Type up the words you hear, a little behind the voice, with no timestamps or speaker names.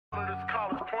This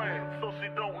college plan, so she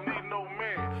don't need no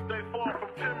man. Stay far from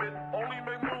timid, only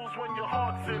make moves when your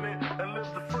heart's in it, and live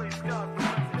the free sky's the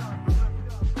limit.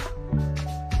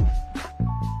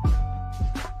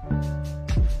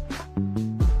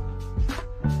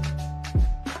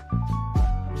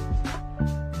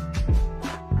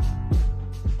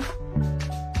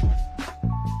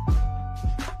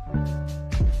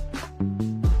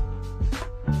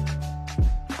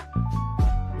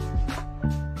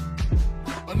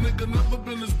 A nigga never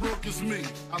been as broke as me.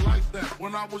 I like that.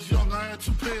 When I was young, I had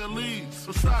 2 pair of leaves.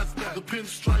 Besides that, the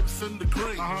pinstripes and the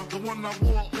gray. The one I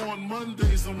wore on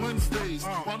Mondays and Wednesdays.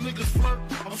 While niggas flirt,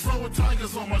 I'm throwing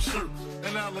tigers on my shirt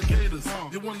and alligators.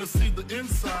 You wanna see the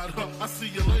inside? Huh, I see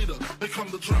you later. They come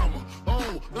the drama.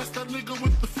 Oh, that's that nigga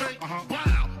with the fake.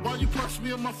 Wow, why you punch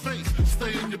me in my face?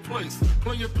 Stay in your place,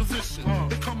 play your position.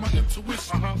 They come my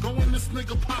intuition. Go in this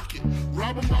nigga pocket,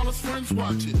 rob him while his friends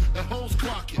watch it, and hoes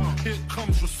clock it. Here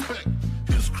comes respect.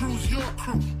 His crew's your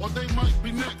crew, or they might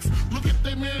be next. Look at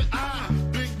they man,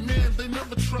 big man, they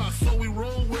never try, so we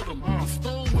roll with them,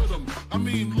 stole with them. I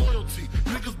mean loyalty.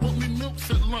 Niggas bought me milks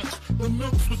at lunch. The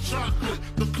milks with chocolate,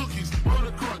 the cookies,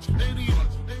 butter crunch, 80.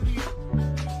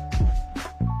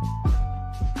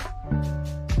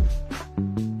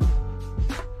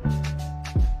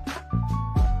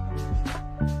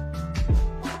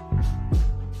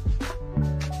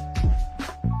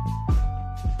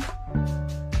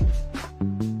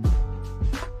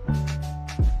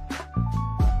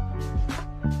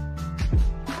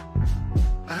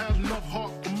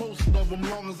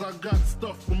 Long as I got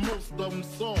stuff for most of them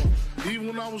soft. Even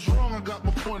when I was wrong, I got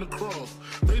my point across.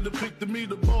 They depicted me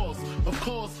the boss. Of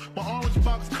course, my orange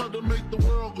box cutter make the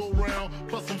world go round.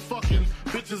 Plus I'm fucking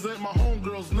bitches ain't my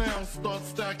homegirls now. Start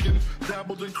stacking,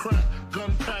 dabbled in crack,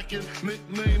 gun packing.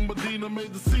 Nickname Medina,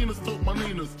 made the scenes, took my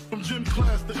Ninas. From gym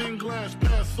class to in-glass,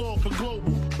 pass off for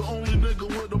global. The only nigga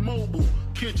with a mobile.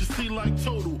 Can't you see like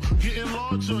total? Getting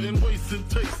larger in waist and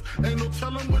taste. Ain't no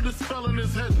telling where this felon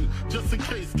is heading. Just in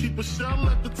case, keep a shell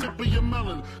at the tip of your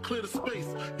melon. Clear the space.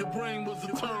 Your brain was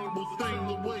a terrible thing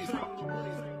to waste.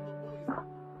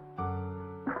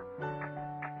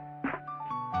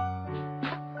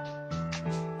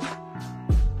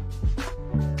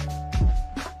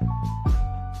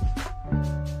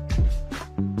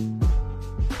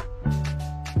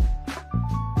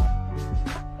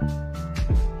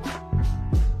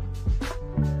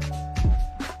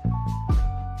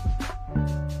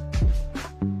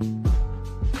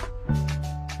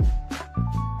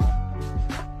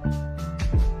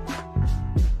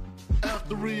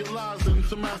 Realizing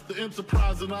to master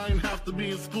enterprise, and I ain't have to be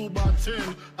in school by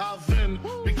 10. I then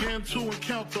began to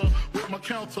encounter with my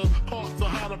counterparts of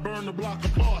how to burn the block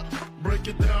apart. Break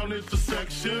it down into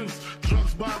sections.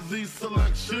 Drugs by these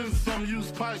selections. Some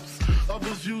use pipes,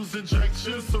 others use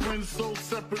injections. Syringe sold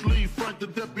separately. Frank the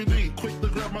deputy, quick to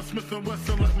grab my Smith &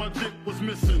 Wesson like my dick was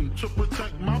missing. To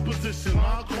protect my position,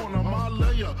 my corner, my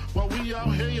layer. While we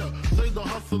out here, say the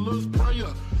hustler's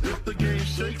prayer. If the game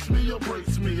shakes me or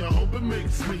breaks me, I hope it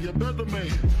makes me a better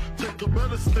man. Take a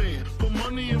better stand, put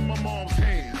money in my mom's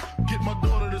hand. Get my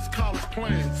daughter this college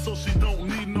plan, so she don't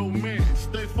need no man.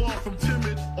 Stay far from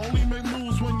timid, only make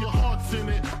moves when your heart's in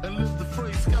it, and live the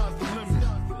phrase, sky's the limit.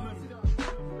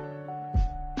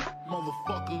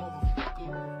 Motherfucker.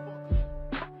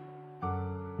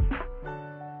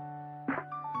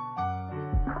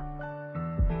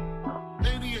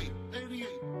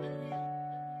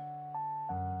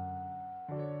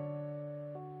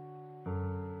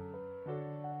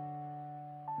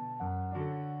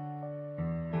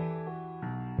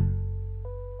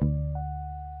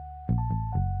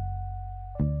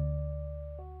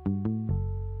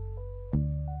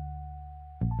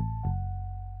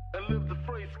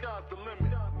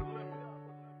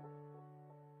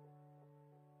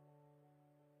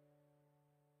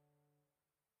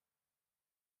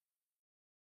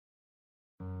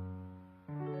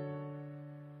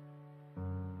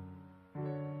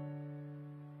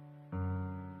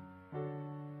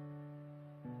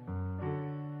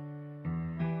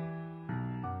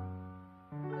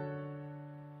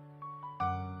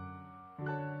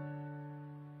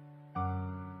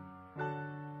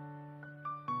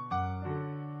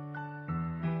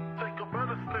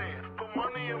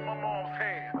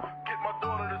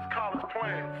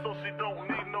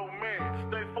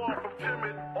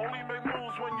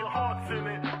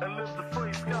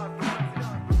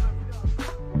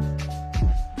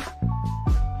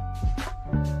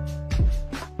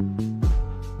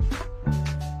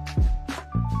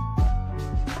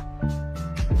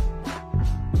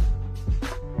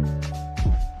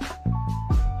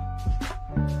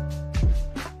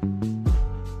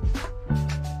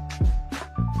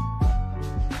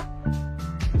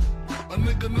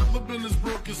 nigga never been as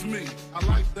broke as me. I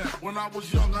like that. When I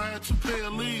was young, I had 2 pair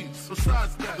of leaves.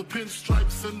 Besides that, the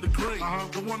pinstripes and the gray.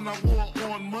 The one I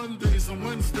wore on Mondays and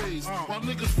Wednesdays. While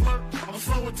niggas flirt, I'm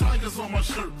throwing tigers on my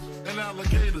shirt and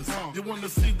alligators. You wanna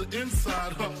see the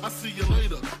inside? I see you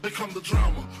later. They come the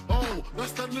drama. Oh,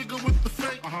 that's that nigga with the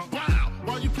fake. Wow,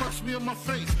 why you punch me in my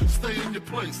face? Stay in your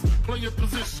place, play your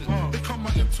position. Become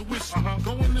my intuition.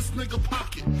 Go in this nigga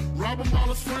pocket, rob him while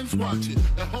his friends watch it.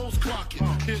 And hoes clock it.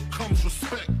 Here comes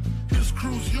respect. His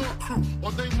crew's your crew,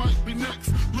 or they might be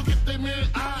next. Look at they man,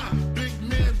 big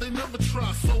man, they never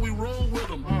try, so we roll with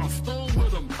them. I stole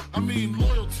with them. I mean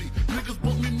loyalty. Niggas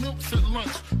bought me milks at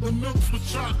lunch. The milks with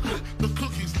chocolate, the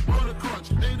cookies, butter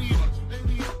crunch, 80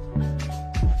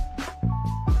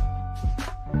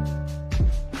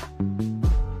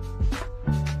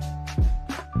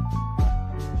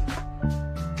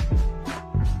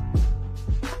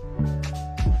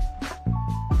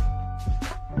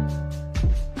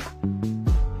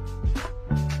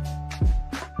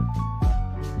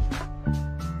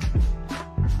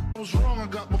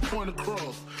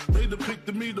 across. They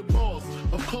depicted me the boss.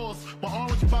 Of course, my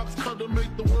orange box cutter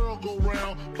make the world go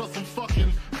round. Plus I'm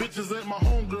fucking bitches at my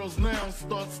homegirls now.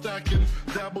 Start stacking,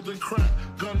 dabbled in crack,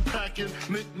 gun packing.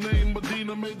 Nickname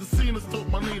Medina, made the scenes, took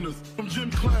my Ninas. From gym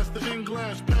class to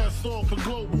in-glass, pass off for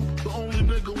global. The only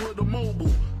nigga with a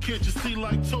mobile. Can't you see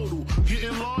like total?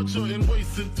 Getting larger in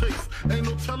waist and taste. Ain't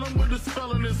no telling where this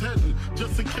felon is heading.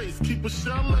 Just in case, keep a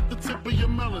shell at the tip of your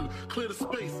melon. Clear the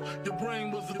space. Your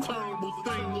brain was a terrible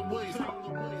thing to waste.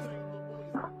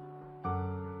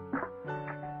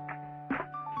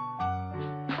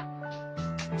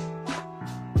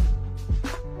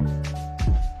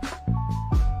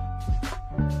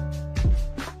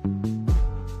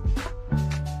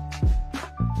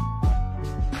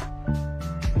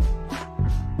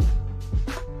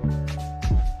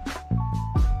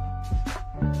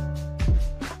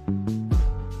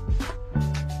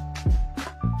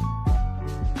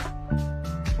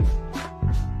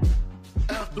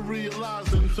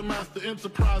 To master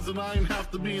enterprise, and I ain't have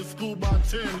to be in school by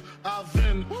 10. I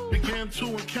then began to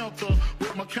encounter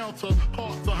with my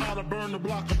counterparts on how to burn the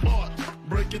block apart.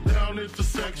 Break it down into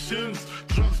sections.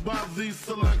 Drugs by these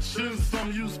selections.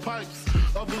 Some use pipes,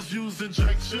 others use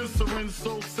injections. Syringe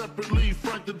sold separately.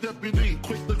 Frank the deputy,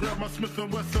 quick to grab my Smith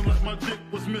 & Wesson like my dick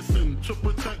was missing. To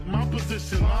protect my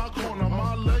position, my corner,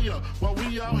 my layer. While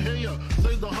we out here,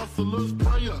 say the hustler's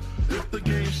prayer. If the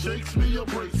game shakes me or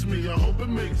breaks me, I hope it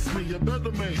makes me a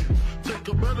better man. Take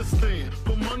a better stand,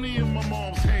 put money in my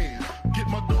mom's hand. Get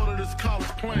my daughter this college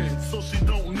plan, so she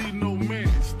don't need no man.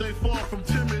 Stay far from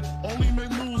timid, only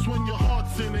make moves when your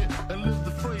heart's in it. And live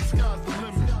the phrase, sky's the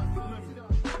limit.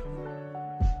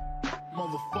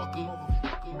 Motherfucker.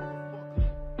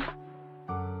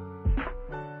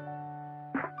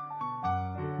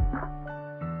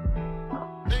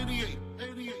 88.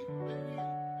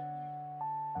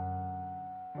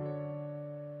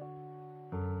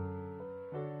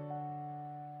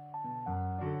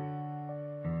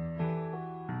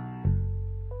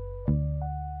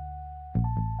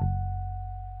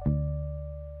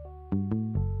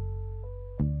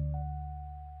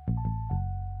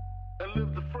 And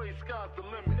live the phrase, sky's the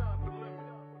limit.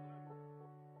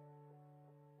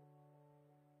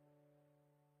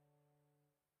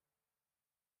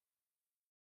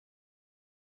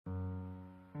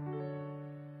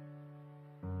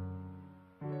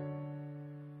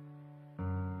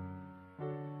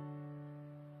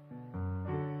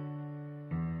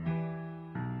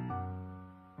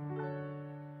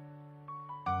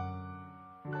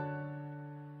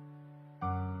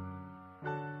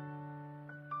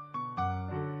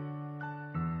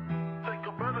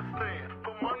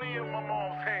 Put money in my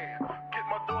mom's hand. Get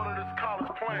my daughter this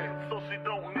college plan, so she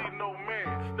don't need no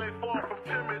man. Stay far from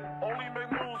timid, only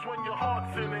make moves when your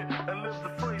heart's in it. And live the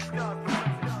free sky.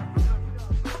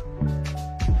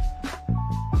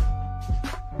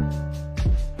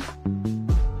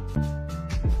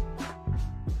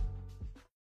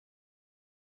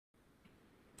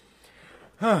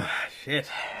 Oh, shit.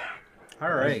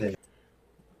 All right.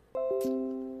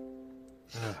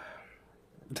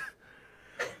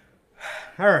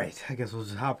 All right, I guess we'll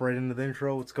just hop right into the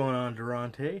intro. What's going on,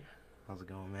 Durante? How's it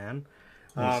going, man?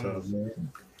 What's up,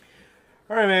 man?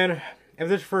 All right, man. If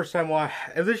this is your first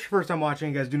time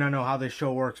watching, you guys do not know how this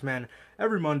show works, man.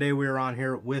 Every Monday we are on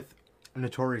here with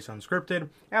Notorious Unscripted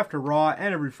after Raw,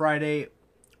 and every Friday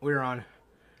we're on.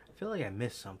 I feel like I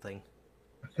missed something.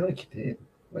 I feel like you did.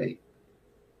 Wait.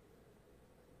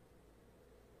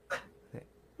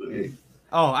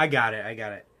 Oh, I got it.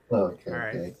 Okay. All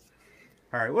right. Okay.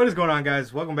 All right, what is going on,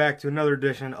 guys? Welcome back to another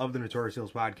edition of the Notorious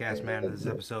podcast, man. This is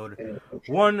episode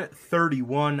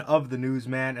 131 of the news,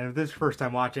 man. And if this is your first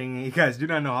time watching, you guys do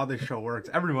not know how this show works.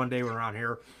 Every Monday we're around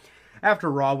here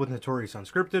after Raw with Notorious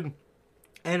Unscripted,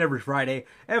 and every Friday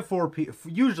at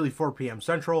usually 4 p.m.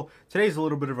 Central. Today's a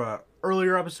little bit of a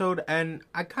earlier episode, and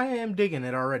I kind of am digging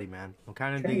it already, man. I'm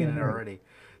kind of digging it already.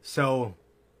 So,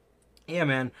 yeah,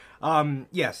 man.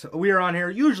 Yes, we are on here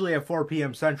usually at 4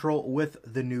 p.m. Central with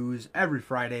the news every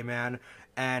Friday, man.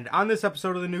 And on this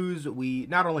episode of the news, we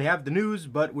not only have the news,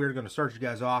 but we're going to start you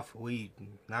guys off. We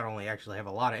not only actually have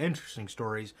a lot of interesting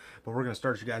stories, but we're going to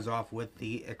start you guys off with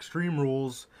the Extreme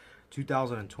Rules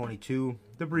 2022,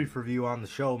 the brief review on the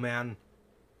show, man.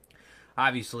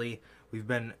 Obviously, we've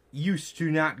been used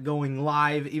to not going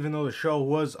live, even though the show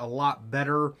was a lot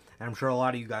better. And I'm sure a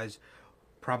lot of you guys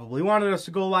probably wanted us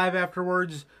to go live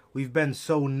afterwards. We've been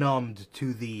so numbed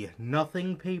to the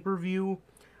nothing pay-per-view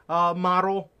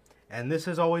model, and this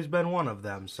has always been one of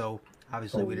them. So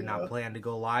obviously we did not plan to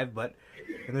go live, but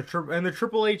in the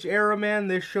Triple H era, man,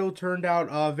 this show turned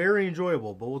out very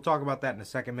enjoyable. But we'll talk about that in a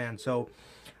second, man. So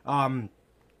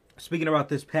speaking about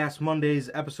this past Monday's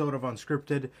episode of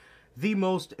Unscripted, the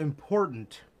most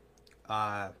important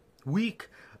week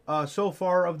so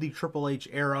far of the Triple H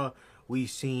era. We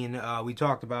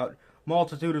talked about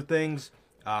multitude of things.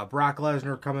 Brock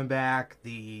Lesnar coming back,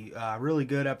 the really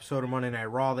good episode of Monday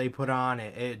Night Raw they put on.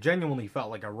 It genuinely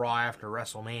felt like a Raw after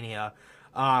WrestleMania,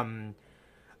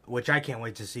 which I can't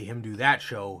wait to see him do that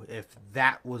show, if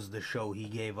that was the show he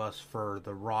gave us for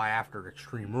the Raw after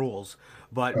Extreme Rules.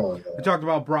 But we talked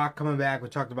about Brock coming back. We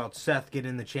talked about Seth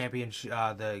getting the championship,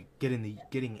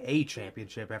 getting a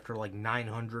championship after like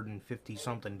 950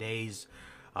 something days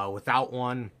without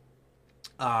one.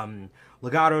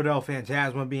 Legado del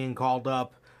Fantasma being called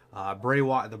up,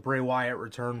 the Bray Wyatt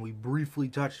return. We briefly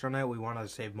touched on it. We wanted to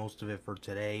save most of it for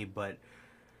today, but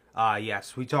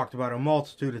yes, we talked about a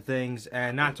multitude of things,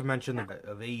 and not to mention the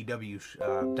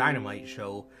AEW Dynamite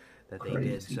show that they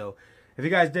did. So if you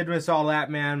guys did miss all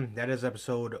that, man, that is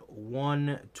episode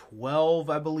 112,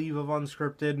 I believe, of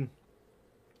Unscripted.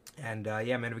 And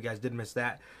yeah, man, if you guys did miss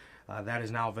that, that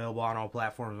is now available on all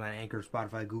platforms, on Anchor,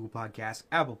 Spotify, Google Podcasts,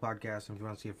 Apple Podcasts. And if you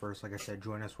want to see it first, like I said,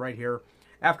 join us right here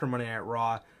after Monday Night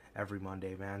Raw every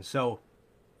Monday, man. So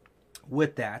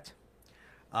with that,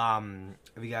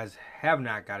 if you guys have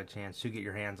not got a chance to get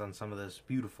your hands on some of this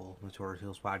beautiful Notorious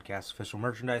Heels Podcast official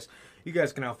merchandise, you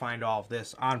guys can now find all of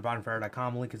this on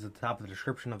bonfire.com. Link is at the top of the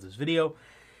description of this video.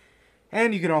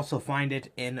 And you can also find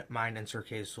it in mine and Sir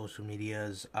K's social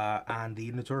medias on the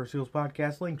Notorious Heels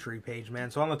Podcast Linktree page, man.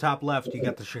 So on the top left, you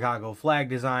got the Chicago flag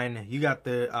design. You got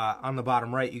the, on the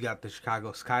bottom right, you got the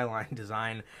Chicago skyline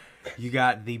design. You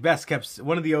got the best kept,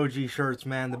 one of the OG shirts,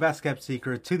 man, the best kept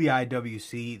secret to the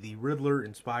IWC, the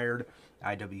Riddler-inspired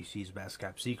IWC's best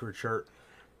kept secret shirt.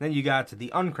 Then you got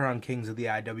the Uncrowned Kings of the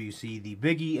IWC, the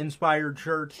Biggie-inspired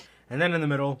shirt. And then in the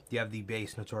middle, you have the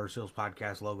base Notorious Heels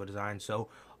Podcast logo design. So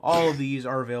all of these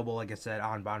are available, like I said,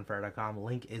 on bonfire.com. The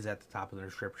link is at the top of the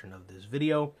description of this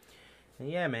video. And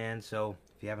yeah, man, so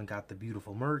if you haven't got the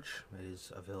beautiful merch, it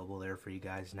is available there for you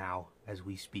guys now as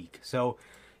we speak. So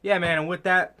yeah, man, and with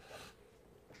that,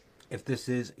 if this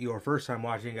is your first time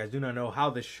watching, you guys do not know how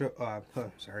this show,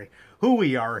 who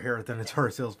we are here at the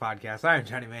Notorious Heels Podcast. I am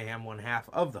Johnny Mayhem, one half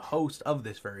of the host of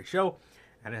this very show.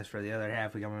 And as for the other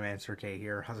half, we got my man Sir K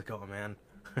here. How's it going, man?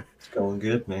 It's going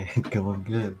good, man. Going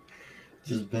good.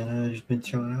 Just been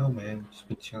chilling out, man. Just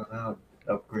been chilling out.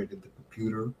 Upgraded the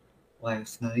computer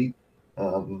last night.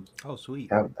 Oh, sweet.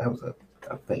 That was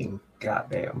a thing.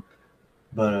 Goddamn.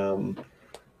 But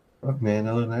look, man.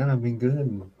 Other than that, I've been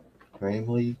good.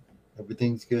 Family,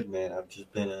 everything's good, man. I've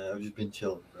just been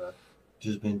chilling, bro.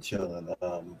 Just been chilling.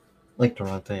 Like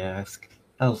Durante asked,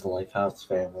 how's the life? How's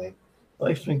the family?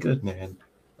 Life's been good, man.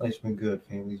 Life's been good.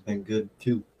 Family's been good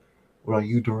too. What about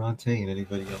you, Durante, and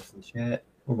anybody else in chat?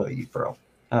 What about you, bro?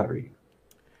 How are you?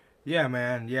 Yeah,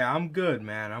 man. Yeah, I'm good,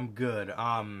 man. I'm good.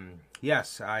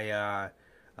 Yes, to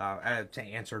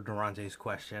answer Durante's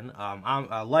question,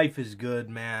 life is good,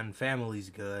 man.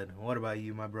 Family's good. What about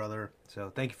you, my brother?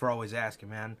 So thank you for always asking,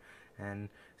 man. And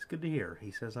it's good to hear. He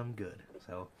says I'm good.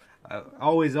 So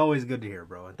always good to hear,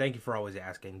 bro. And thank you for always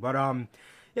asking. But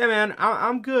yeah, man,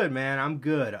 I'm good, man. I'm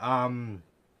good.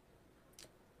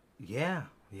 Yeah,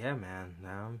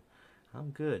 man. I'm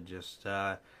good. Just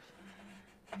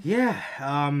yeah,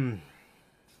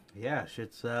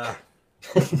 shit's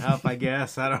tough, I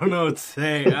guess. I don't know what to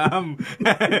say. I don't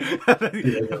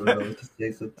know what to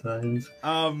say sometimes.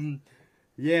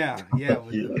 Yeah.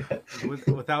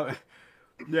 Without,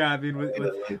 yeah, I mean,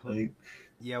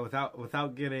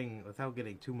 without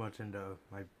getting too much into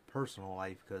my personal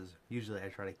life, because usually I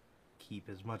try to keep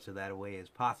as much of that away as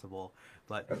possible.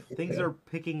 But things are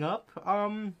picking up,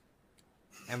 and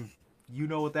you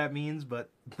know what that means, but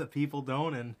the people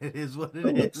don't, and it is what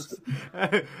it is.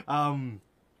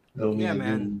 It'll be Yeah, a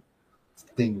man. new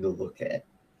thing to look at.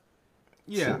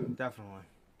 Yeah, soon.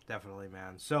 definitely,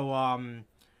 man. So,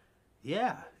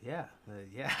 yeah.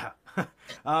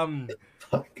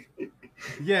 Fuck.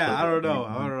 Yeah, I don't know.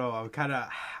 Okay.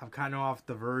 I'm kind of off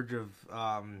the verge of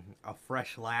a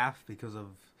fresh laugh because of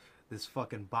this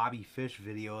fucking Bobby Fish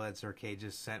video that Sir K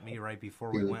just sent me right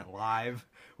before we Dude. went live,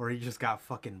 where he just got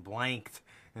fucking blanked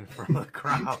in front of the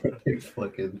crowd.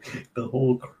 Fucking the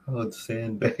whole crowd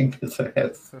sandbagged his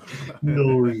ass.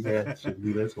 No reaction,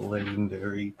 dude. That's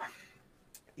legendary.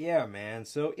 Yeah, man.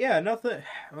 So yeah, nothing.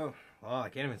 Well, I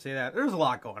can't even say that. There's a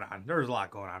lot going on. There's a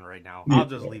lot going on right now. I'll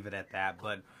just leave it at that.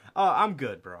 But I'm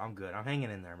good, bro. I'm good. I'm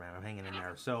hanging in there, man. I'm hanging in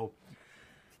there. So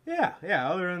yeah.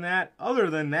 Other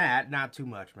than that, not too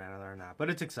much, man. Other than that, but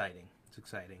it's exciting. It's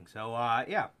exciting. So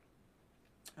yeah.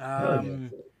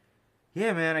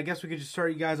 Yeah, man. I guess we could just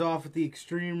start you guys off with the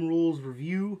Extreme Rules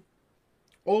review.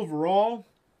 Overall,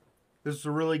 this is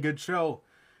a really good show.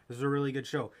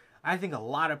 I think a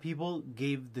lot of people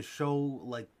gave the show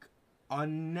like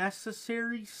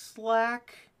unnecessary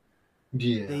slack.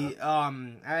 Yeah.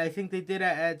 I think they did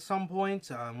at some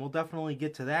point. We'll definitely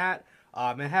get to that.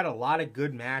 It had a lot of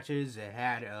good matches. It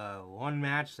had one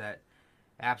match that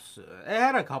it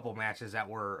had a couple matches that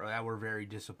were very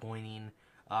disappointing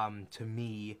to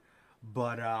me.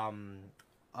 But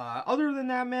other than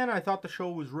that, man, I thought the show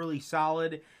was really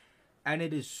solid, and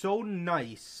it is so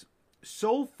nice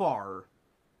so far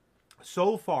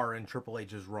in Triple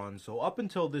H's run. So up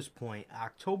until this point,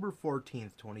 October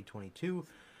 14th, 2022,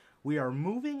 we are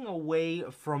moving away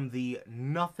from the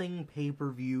nothing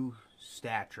pay-per-view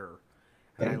stature.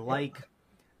 And I like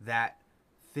that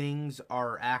things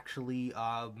are actually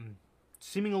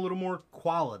seeming a little more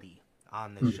quality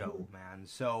on the show, man.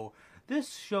 So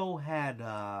this show had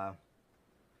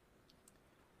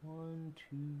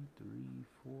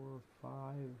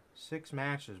 6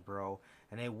 matches, bro.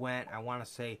 And it went, I want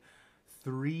to say,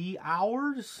 3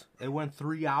 hours. It went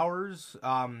 3 hours.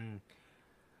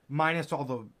 Minus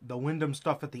all the Wyndham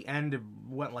stuff at the end, it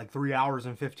went like 3 hours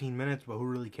and 15 minutes, but who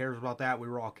really cares about that? We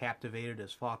were all captivated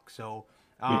as fuck. So,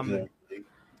 Exactly.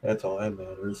 That's all that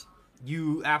matters.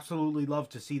 You absolutely love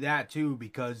to see that too,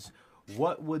 because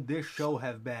what would this show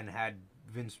have been had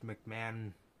Vince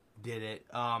McMahon did it?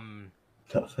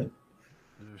 Nothing.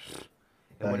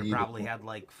 It would have probably had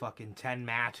like fucking 10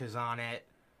 matches on it.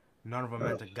 None of them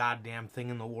meant a goddamn thing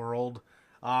in the world.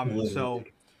 So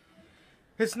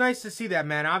it's nice to see that,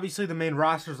 man. Obviously, the main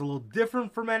roster is a little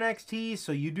different from NXT,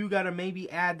 so you do got to maybe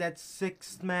add that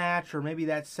 6th match or maybe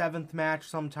that 7th match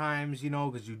sometimes,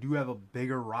 because you do have a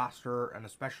bigger roster, and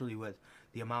especially with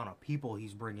the amount of people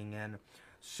he's bringing in.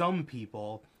 Some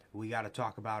people we got to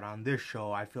talk about on this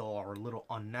show I feel are a little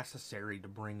unnecessary to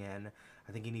bring in.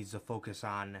 I think he needs to focus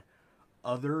on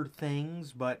other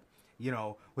things, but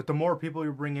with the more people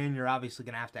you bring in, you're obviously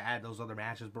gonna have to add those other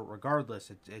matches. But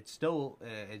regardless, it still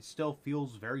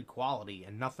feels very quality,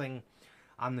 and nothing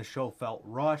on the show felt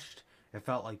rushed. It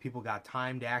felt like people got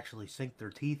time to actually sink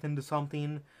their teeth into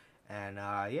something, and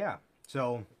yeah.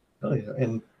 So. Oh yeah,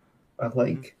 and I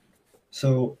like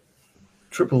so.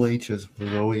 Triple H was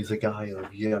always a guy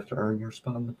of you have to earn your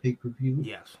spot on the pay-per-view.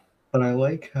 Yes. But I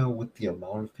like how with the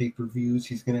amount of pay-per-views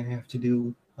he's gonna have to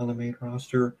do on the main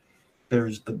roster.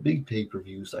 There's the big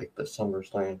pay-per-views like the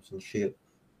SummerSlams and shit.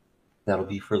 That'll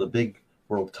be for the big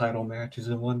world title matches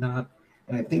and whatnot.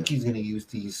 And I think he's going to use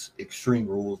these Extreme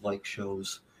Rules like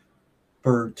shows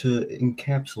to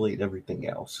encapsulate everything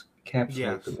else.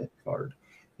 Encapsulate the mid-card.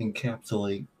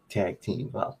 Encapsulate tag team.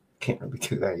 Well, can't really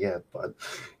do that yet, but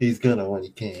he's going to when he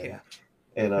can. Yeah.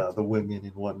 And the women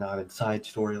and whatnot, and side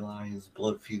storylines,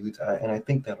 blood feuds. And I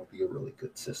think that'll be a really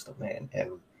good system, man.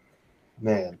 And,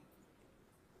 man,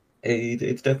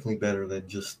 it's definitely better than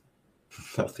just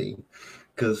nothing,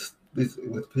 because with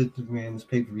McMahon's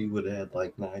pay-per-view would have had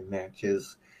like 9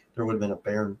 matches. There would have been a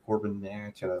Baron Corbin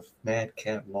match and a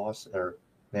Madcap Moss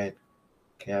what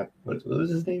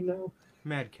was his name now?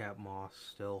 Madcap Moss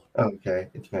still. Okay,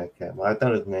 it's Madcap. I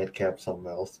thought it was Madcap something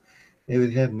else. It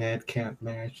would have Madcap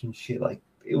match and shit. Like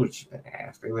it was just an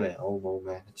ass. It would have a homo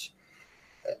match.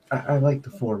 I like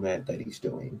the format that he's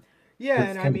doing. Yeah,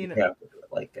 and I mean, you have to do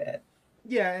it like that.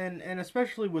 Yeah, and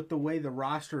especially with the way the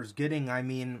roster is getting, I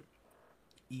mean,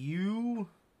 you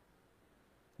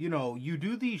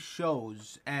do these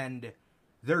shows and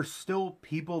there's still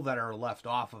people that are left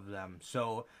off of them.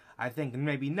 So I think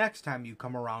maybe next time you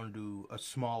come around to a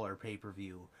smaller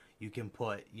pay-per-view, You can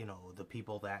put, you know, the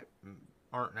people that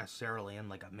aren't necessarily in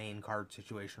like a main card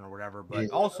situation or whatever.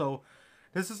 But also,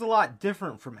 this is a lot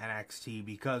different from NXT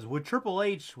because with Triple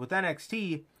H, with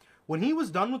NXT, when he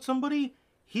was done with somebody,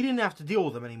 he didn't have to deal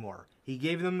with them anymore. He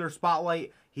gave them their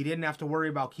spotlight. He didn't have to worry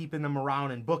about keeping them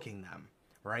around and booking them,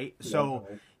 right? So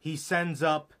he sends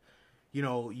up, you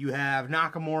know, you have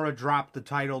Nakamura drop the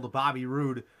title to Bobby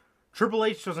Roode. Triple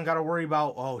H doesn't got to worry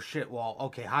about, oh shit, well,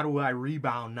 okay, how do I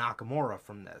rebound Nakamura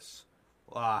from this?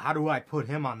 How do I put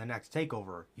him on the next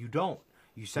takeover? You don't.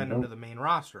 You send him to the main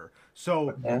roster.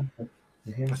 So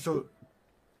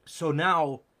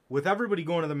now, with everybody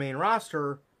going to the main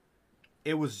roster,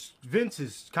 it was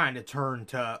Vince's kind of turn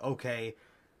to, okay,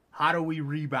 how do we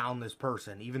rebound this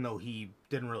person? Even though he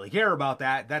didn't really care about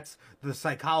that, that's the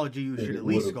psychology you should at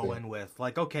least go in with.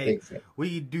 Like, okay,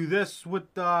 we do this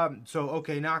with,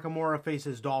 Nakamura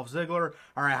faces Dolph Ziggler.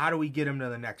 All right, how do we get him to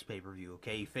the next pay-per-view?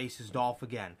 Okay, he faces Dolph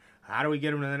again. How do we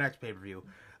get him to the next pay-per-view?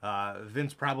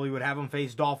 Vince probably would have him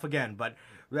face Dolph again, but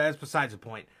that's besides the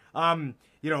point. How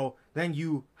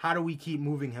do we keep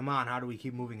moving him on? How do we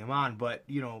keep moving him on? But,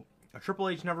 you know, Triple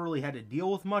H never really had to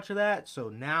deal with much of that, so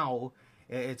now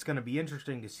it's going to be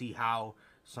interesting to see how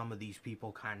some of these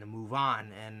people kind of move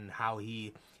on and how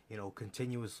he, you know,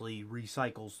 continuously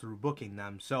recycles through booking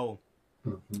them. So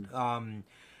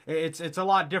it's a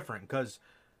lot different because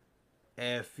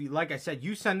if, like I said,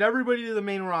 you send everybody to the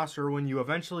main roster when you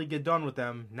eventually get done with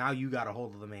them, now you got a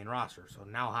hold of the main roster. So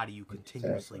now how do you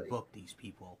continuously book these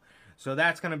people? So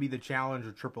that's going to be the challenge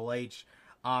of Triple H.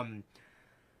 I'm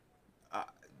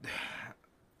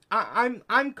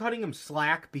cutting him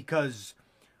slack because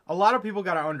a lot of people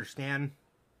got to understand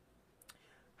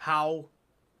how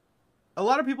a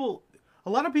lot of people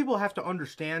have to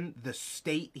understand the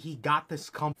state he got this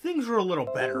company. Things were a little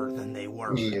better than they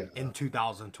were in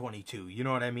 2022. You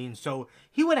know what I mean? So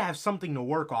he would have something to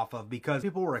work off of because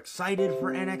people were excited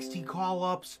for NXT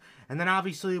call-ups. And then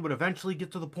obviously it would eventually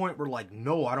get to the point where like,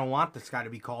 no, I don't want this guy to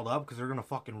be called up because they're going to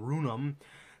fucking ruin him.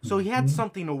 So he had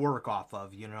something to work off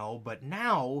of, you know. But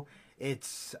now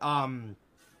it's,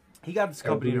 he got this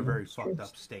company in a very fucked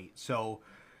up state. So,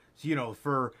 you know,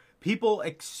 for people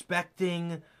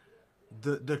expecting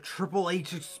the Triple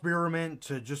H experiment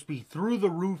to just be through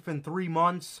the roof in 3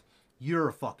 months, you're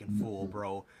a fucking fool,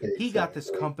 bro. He got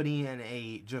this company in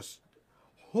a just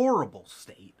horrible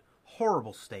state.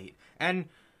 And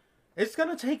it's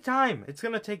going to take time.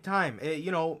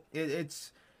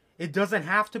 It doesn't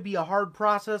have to be a hard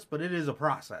process, but it is a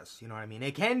process. You know what I mean?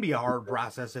 It can be a hard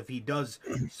process if he does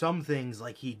some things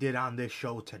like he did on this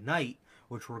show tonight,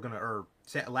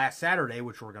 last Saturday,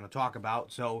 which we're going to talk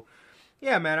about. So,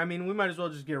 yeah, man, I mean, we might as well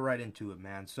just get right into it,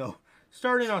 man. So,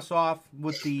 starting us off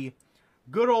with the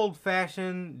good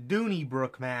old-fashioned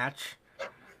Doonie match.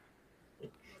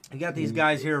 We got these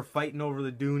guys here fighting over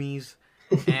the Doonies,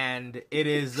 and it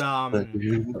is the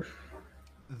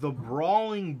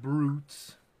Brawling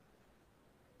Brutes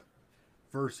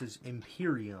versus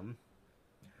Imperium,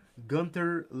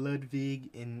 Gunther,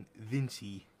 Ludwig, and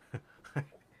Vinci.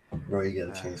 Bro, you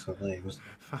gotta change some names.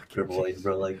 Triple H,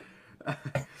 bro, like...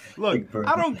 Look,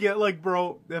 I don't get, like,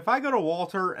 bro, if I go to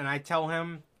Walter and I tell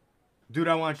him, dude,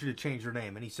 I want you to change your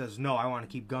name, and he says, no, I want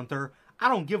to keep Gunther, I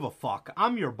don't give a fuck.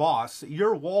 I'm your boss.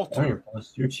 You're Walter. I'm your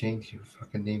boss. You're changing your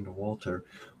fucking name to Walter.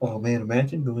 Oh, man,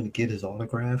 imagine going to get his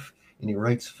autograph, and he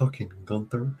writes fucking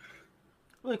Gunther.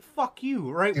 Like, fuck you,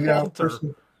 right, dude, Walter?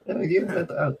 I'm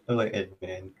like, Ed,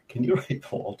 man, can you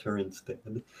write Walter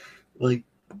instead? Like,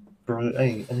 bro, I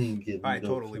ain't getting I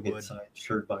totally would. Side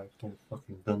shirt by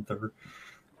fucking Gunther.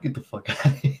 Get the fuck out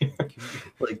of here.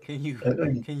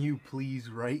 Can you please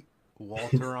write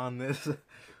Walter on this?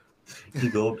 You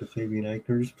go up to Fabian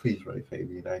Eichner's, please write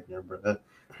Fabian Eichner, bro.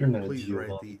 You're not please write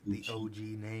the OG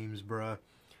names, bro.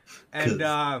 And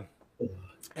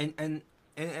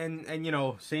you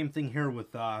know, same thing here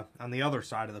with on the other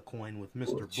side of the coin with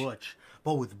Mr. Butch.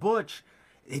 But with Butch,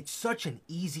 it's such an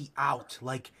easy out.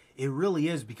 Like, it really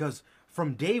is, because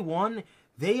from day one,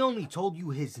 they only told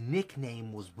you his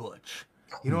nickname was Butch.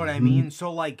 You know what I mean?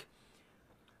 So, like,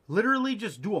 literally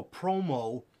just do a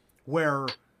promo where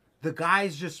the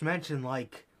guys just mention,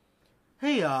 like,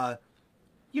 hey,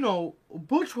 you know,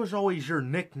 Butch was always your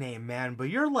nickname, man, but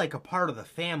you're, like, a part of the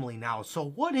family now, so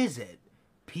what is it?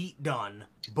 Pete Dunne.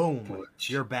 Boom. Butch.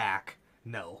 You're back.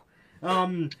 No.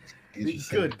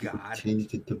 Good God.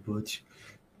 Changed it to Butch.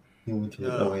 He went to the...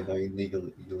 you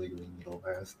legally need a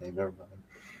last name. Never mind.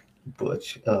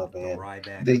 Butch. Oh,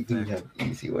 man. They do have an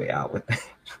easy way out with that.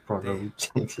 Probably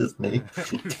change his name.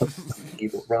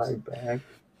 Give a ride back.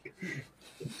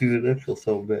 Dude, that feels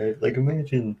so bad. Like,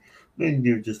 imagine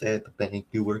you're just at the bank.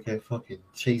 You work at fucking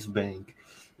Chase Bank.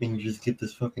 and you just get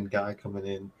this fucking guy coming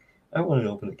in. I want to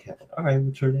open a account. All right,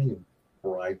 what's your name?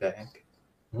 Ryback.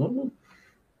 What?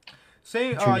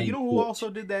 Say, What's your you name? know who Bitch. also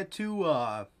did that too?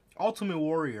 Ultimate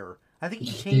Warrior. I think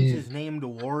he He changed did. his name to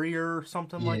Warrior or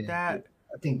something like Yeah, that.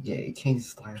 I think he changed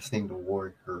his last name to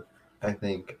Warrior. I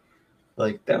think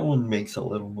like that one makes a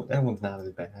little. That one's not as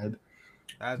bad,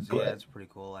 but That's a pretty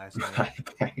cool last name.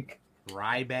 Ryback.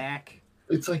 Ryback.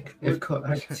 It's like if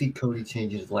I could see Cody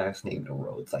changing his last name to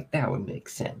Rhodes, like that would make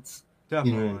sense.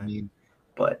 Definitely. You know what I mean?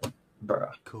 But,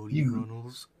 bruh, Cody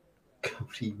Runnels.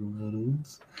 Cody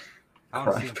Runnels. I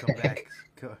want to see him come back.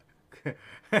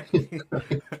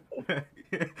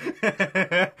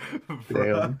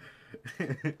 Damn.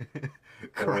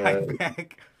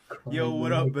 Cryback. Yo,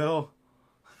 what up, Bill?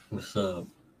 What's up?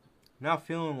 Not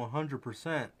feeling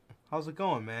 100%. How's it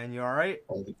going, man? You alright?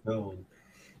 How's it going?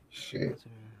 Shit.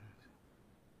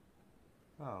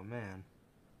 Oh, man.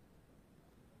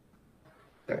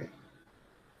 Okay.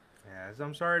 Yeah,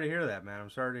 I'm sorry to hear that, man. I'm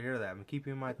sorry to hear that. I'm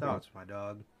keeping my thoughts, my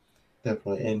dog.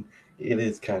 Definitely. And it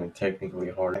is kind of technically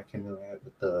hard. I can know that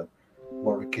with the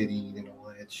marketing and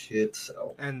all that shit,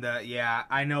 so. And, yeah,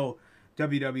 I know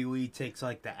WWE takes,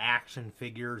 like, the action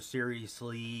figures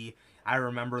seriously. I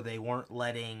remember they weren't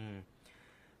letting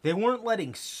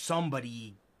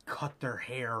somebody cut their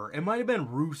hair. It might have been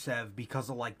Rusev because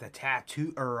of like the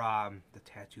tattoos.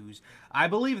 I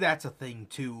believe that's a thing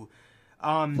too.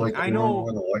 Like I know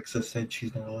when Alexa said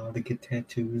she's not allowed to get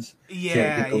tattoos. Yeah, she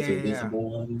had to get those invisible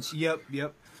ones. Yep.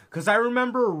 Because I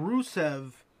remember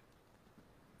Rusev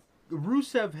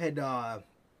had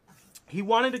he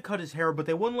wanted to cut his hair, but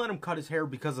they wouldn't let him cut his hair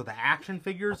because of the action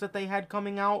figures that they had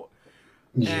coming out.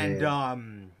 Yeah.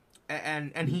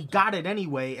 And he got it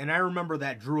anyway, and I remember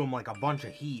that drew him like a bunch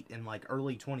of heat in like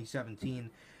early 2017.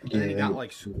 And then he got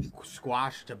like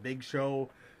squashed to Big Show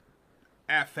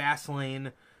at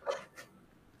Fastlane.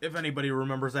 If anybody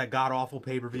remembers that god awful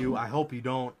pay-per-view, I hope you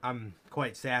don't. I'm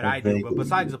quite sad I do, but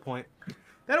besides the point,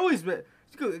 that always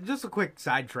just a quick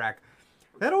sidetrack.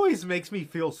 That always makes me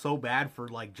feel so bad for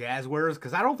like Jazzwares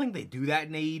because I don't think they do that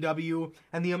in AEW.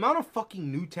 And the amount of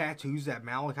fucking new tattoos that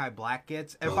Malachi Black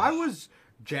gets, if I was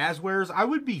Jazzwares, I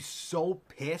would be so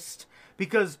pissed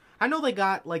because I know they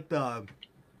got like the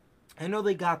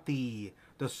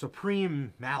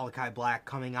Supreme Malachi Black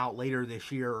coming out later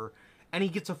this year, and he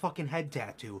gets a fucking head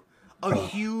tattoo, a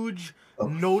huge,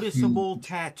 noticeable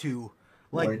tattoo,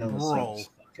 like right on bro. his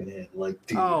fucking head. Like,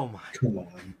 dude, Oh my. come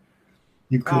on,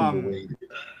 you couldn't wait.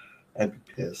 I'd be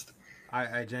pissed.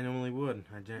 I genuinely would.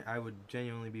 I would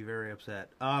genuinely be very upset.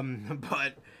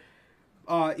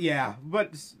 Yes.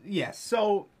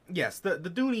 So yes, the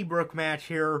Dooney Brook match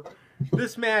here.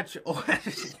 This match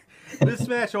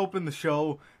opened the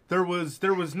show. There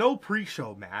was no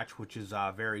pre-show match, which is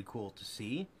very cool to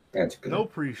see. That's good. No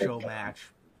pre-show match,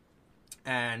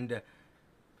 and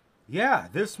yeah,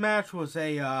 this match was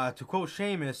to quote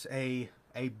Sheamus, a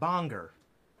bonger.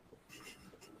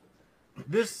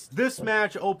 This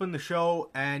match opened the show,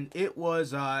 and it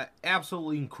was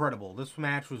absolutely incredible. This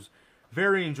match was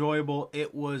very enjoyable.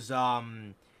 It was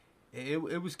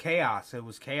it was chaos. It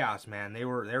was chaos, man. They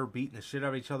were beating the shit out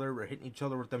of each other. Were hitting each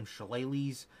other with them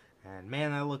shillelaghs, and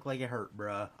man, that looked like it hurt,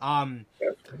 bruh. Man.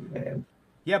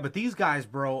 Yeah, but these guys,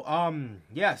 bro.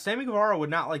 Sammy Guevara would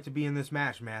not like to be in this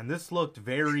match, man. This looked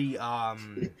very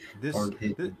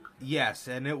yes,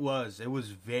 and it was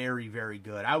very, very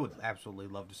good. I would absolutely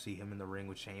love to see him in the ring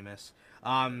with Sheamus.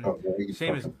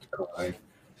 Sheamus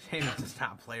does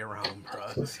not play around,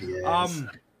 bro.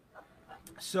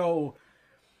 So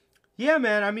yeah,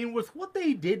 man. I mean, with what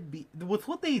they did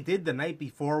the night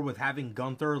before with having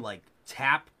Gunther like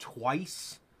tap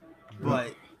twice,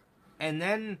 and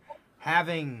then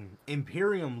having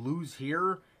Imperium lose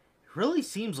here, really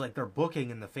seems like they're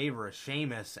booking in the favor of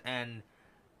Sheamus, and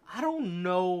I don't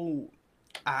know.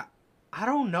 I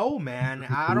don't know, man.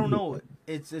 I don't know.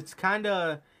 It's kind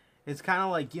of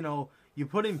like, you know, you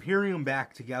put Imperium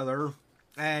back together,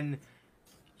 and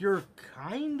you're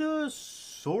kind of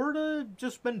sort of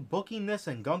just been booking this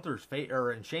in Gunther's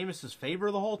favor in Sheamus's favor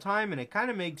the whole time, and it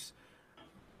kind of makes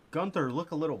Gunther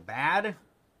look a little bad.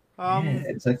 Yeah,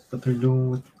 it's like what they're doing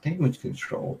with Damage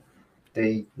Control.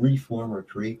 They reform or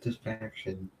create this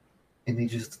faction, and they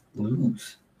just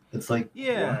lose. It's like,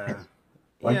 why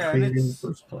create it in the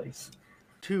first place?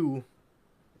 Two,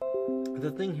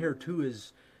 the thing here too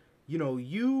is, you know,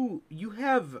 you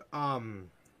have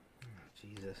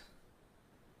Jesus.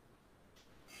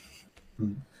 How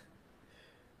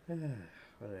do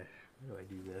I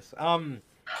do this?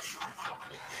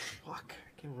 Fuck.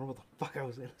 I can't remember what the fuck I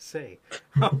was gonna say.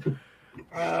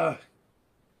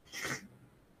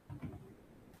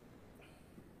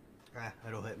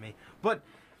 It'll hit me. But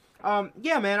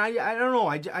yeah, man, I don't know.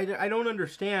 I don't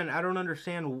understand. I don't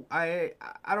understand. I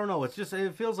don't know. It's just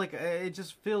it feels like it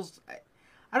just feels.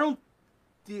 I don't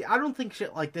think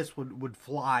shit like this would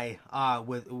fly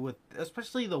with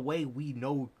especially the way we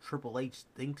know Triple H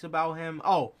thinks about him.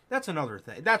 Oh, that's another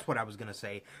thing. That's what I was gonna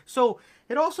say. So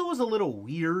it also was a little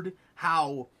weird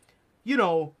how, you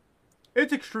know,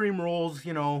 it's Extreme Rules.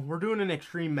 You know, we're doing an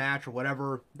extreme match or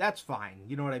whatever. That's fine.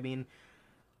 You know what I mean?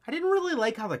 I didn't really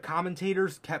like how the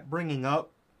commentators kept bringing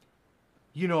up,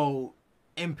 you know,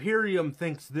 Imperium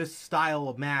thinks this style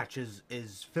of match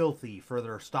is filthy for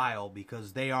their style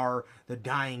because they are the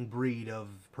dying breed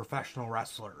of professional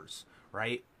wrestlers,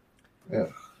 right? Yeah.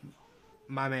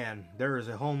 My man, there is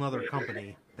a whole nother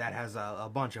company that has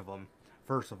a bunch of them,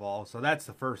 first of all. So that's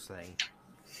the first thing.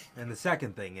 And the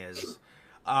second thing is,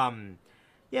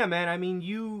 yeah, man, I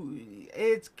mean,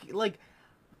 it's like,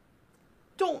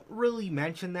 don't really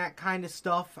mention that kind of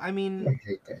stuff. I mean, I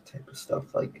hate that type of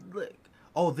stuff. Like,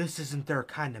 oh, this isn't their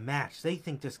kind of match. They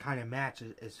think this kind of match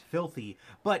is filthy.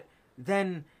 But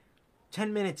then,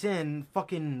 10 minutes in,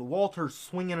 fucking Walter's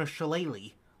swinging a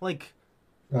shillelagh. Like,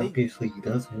 obviously he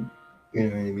doesn't. You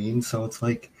know what I mean? So it's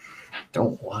like,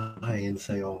 don't lie and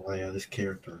say, oh, yeah, this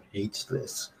character hates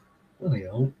this. Well, you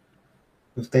know,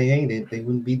 if they hate it, they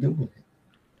wouldn't be doing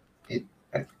it.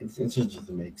 It just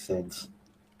doesn't make sense.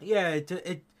 Yeah,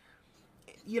 it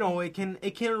you know, it can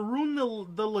ruin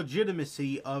the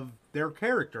legitimacy of their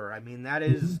character. I mean, that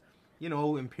is, you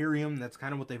know, Imperium. That's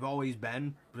kind of what they've always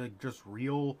been, like just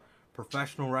real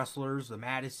professional wrestlers. The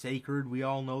mat is sacred. We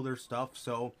all know their stuff.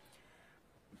 So,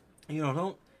 you know,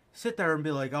 don't sit there and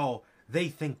be like, oh, they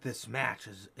think this match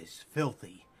is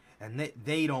filthy, and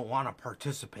they don't want to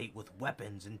participate with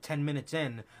weapons. And 10 minutes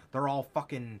in, they're all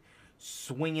fucking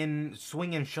swinging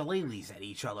shillelaghs at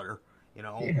each other. You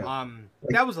know, Yeah.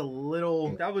 that was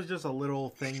just a little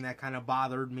thing that kind of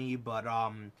bothered me, but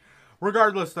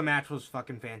regardless, the match was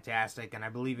fucking fantastic, and I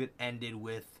believe it ended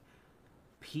with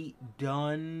Pete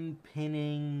Dunne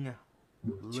pinning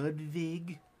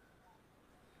Ludwig.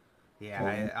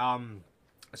 Yeah,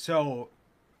 so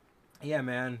yeah,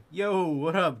 man. Yo,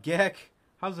 what up, Geck?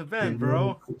 How's it been,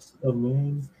 bro? What's up,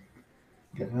 man?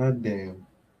 God damn.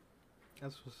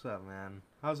 That's what's up, man.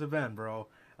 How's it been, bro?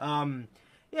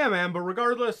 Yeah, man. But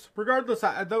regardless,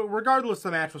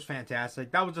 the match was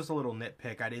fantastic. That was just a little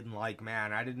nitpick I didn't like,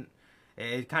 man.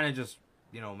 It kind of just,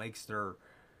 you know, makes their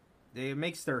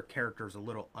characters a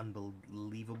little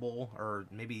unbelievable, or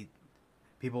maybe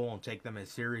people won't take them as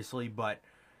seriously. But,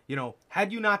 you know,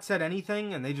 had you not said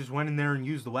anything and they just went in there and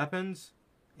used the weapons,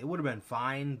 it would have been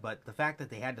fine. But the fact that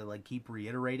they had to like keep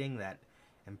reiterating that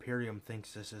Imperium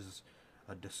thinks this is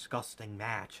a disgusting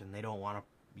match and they don't want to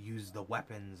use the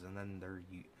weapons, and then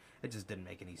it just didn't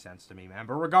make any sense to me, man.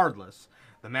 But regardless,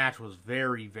 the match was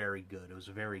very, very good. It was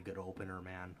a very good opener,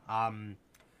 man.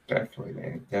 Definitely,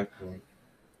 man. Definitely.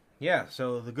 Yeah,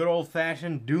 so the good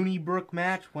old-fashioned Donnybrook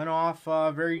match went off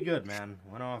very good, man.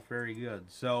 Went off very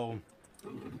good. So,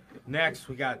 next,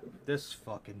 we got this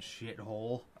fucking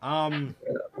shithole.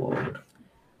 Lord.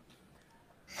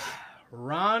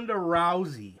 Ronda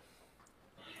Rousey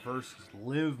versus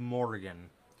Liv Morgan.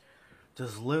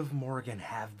 Does Liv Morgan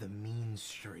have the mean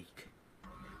streak?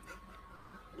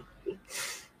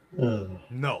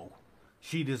 No,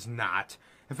 she does not.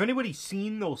 If anybody's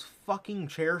seen those fucking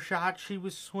chair shots she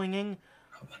was swinging,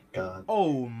 oh my god.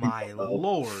 Oh my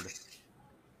lord.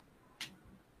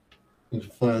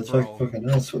 It's like fucking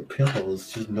us with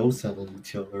pillows, just no selling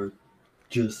each other.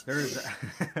 Just there's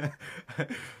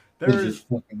just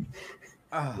fucking.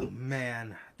 Oh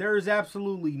man, there is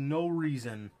absolutely no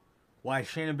reason why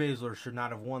Shayna Baszler should not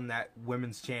have won that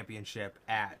women's championship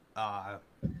at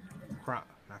Crown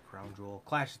Jewel,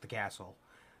 Clash at the Castle.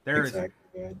 There is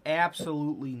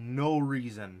absolutely no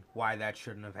reason why that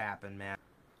shouldn't have happened, man.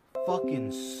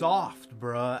 Fucking soft,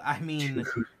 bruh. I mean,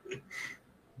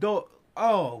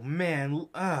 oh man,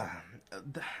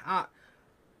 I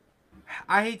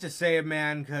hate to say it,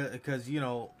 man, because you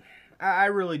know, I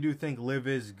really do think Liv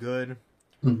is good.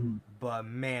 Mm-hmm. But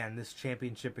man, this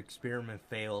championship experiment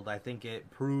failed. I think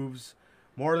it proves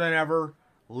more than ever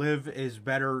Liv is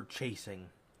better chasing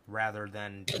rather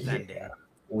than defending. Yeah,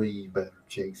 way better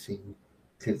chasing.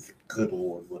 Cause good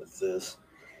lord, what is this?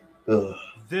 Ugh.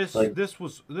 This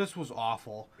was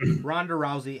awful. Ronda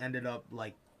Rousey ended up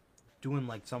like doing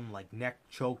like some like neck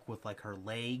choke with like her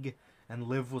leg, and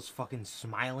Liv was fucking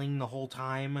smiling the whole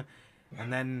time,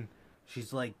 and then she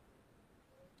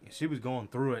was going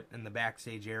through it in the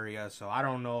backstage area, so I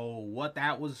don't know what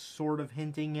that was sort of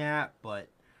hinting at, but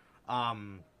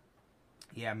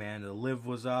Yeah, man, Liv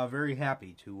was very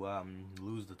happy to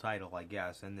lose the title, I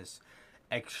guess, in this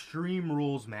Extreme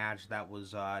Rules match that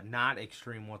was not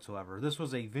extreme whatsoever. This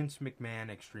was a Vince McMahon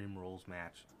Extreme Rules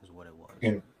match, is what it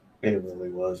was. It really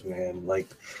was, man. Like,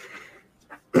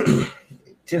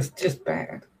 just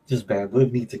bad. Just bad.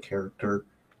 Liv needs a character.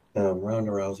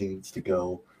 Ronda Rousey needs to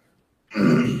go.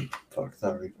 Fuck,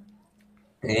 sorry.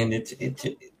 And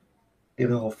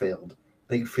it all failed.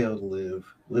 They failed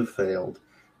Liv. Liv failed.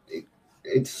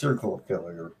 It's circle of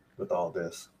failure with all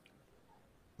this.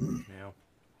 Yeah.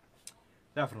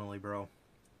 Definitely, bro.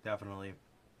 Definitely.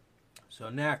 So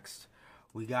next,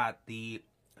 we got the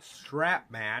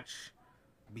strap match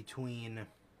between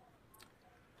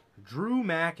Drew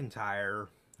McIntyre,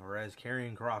 or as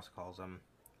Karrion Kross calls him,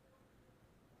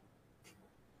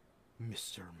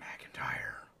 Mr.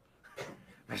 McIntyre.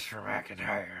 Mr.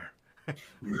 McIntyre.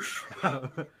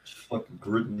 Just fucking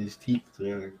gritting his teeth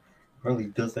together. Probably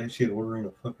does that shit ordering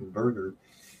a fucking burger.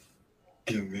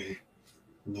 Give me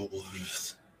no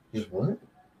blues. Just what?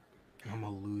 I'm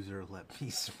a loser, let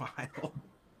me smile.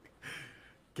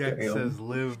 Gex says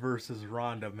Liv versus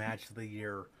Ronda match of the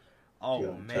year. Oh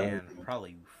Yeah, man,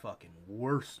 probably fucking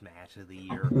worst match of the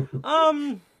year.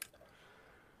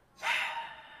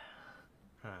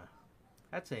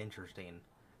 That's interesting.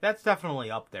 That's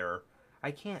definitely up there. I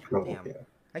can't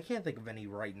I can't think of any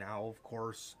right now, of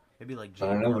course. Maybe like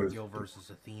Jade Cargill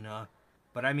versus Athena.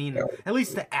 But I mean, at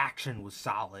least the action was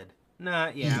solid.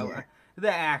 The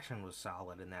action was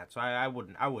solid in that, so I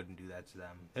wouldn't do that to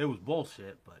them. It was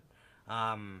bullshit, but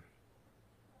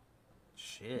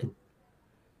shit.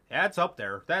 Yeah, it's up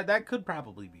there. That could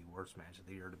probably be worst match of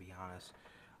the year, to be honest.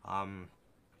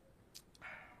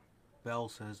 Bell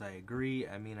says, I agree.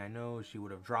 I mean, I know she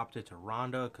would have dropped it to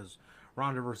Ronda, because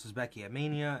Ronda versus Becky at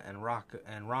Mania, and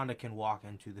Ronda can walk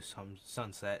into the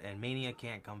sunset, and Mania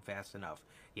can't come fast enough.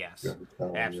 Yes,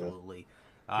 absolutely.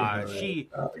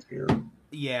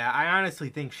 Yeah, I honestly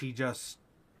think she just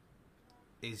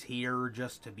is here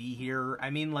just to be here. I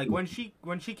mean, like, when she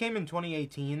came in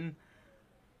 2018,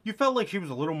 you felt like she was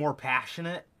a little more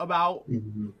passionate about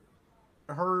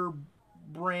her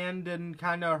brand and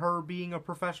kind of her being a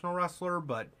professional wrestler,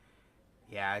 but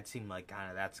yeah, it seemed like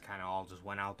that's kind of all just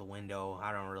went out the window.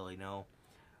 I don't really know.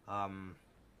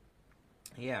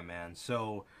 Yeah, man.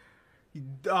 So,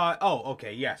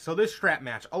 okay, yeah. So this strap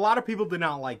match, a lot of people did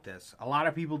not like this. A lot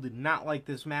of people did not like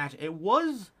this match. It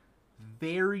was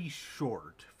very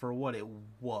short for what it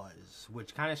was,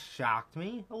 which kind of shocked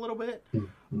me a little bit.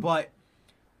 But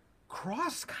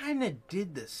Cross kind of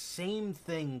did the same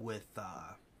thing with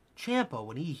Ciampa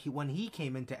when he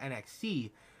came into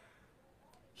NXT.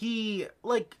 He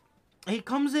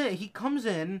comes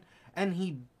in and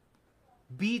he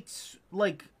beats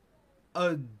like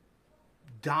a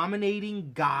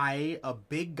dominating guy, a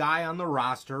big guy on the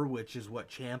roster, which is what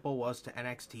Ciampa was to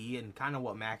NXT and kind of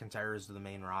what McIntyre is to the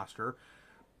main roster.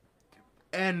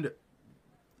 And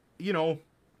you know,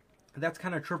 that's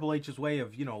kind of Triple H's way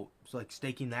of, you know, like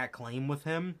staking that claim with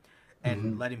him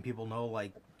and letting people know,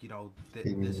 like, you know, that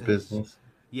this is business.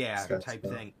 Yeah, type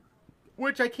thing.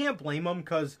 Which I can't blame him,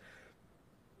 because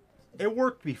it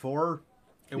worked before.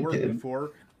 The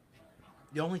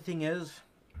only thing is,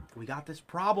 we got this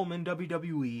problem in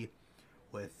WWE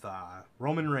with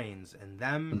Roman Reigns and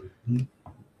them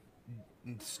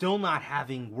still not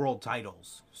having world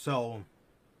titles. So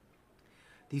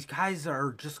these guys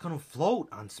are just going to float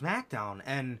on SmackDown.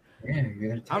 And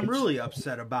I'm really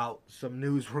upset about some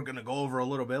news we're going to go over a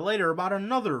little bit later about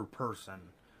another person.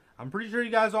 I'm pretty sure you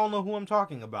guys all know who I'm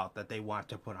talking about that they want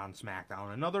to put on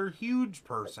SmackDown. Another huge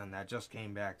person that just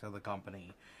came back to the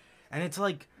company. And it's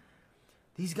like,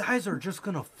 these guys are just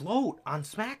going to float on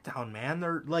SmackDown, man.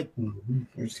 They're like,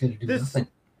 They're just going to do nothing.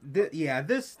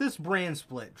 This brand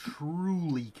split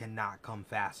truly cannot come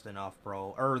fast enough,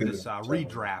 bro. Or this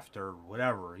redraft or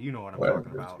whatever. You know what I'm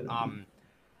talking about.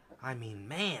 I mean,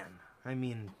 man. I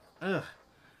mean, ugh.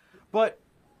 But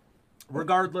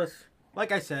regardless,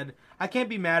 like I said, I can't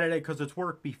be mad at it because it's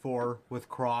worked before with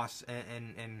Cross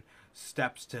and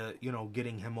steps to, you know,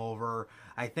 getting him over.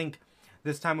 I think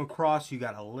this time with Cross, you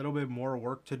got a little bit more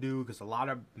work to do because a lot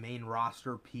of main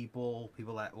roster people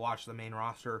that watch the main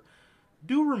roster,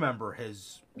 do remember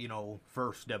his, you know,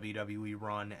 first WWE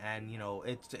run, and, you know,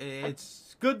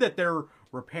 it's good that they're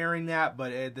repairing that,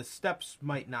 but the steps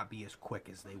might not be as quick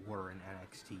as they were in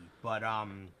NXT. But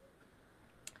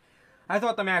I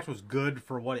thought the match was good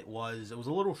for what it was. It was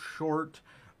a little short,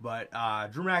 but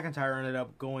Drew McIntyre ended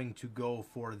up going to go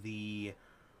for the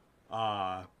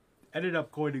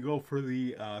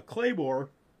Claymore.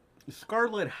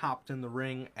 Scarlett hopped in the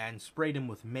ring and sprayed him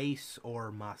with mace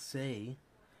or mace.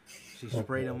 She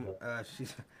sprayed him.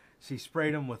 She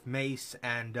sprayed him with mace,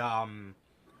 and that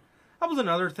was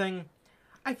another thing.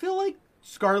 I feel like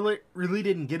Scarlett really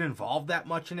didn't get involved that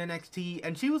much in NXT,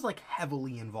 and she was like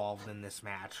heavily involved in this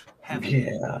match. Heavily.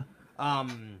 Yeah.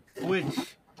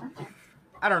 Which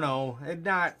I don't know.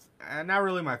 Not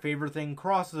really my favorite thing.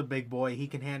 Cross is a big boy. He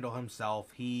can handle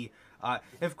himself.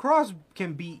 If Cross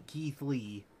can beat Keith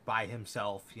Lee by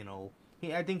himself, you know,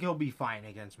 I think he'll be fine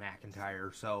against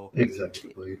McIntyre. So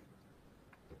Exactly.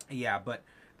 yeah, but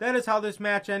that is how this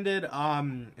match ended.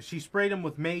 She sprayed him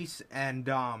with mace, and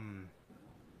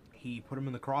he put him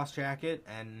in the cross jacket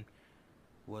and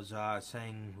was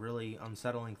saying really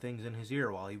unsettling things in his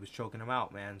ear while he was choking him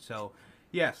out, man. So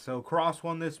yes, so Cross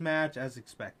won this match as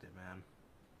expected, man.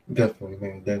 Definitely,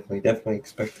 man. Definitely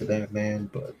expected that, man.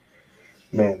 But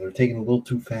man, they're taking a little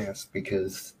too fast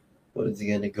because what is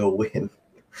he gonna go win?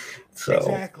 So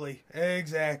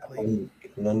Exactly.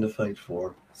 None to fight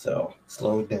for. So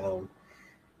slow it down.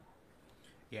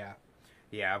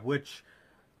 Yeah, which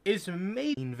is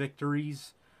amazing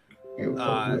victories. It would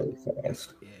go really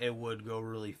fast. It would go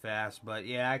really fast, but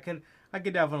yeah, I could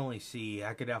definitely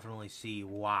see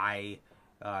why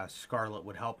Scarlett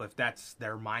would help if that's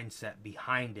their mindset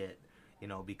behind it. You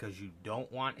know, because you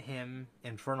don't want him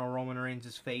in front of Roman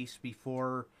Reigns' face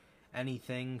before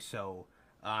anything. So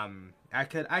I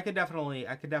could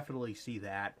definitely see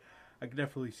that.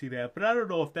 But I don't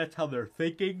know if that's how they're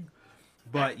thinking.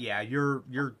 But yeah, you're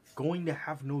going to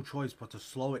have no choice but to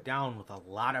slow it down with a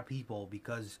lot of people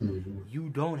because you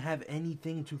don't have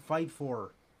anything to fight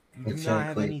for. You do not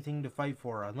have anything to fight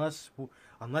for unless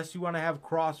you want to have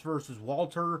Cross versus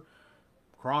Walter.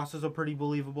 Cross is a pretty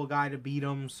believable guy to beat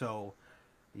him, so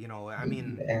you know, I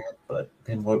mean. But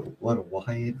then what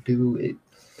Wyatt do?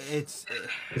 It's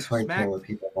hard to tell if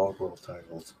people want world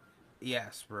titles.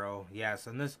 Yes, bro. Yes,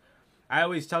 and this. I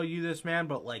always tell you this, man,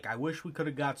 but like I wish we could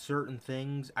have got certain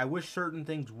things. I wish certain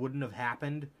things wouldn't have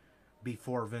happened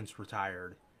before Vince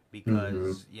retired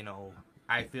because, you know,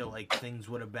 I feel like things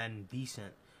would have been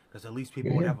decent because at least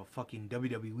people would have a fucking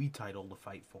WWE title to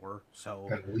fight for. So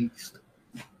at least.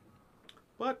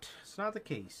 But it's not the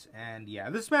case. And yeah,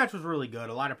 this match was really good.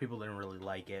 A lot of people didn't really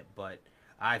like it, but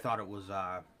I thought it was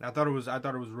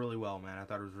really well, man. I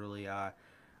thought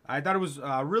it was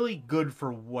really good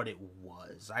for what it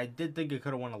was. I did think it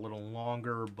could have went a little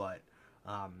longer, but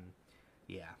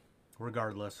yeah.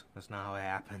 Regardless, that's not how it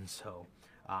happened. So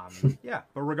yeah,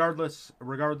 but regardless,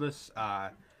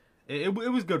 it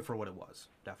was good for what it was.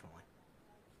 Definitely.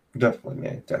 Definitely,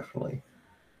 man. Definitely.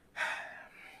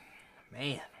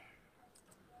 Man.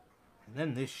 And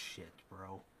then this shit,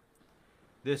 bro.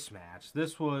 This match.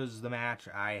 This was the match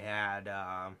I had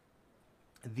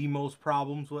the most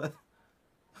problems with.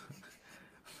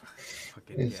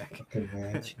 Fucking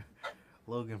match.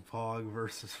 Logan Paul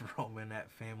versus Roman at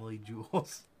Family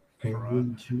Jewels.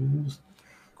 Family Jewels?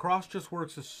 Cross just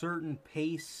works a certain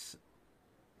pace,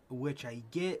 which I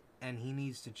get, and he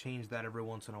needs to change that every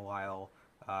once in a while.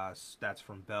 That's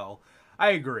from Bell.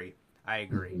 I agree.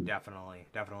 Definitely.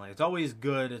 It's always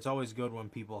good. It's always good when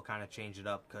people kind of change it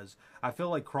up because I feel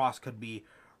like Cross could be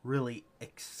really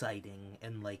exciting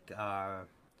and like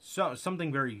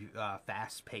something very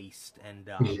fast paced and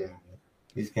yeah.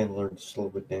 He's gonna learn to slow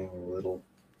it down a little.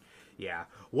 Yeah.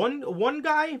 One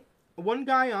guy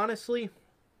honestly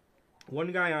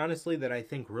that I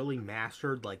think really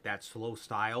mastered like that slow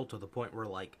style to the point where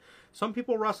like some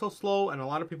people wrestle slow and a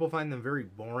lot of people find them very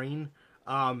boring.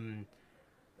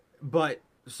 But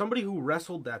somebody who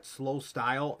wrestled that slow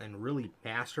style and really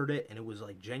mastered it and it was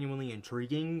like genuinely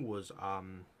intriguing was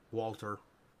Walter.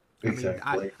 Exactly.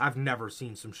 I mean, I've never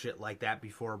seen some shit like that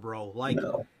before, bro. Like,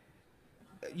 no.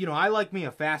 You know, I like me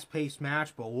a fast-paced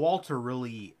match, but Walter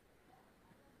really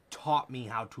taught me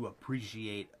how to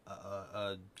appreciate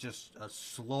just a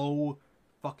slow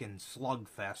fucking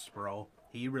slugfest, bro.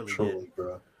 He really did.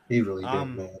 Bro. He really did,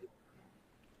 man.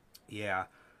 Yeah.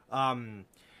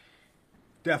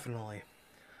 Definitely.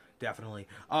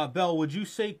 Bell, would you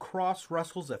say Cross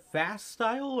wrestles a fast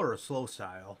style or a slow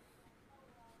style?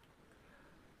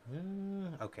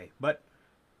 Okay, but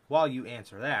while you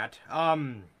answer that, oh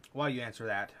man,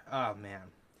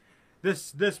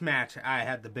 this match I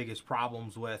had the biggest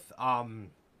problems with. Out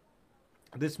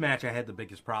of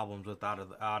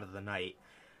the night.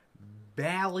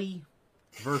 Bayley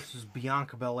versus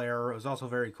Bianca Belair. It was also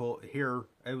very cool here.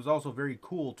 It was also very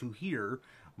cool to hear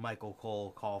Michael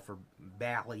Cole call for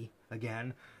Bayley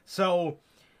again. So.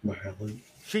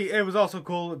 It was also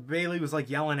cool. Bayley was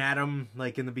like yelling at him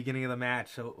like in the beginning of the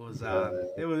match, so it was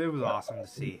awesome to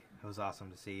see. It was awesome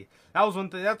to see.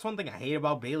 That's one thing I hate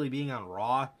about Bayley being on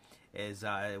Raw is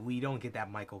we don't get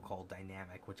that Michael Cole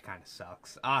dynamic, which kind of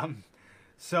sucks.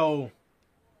 So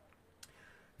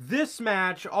this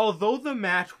match, although the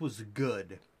match was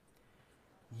good,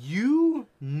 you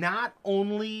not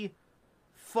only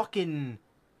fucking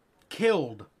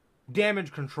killed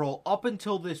Damage Control up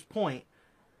until this point.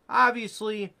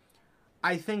 Obviously,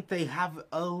 I think they have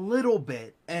a little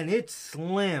bit, and it's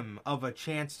slim, of a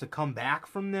chance to come back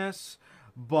from this.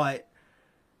 But,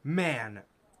 man,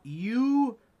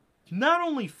 you not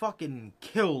only fucking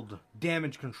killed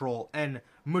Damage Control and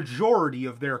majority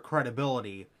of their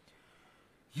credibility,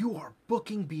 you are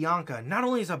booking Bianca not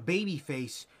only as a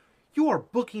babyface, you are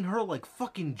booking her like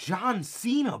fucking John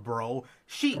Cena, bro.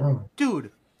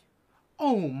 Dude,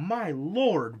 oh my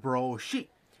lord, bro. She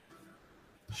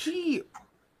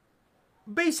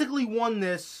basically won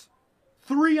this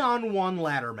 3-on-1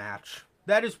 ladder match.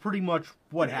 That is pretty much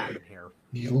what happened here.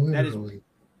 Literally. That is,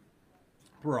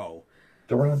 bro.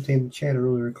 Durante in the chat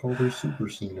earlier called her Super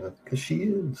Cena, because she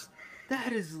is.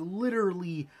 That is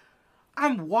literally...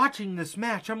 I'm watching this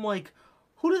match, I'm like,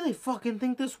 who do they fucking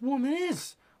think this woman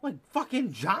is? Like,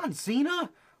 fucking John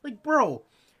Cena? Like, bro.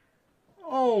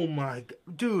 Oh my...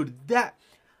 Dude, that...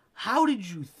 How did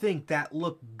you think that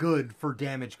looked good for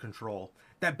Damage Control?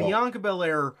 That Bianca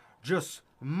Belair just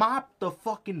mopped the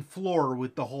fucking floor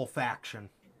with the whole faction.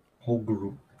 Whole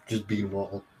group just beat them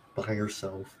all by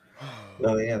herself.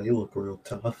 Oh yeah, they look real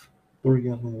tough.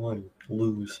 3-on-1,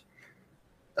 lose.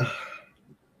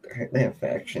 That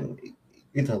faction,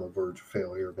 it's on the verge of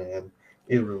failure, man.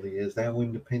 It really is. That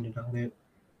one depended on it,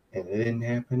 and it didn't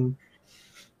happen.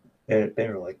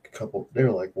 They're like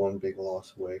one big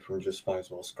loss away from just might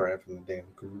as well scrapping the damn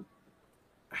group.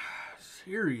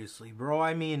 Seriously, bro.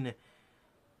 I mean,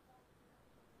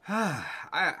 I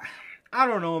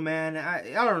don't know, man.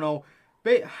 I don't know.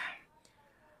 If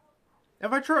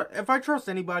I trust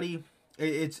anybody,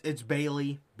 it's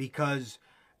Bayley, because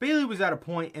Bayley was at a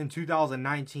point in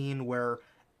 2019 where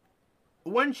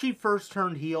when she first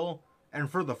turned heel, and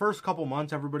for the first couple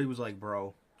months, everybody was like,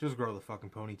 bro, just grow the fucking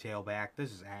ponytail back.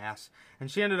 This is ass.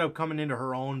 And she ended up coming into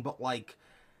her own, but like,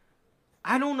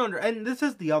 and this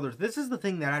is the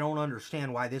thing that I don't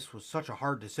understand, why this was such a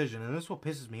hard decision, and this is what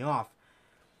pisses me off.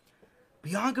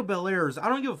 Bianca Belair's, I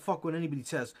don't give a fuck what anybody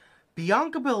says,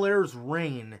 Bianca Belair's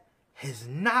reign has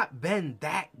not been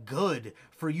that good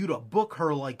for you to book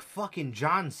her like fucking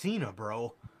John Cena,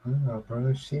 bro. No,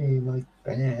 bro, she ain't like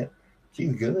that.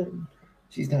 She's good.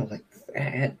 She's not like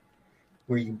that,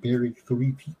 where you bury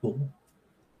 3 people.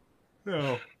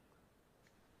 No.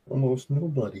 Almost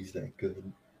nobody's that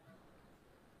good.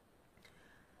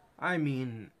 I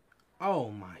mean,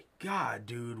 oh my god,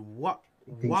 dude, what?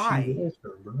 She Why? was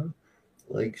her, bro.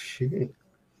 Like shit.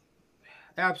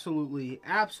 Absolutely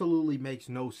makes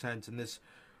no sense, and this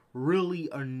really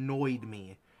annoyed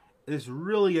me. This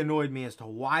really annoyed me as to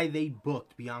why they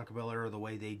booked Bianca Belair the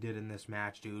way they did in this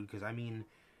match, dude. Because, I mean,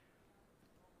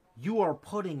 you are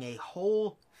putting a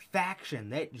whole faction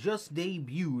that just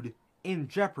debuted in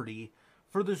jeopardy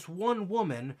for this one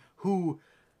woman who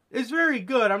is very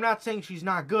good. I'm not saying she's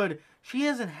not good. She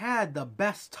hasn't had the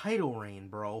best title reign,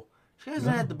 bro. She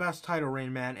hasn't had the best title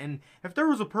reign, man. And if there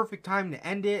was a perfect time to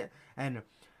end it, and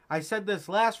I said this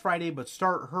last Friday, but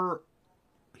start her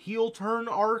heel turn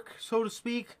arc, so to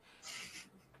speak,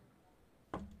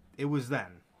 it was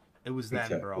then. It was then,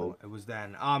 exactly. Bro. It was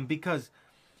then. Because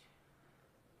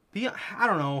I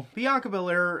don't know. Bianca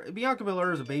Belair is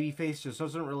a babyface. She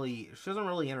doesn't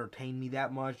really entertain me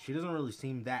that much. She doesn't really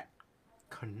seem that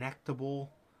connectable.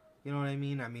 You know what I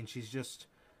mean? I mean, she's just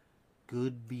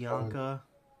good Bianca.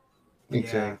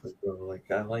 Exactly, bro. Like,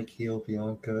 I like heel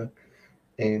Bianca,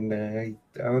 and I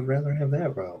would rather have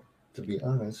that route, to be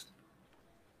honest.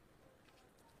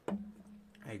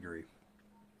 I agree.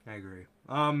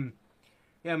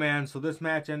 Yeah, man, so this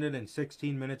match ended in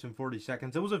 16 minutes and 40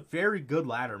 seconds. It was a very good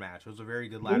ladder match.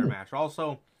 Match.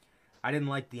 Also, I didn't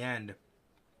like the end.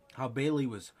 How Bayley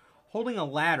was holding a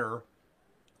ladder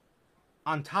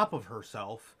on top of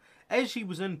herself as she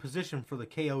was in position for the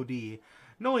KOD,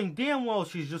 knowing damn well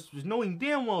she's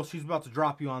about to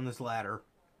drop you on this ladder.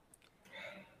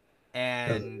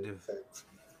 And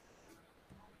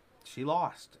she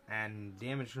lost. And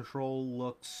Damage Control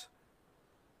looks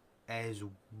as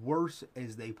worse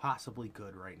as they possibly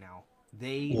could right now.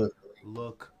 They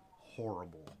look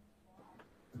horrible.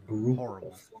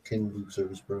 Horrible. Fucking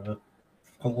losers, bro.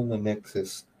 Call them the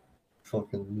Nexus.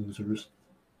 Fucking losers.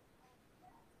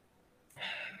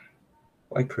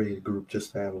 Why create a group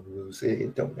just to have them lose?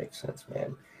 It don't make sense,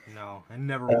 man. No, I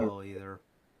never will either.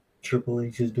 Triple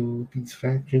H is doing with these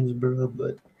factions, bro,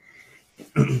 but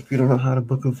if you don't know how to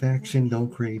book a faction,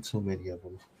 don't create so many of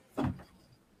them.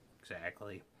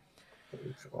 Exactly.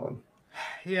 It's on.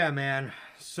 Yeah, man.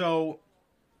 So,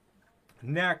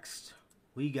 next,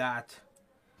 we got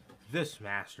this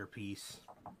masterpiece.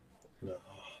 No.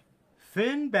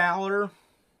 Finn Balor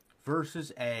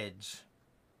versus Edge.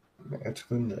 Match of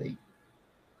the night.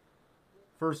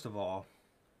 First of all,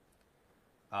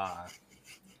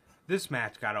 this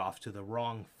match got off to the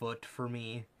wrong foot for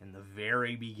me in the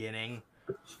very beginning.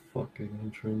 Fucking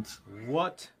entrance.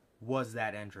 What was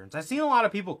that entrance? I've seen a lot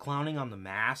of people clowning on the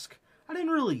mask. I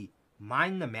didn't really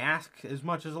mind the mask as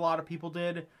much as a lot of people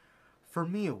did. For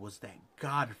me, it was that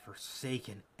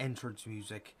godforsaken entrance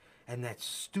music and that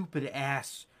stupid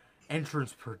ass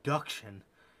entrance production.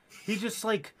 He just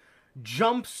like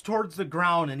jumps towards the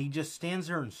ground and he just stands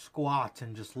there and squats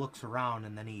and just looks around,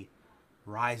 and then he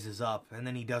rises up and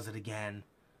then he does it again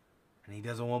and he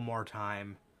does it one more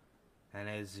time, and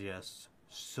it's just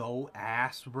so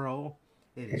ass, bro.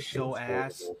 It is so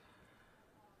ass.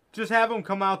 Just have him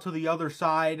come out to the other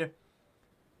side.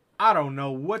 I don't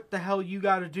know what the hell you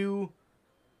gotta do.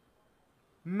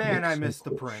 Man, I miss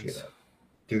the Prince.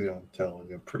 Dude, I'm telling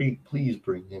you, please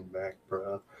bring him back,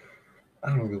 bro.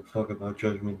 I don't give a fuck about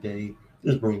Judgment Day.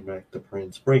 Just bring back the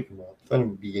Prince. Break him up. Let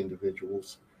them be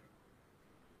individuals.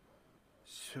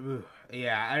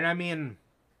 Yeah, and I mean,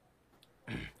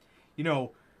 you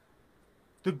know,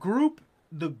 the group,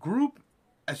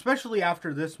 especially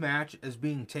after this match, is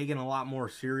being taken a lot more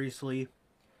seriously.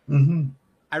 Mm-hmm.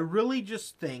 I really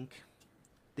just think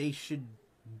they should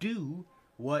do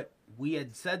what we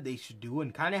had said they should do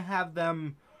and kind of have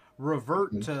them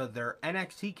revert to their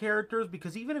NXT characters,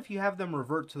 because even if you have them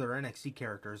revert to their NXT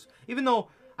characters, even though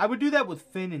I would do that with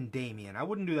Finn and Damian, I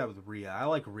wouldn't do that with Rhea. I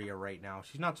like Rhea right now.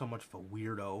 She's not so much of a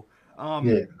weirdo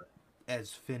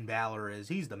as Finn Balor is.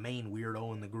 He's the main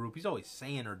weirdo in the group. He's always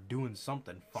saying or doing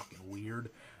something fucking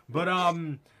weird. But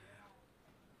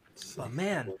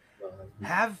man,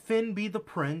 have Finn be the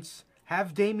Prince,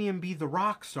 have Damian be the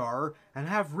rock star, and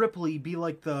have Ripley be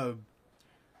like the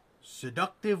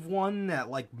seductive one that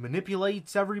like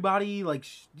manipulates everybody. Like,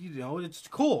 you know, it's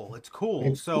cool. It's cool.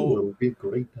 It would be a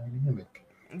great dynamic.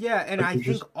 Yeah, and I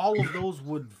think all of those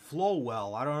would flow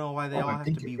well. I don't know why they all have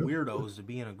to be weirdos to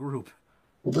be in a group.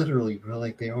 Literally, bro,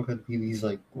 like they all got to be these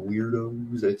like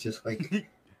weirdos that just like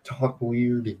talk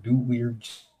weird and do weird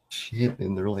shit,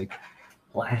 and they're like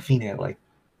laughing at like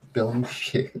dumb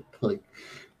shit. Like,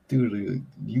 dude, are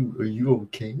you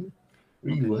okay?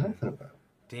 What are you laughing about?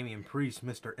 Damian Priest,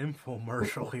 Mr.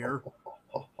 Infomercial here.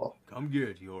 Come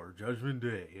get your Judgment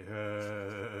Day.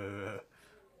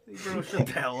 Bro, shut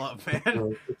the hell up, man.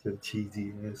 Bro, such a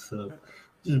cheesy ass up.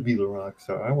 Just be the rock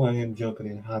star. I want him jumping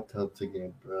in hot tubs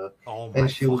again, bro. Oh my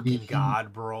fucking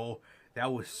god, bro.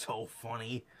 That was so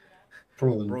funny.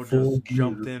 Bro just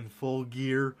jumped in full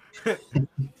gear.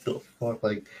 The fuck,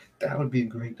 like, that would be a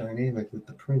great dynamic with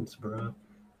the Prince, bro.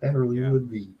 That really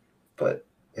would be. But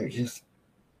they're just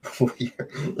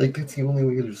weird. Like, that's the only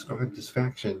way to describe this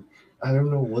faction. I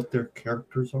don't know what their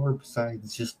characters are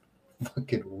besides just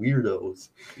fucking weirdos.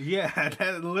 Yeah,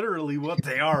 that's literally what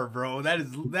they are, bro. That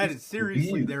is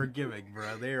seriously their gimmick,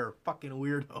 bro. They are fucking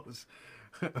weirdos.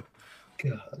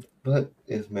 God, but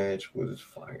his match was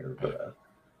fire,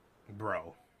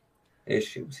 bro.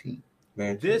 Issues heat.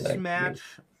 This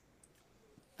match,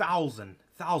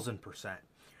 1,000%.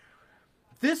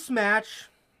 This match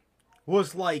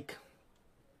was like,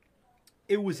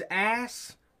 it was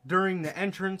ass during the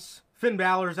entrance, Finn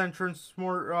Balor's entrance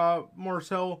more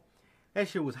so. That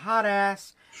shit was hot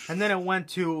ass. And then it went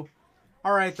to,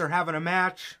 alright, they're having a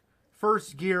match.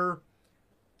 First gear.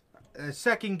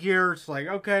 Second gear, it's like,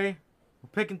 okay, we're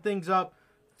picking things up.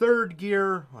 Third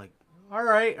gear, like,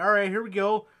 alright, here we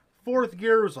go. Fourth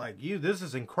gear was like, this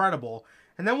is incredible.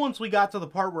 And then once we got to the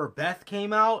part where Beth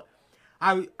came out,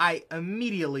 I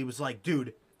immediately was like,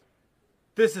 dude,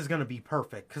 this is going to be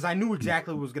perfect. Because I knew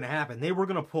exactly what was going to happen. They were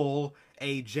going to pull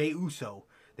a Jey Uso.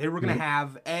 They were going to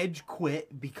have Edge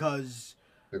quit because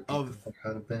they're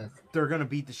going to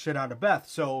beat the shit out of Beth.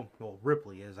 So, well,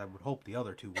 Ripley is. I would hope the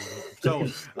other two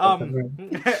wouldn't.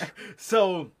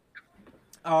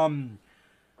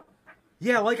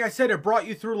 Yeah, like I said, it brought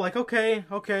you through like, okay,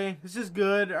 this is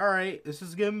good. All right, this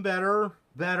is getting better.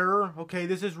 Okay,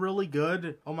 this is really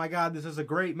good. Oh my God, this is a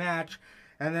great match.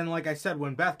 And then, like I said,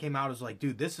 when Beth came out, I was like,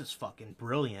 dude, this is fucking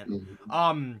brilliant.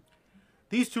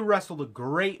 These two wrestled a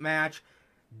great match.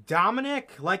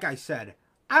 Dominic, like I said,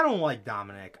 I don't like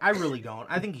Dominic. I really don't.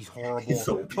 I think he's horrible. He's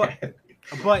so bad.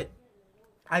 But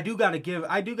I do gotta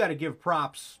give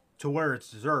props to where it's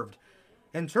deserved.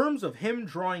 In terms of him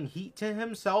drawing heat to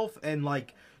himself and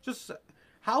like just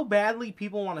how badly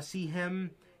people want to see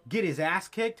him get his ass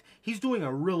kicked, he's doing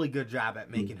a really good job at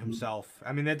making himself.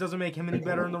 I mean, that doesn't make him any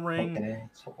better in the ring.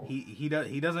 He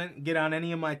doesn't get on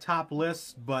any of my top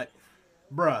lists, but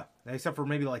bruh, except for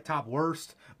maybe like top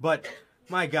worst, but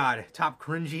my God, top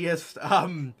cringiest,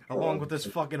 along with this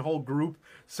fucking whole group.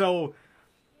 So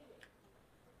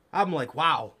I'm like,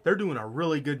 wow, they're doing a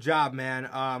really good job, man.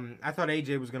 I thought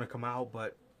AJ was gonna come out,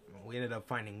 but we ended up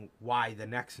finding why the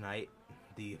next night,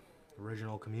 the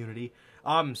original Community.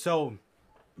 So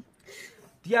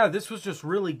yeah, this was just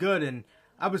really good, and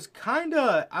I was kind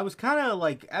of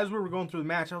like, as we were going through the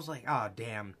match, I was like, oh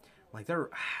damn, like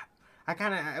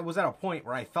I was at a point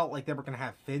where I felt like they were gonna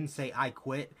have Finn say "I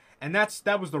quit," and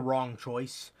that was the wrong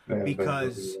choice,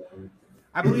 because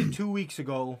I believe 2 weeks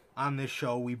ago on this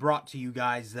show we brought to you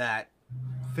guys that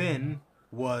Finn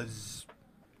was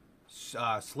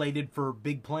slated for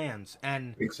big plans,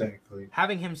 and exactly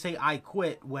having him say "I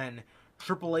quit" when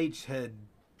Triple H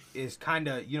is kind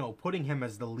of, you know, putting him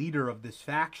as the leader of this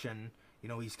faction, you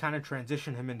know, he's kind of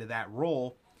transitioned him into that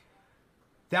role.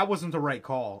 That wasn't the right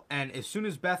call. And as soon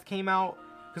as Beth came out,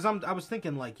 because I was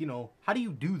thinking, like, you know, how do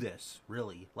you do this,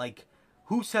 really? Like,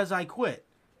 who says "I quit"?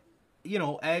 You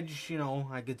know, Edge, you know,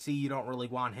 I could see you don't really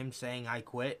want him saying "I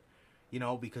quit," you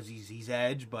know, because he's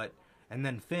Edge, but... And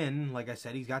then Finn, like I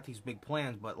said, he's got these big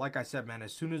plans. But like I said, man,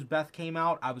 as soon as Beth came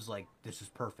out, I was like, this is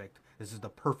perfect. This is the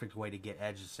perfect way to get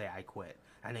Edge to say "I quit."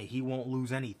 And he won't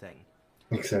lose anything.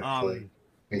 Exactly.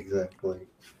 Exactly.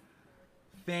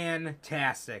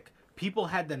 Fantastic. People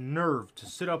had the nerve to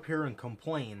sit up here and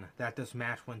complain that this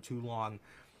match went too long.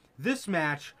 This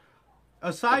match,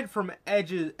 aside from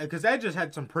Edge's, because Edge's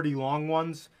had some pretty long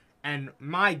ones, and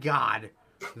my God,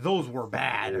 those were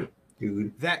bad.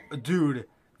 Dude.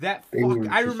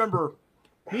 I remember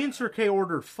me and Sir K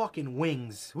ordered fucking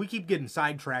wings. We keep getting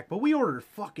sidetracked, but we ordered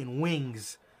fucking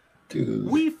wings. Dude.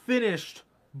 We finished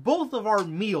both of our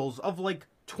meals of like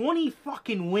 20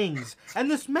 fucking wings,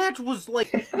 and this match was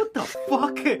like, what the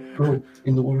fuck? Bro,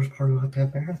 and the worst part about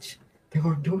that match, they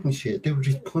weren't doing shit. They were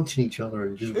just punching each other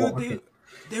and just walking.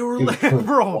 They were like,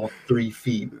 bro, walk 3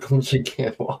 feet, punch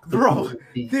again, walk 3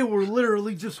 feet. They were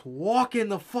literally just walking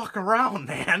the fuck around,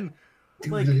 man.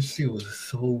 Dude, like, this shit was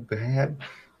so bad.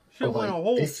 Shit went a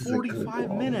whole 45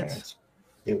 minutes. Match.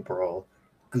 Yeah, bro.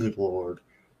 Good lord.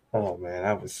 Oh man,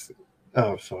 I was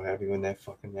so happy when that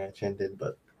fucking match ended,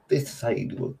 but this is how you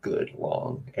do a good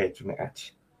long Edge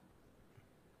match.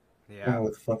 Yeah. Not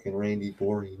with fucking Randy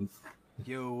boring.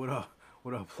 Yo, what up?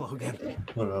 What up, Logan?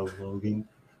 What up, Logan?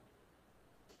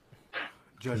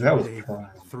 Judgment Day,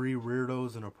 3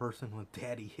 weirdos and a person with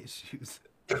daddy issues.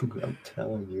 Dude, I'm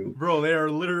telling you. Bro, they are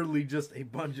literally just a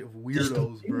bunch of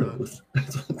weirdos, bro.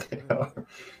 That's what they are.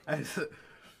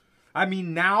 I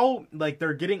mean, now, like,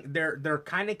 they're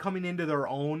kind of coming into their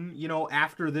own, you know,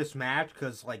 after this match,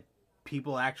 because, like,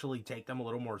 people actually take them a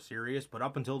little more serious. But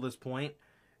up until this point,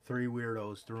 3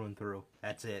 weirdos through and through.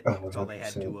 That's it. That's all they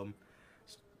had to them.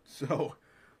 So,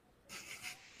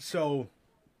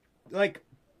 like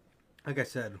I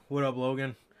said, what up,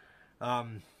 Logan?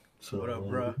 What up,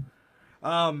 bro?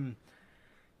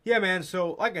 Yeah, man,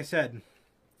 so, like I said,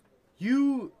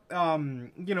 you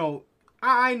know,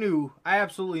 I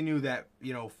absolutely knew that,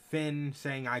 you know, Finn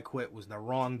saying "I quit" was the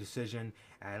wrong decision,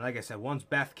 and like I said, once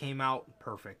Beth came out,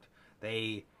 perfect.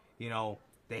 They, you know,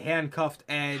 they handcuffed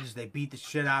Edge, they beat the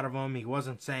shit out of him, he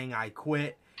wasn't saying "I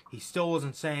quit," he still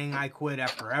wasn't saying "I quit"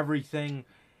 after everything,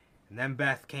 and then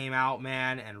Beth came out,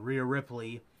 man, and Rhea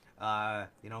Ripley,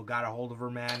 you know, got a hold of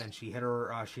her, man, and she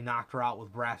knocked her out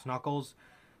with brass knuckles.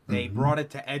 They brought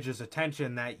it to Edge's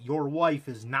attention that your wife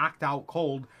is knocked out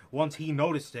cold. Once he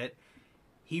noticed it,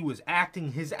 he was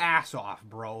acting his ass off,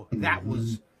 bro. That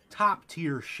was top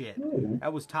tier shit.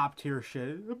 That was top tier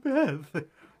shit. Beth,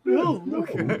 no.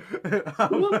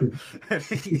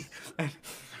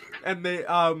 And they,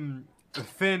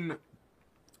 Finn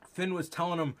was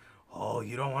telling him, "Oh,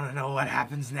 you don't want to know what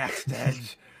happens next,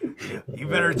 Edge. You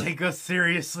better take us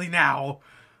seriously now."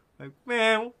 Like,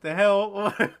 man, what the hell?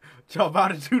 What y'all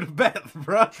about to do to Beth,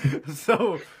 bro?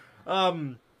 So,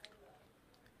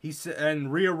 he said,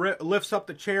 and Rhea lifts up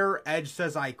the chair. Edge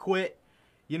says, "I quit,"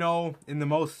 you know, in the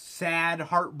most sad,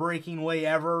 heartbreaking way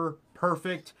ever.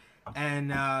 Perfect.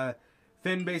 And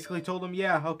Finn basically told him,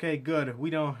 "Yeah, okay, good. We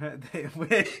don't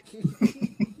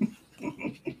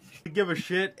give a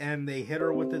shit," and they hit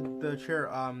her with the chair,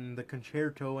 the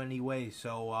concerto anyway.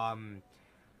 So,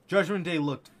 Judgment Day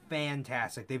looked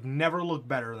fantastic. They've never looked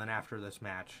better than after this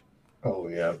match. Oh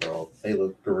yeah, bro. They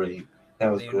looked great.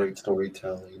 That was great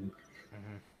storytelling.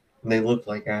 And they looked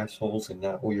like assholes and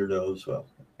not weirdos. Well,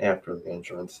 after the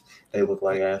entrance. They look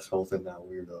like assholes and not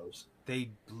weirdos. They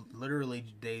literally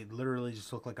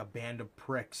just look like a band of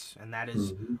pricks, and that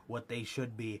is what they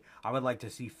should be. I would like to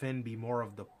see Finn be more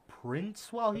of the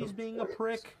prince while he's being a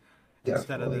prick,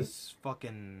 instead of this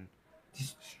fucking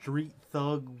street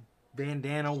thug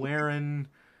bandana wearing.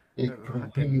 Why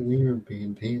are you wearing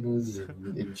bandanas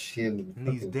and shit? And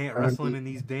these wrestling in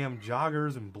these damn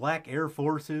joggers and black Air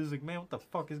Forces. Like, man, what the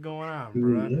fuck is going on,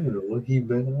 bro? I don't know what he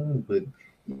been on, but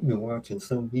he's been watching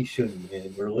something he shouldn't,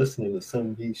 man. We're listening to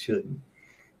something he shouldn't.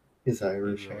 His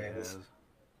Irish ass.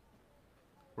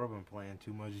 We've been playing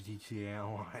too much GTA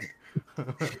Online.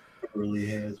 It really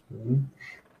has,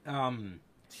 man.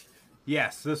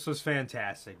 Yes, this was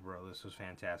fantastic, bro. This was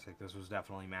fantastic. This was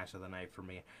definitely match of the night for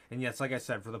me. And yes, like I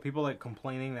said, for the people that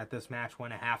complaining that this match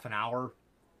went a half an hour,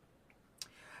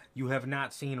 you have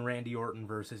not seen Randy Orton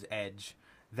versus Edge.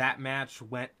 That match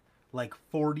went like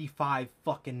 45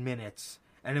 fucking minutes,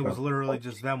 and it was literally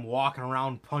just them walking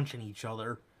around punching each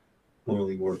other. One of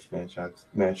the worst matches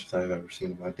I've ever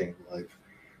seen in my damn life.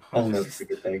 I'll never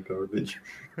forget that garbage.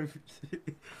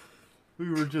 We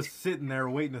were just sitting there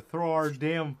waiting to throw our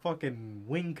damn fucking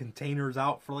wing containers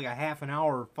out for like a half an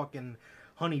hour. Fucking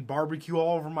honey barbecue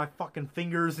all over my fucking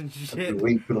fingers and shit. I've been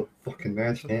waiting for the fucking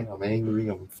match, man. I'm angry.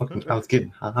 I was getting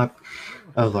hot.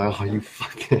 I was like, oh, you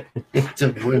fucking... It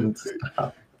just wouldn't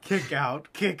stop. Kick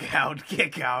out, kick out,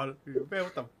 kick out. Man,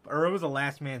 what the... Or it was a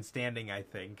last man standing, I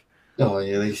think. Oh,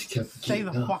 yeah, they just kept Stay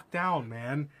the fuck down,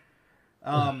 man.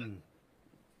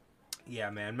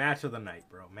 Yeah, man, match of the night,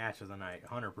 bro. Match of the night,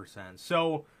 100%.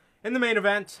 So, in the main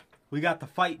event, we got the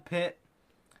Fight Pit,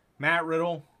 Matt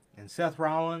Riddle and Seth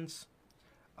Rollins.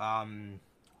 Wow.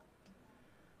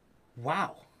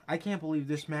 I can't believe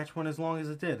this match went as long as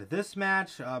it did. This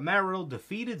match, Matt Riddle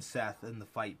defeated Seth in the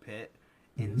Fight Pit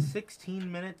in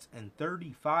 16 minutes and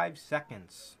 35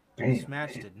 seconds. Damn, this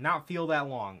match did not feel that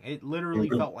long. It literally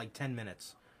felt like 10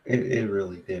 minutes. It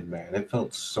really did, man. It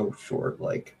felt so short.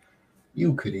 Like,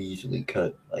 you could easily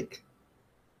cut, like,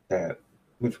 that.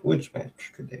 Which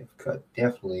match could they have cut?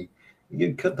 Definitely. You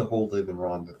could cut the whole Liv and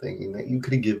Ronda thing, and that you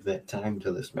could have given that time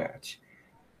to this match.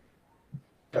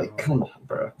 Like, come on,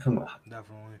 bro. Come on.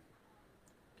 Definitely.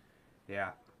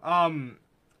 Yeah.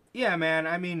 Yeah, man.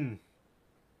 I mean...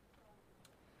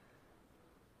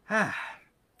 I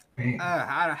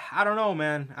don't know,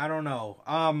 man. I don't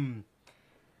know.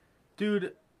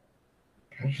 Dude...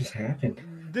 What just happened?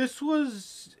 This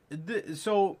was...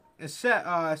 So,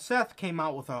 Seth came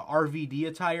out with a RVD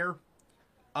attire.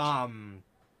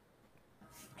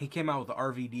 He came out with the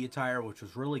RVD attire, which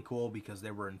was really cool because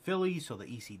they were in Philly, so the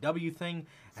ECW thing.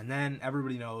 And then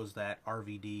everybody knows that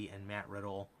RVD and Matt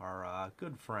Riddle are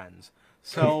good friends.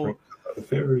 So...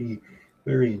 Very,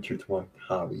 very intertwined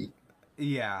hobby.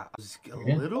 Yeah. It was a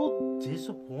little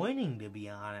disappointing, to be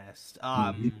honest.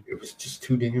 It was just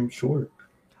too damn short.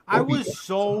 I was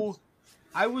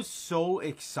so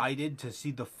excited to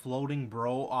see the floating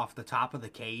bro off the top of the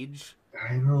cage.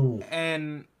 I know.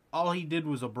 And all he did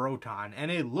was a broton,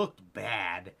 and it looked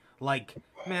bad. Like,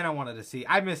 man, I wanted to see.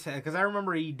 I miss it because I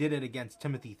remember he did it against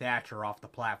Timothy Thatcher off the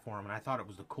platform, and I thought it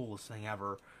was the coolest thing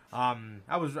ever. I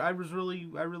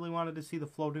really wanted to see the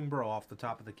floating bro off the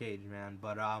top of the cage, man.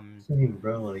 But same,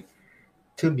 bro. Like,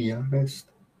 to be honest,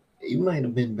 it might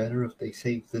have been better if they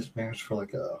saved this match for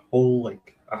like a whole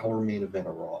hour main event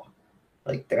of Raw.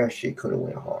 Like, that shit could have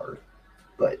went hard,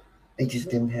 but they just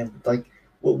didn't have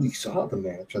what we saw. The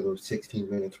match of those 16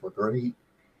 minutes were great.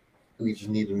 We just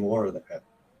needed more of that,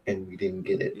 and we didn't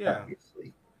get it. Yeah,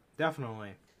 obviously.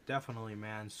 Definitely,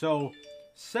 man. So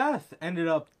Seth ended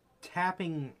up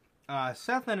tapping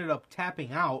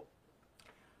out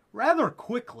rather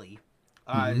quickly.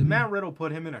 Matt Riddle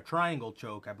put him in a triangle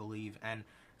choke, I believe, and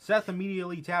Seth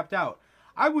immediately tapped out.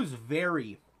 I was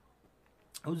very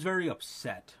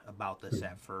upset about this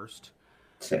at first.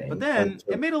 Same. But then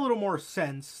it made a little more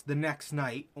sense the next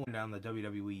night on the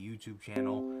WWE YouTube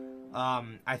channel.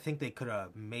 I think they could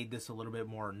have made this a little bit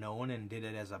more known and did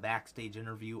it as a backstage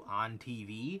interview on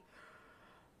TV.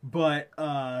 But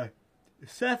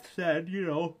Seth said,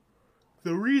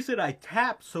 the reason I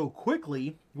tapped so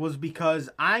quickly was because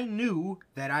I knew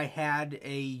that I had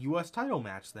a U.S. title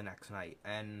match the next night.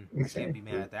 And I can't be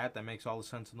mad at that. That makes all the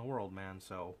sense in the world, man.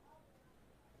 So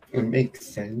it makes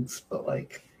sense, but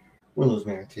one of those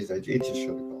matches, it just should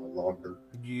have gone longer.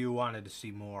 You wanted to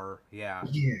see more, yeah.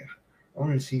 Yeah, I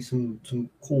wanted to see some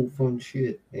cool, fun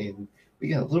shit, and we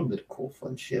got a little bit of cool,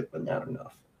 fun shit, but not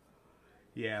enough.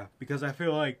 Yeah, because I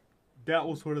feel like that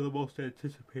was one of the most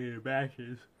anticipated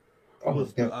matches.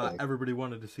 Everybody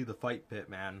wanted to see the Fight Pit,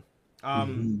 man.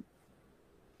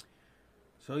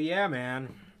 So yeah,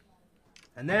 man.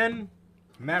 And then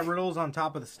Matt Riddle's on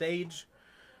top of the stage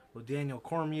with Daniel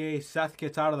Cormier. Seth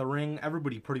gets out of the ring.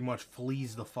 Everybody pretty much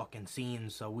flees the fucking scene,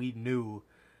 so we knew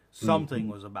something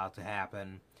was about to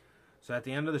happen. So at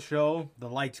the end of the show, the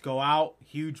lights go out,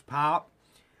 huge pop,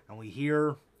 and we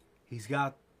hear he's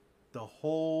got the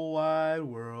whole wide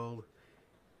world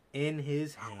in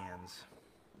his hands.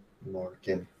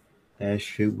 Markin. That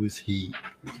shit was heat.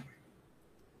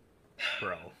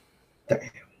 Bro. Damn.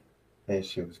 That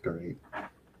shit was great.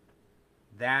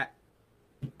 That,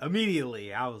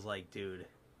 immediately, I was like, dude,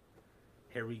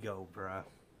 here we go, bruh.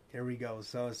 Here we go.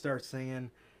 So it starts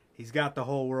singing, he's got the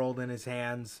whole world in his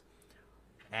hands,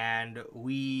 and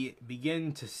we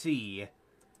begin to see,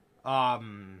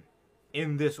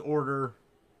 in this order,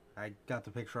 I got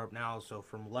the picture up now, so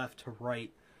from left to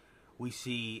right, we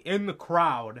see in the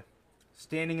crowd,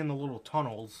 standing in the little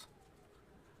tunnels,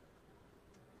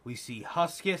 we see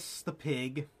Huskus the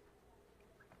pig,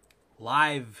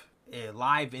 live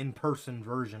in-person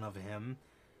version of him.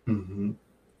 Mm-hmm.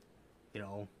 You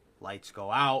know, lights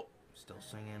go out, still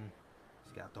singing.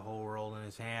 He's got the whole world in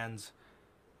his hands.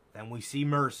 Then we see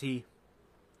Mercy.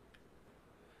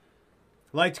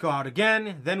 Lights go out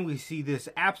again. Then we see this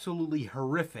absolutely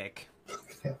horrific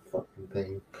that fucking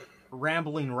thing.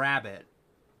 Rambling Rabbit.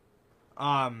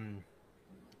 Lights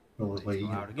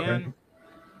go out again.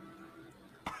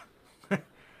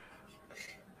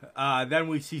 Then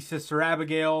we see Sister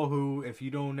Abigail, who, if you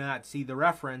do not see the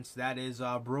reference, that is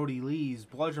Brody Lee's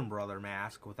Bludgeon Brother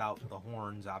mask without the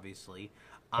horns, obviously,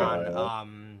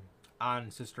 on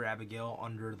Sister Abigail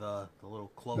under the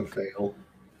little cloak. The veil.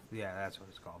 Yeah, that's what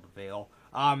it's called, the veil.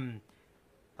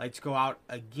 Lights go out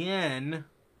again,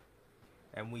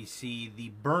 and we see the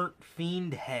burnt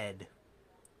fiend head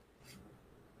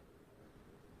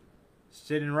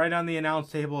sitting right on the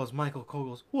announce table as Michael Cole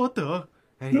goes, "What the?"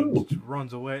 And he just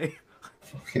runs away.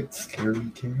 Fucking scary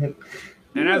cat.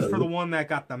 And as for the one that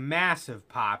got the massive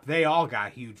pop, they all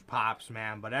got huge pops,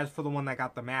 man. But as for the one that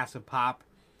got the massive pop,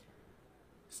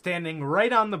 standing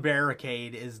right on the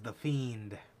barricade is the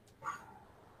Fiend.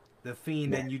 The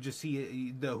Fiend, and you just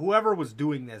see whoever was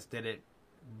doing this did it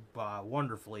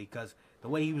wonderfully, because the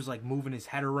way he was like moving his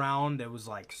head around, it was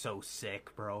like so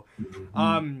sick, bro.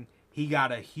 Mm-hmm. He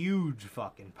got a huge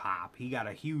fucking pop. He got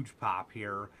a huge pop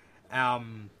here.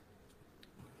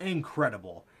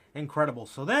 Incredible.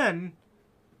 So then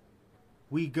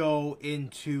we go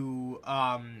into,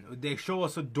 they show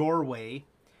us a doorway.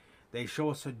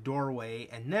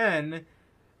 And then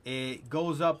it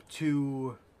goes up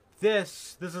to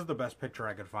this. This is the best picture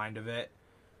I could find of it.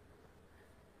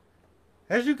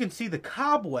 As you can see, the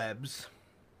cobwebs,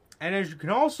 and as you can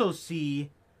also see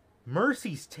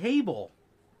Mercy's table.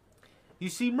 You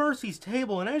see Mercy's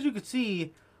table, and as you can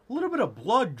see, a little bit of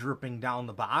blood dripping down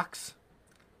the box.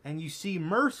 And you see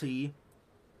Mercy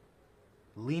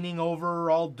leaning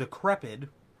over all decrepit.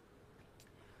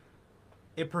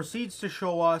 It proceeds to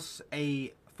show us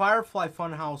a Firefly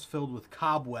Funhouse filled with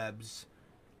cobwebs,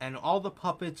 and all the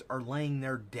puppets are laying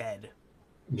there dead.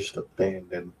 Just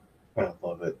abandoned. I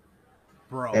love it.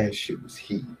 Bro. That shit was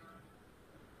heat.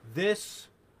 This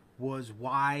was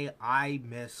why I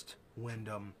missed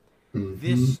Wyndham. Mm-hmm.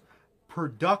 This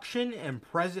production and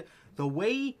the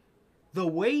way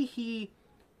he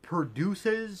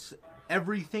produces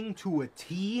everything to a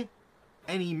T,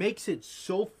 and he makes it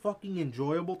so fucking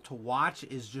enjoyable to watch,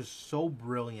 is just so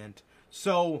brilliant.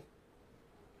 So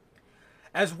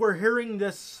as we're hearing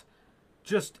this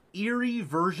just eerie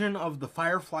version of the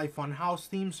Firefly Funhouse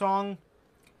theme song,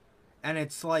 and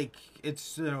it's like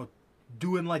it's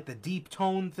doing like the deep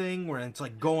tone thing where it's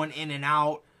like going in and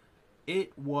out.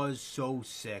 It was so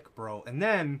sick, bro. And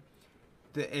then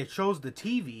it shows the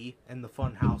TV and the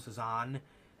Funhouse is on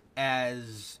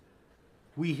as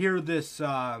we hear this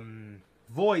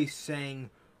voice saying,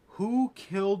 "Who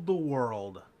killed the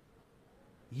world?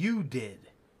 You did.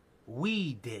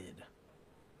 We did."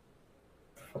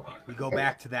 We go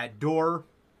back to that door.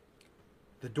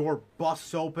 The door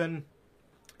busts open,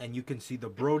 and you can see the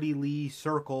Brody Lee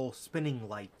circle spinning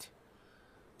light.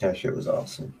 That shit was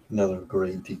awesome. Another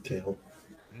great detail.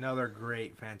 Another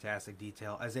great, fantastic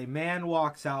detail. As a man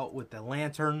walks out with the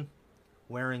lantern,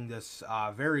 wearing this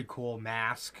very cool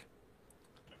mask.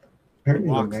 Apparently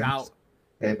walks out.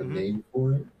 They have a name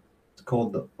for it. It's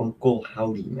called the Uncle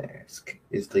Howdy mask.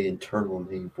 Is the internal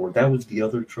name for it. That was the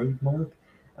other trademark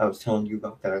I was telling you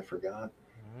about that I forgot.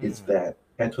 Is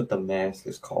that's what the mask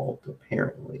is called,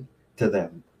 apparently, to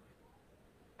them.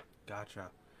 Gotcha.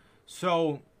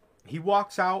 So he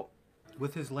walks out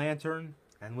with his lantern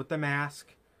and with the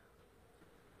mask.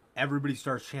 Everybody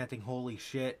starts chanting "Holy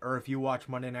shit!" Or if you watch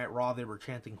Monday Night Raw, they were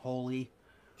chanting "Holy,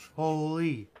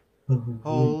 holy,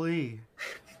 Holy.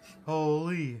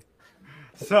 Holy.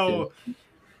 So,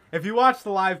 if you watch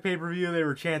the live pay-per-view, they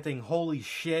were chanting "Holy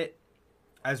shit"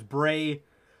 as Bray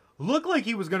looked like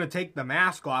he was going to take the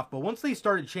mask off, but once they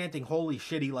started chanting "Holy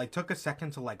shit," he like took a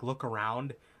second to like look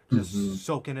around, just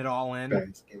soaking it all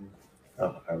in.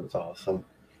 Oh, that was awesome.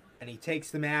 And he takes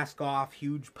the mask off,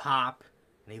 huge pop,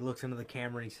 and he looks into the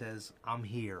camera and he says, "I'm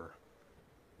here."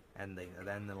 And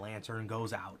then the lantern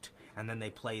goes out, and then they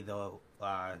play the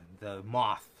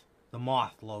moth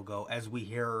logo as we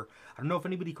hear. I don't know if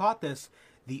anybody caught this.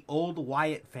 The old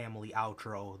Wyatt family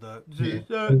outro.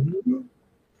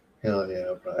 Hell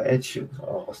yeah, bro. That shit was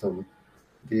awesome.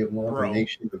 The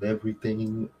amalgamation of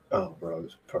everything. Oh, bro, it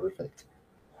was perfect.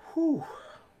 Whew.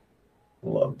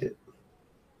 Loved it.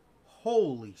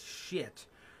 Holy shit.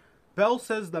 Bell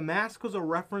says the mask was a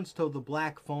reference to the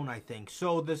Black Phone, I think.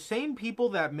 So the same people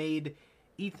that made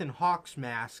Ethan Hawke's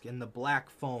mask in the Black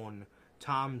Phone,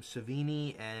 Tom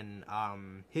Savini and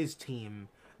his team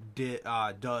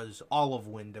does all of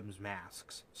Wyndham's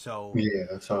masks. So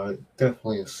yeah, so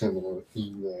definitely a similar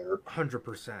theme there.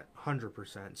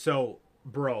 100%. So,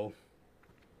 bro,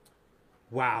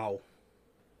 wow,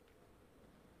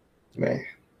 man,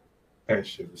 that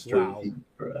shit was straight heat,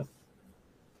 bro.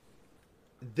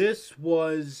 This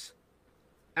was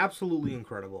absolutely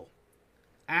incredible.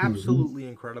 Absolutely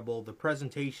incredible. The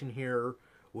presentation here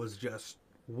was just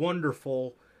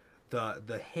wonderful.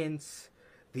 The hints,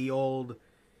 the old,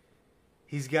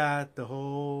 he's got the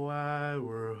whole wide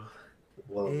world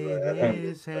in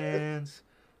his hands.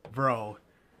 Bro,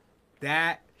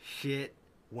 that shit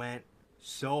went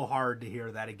so hard to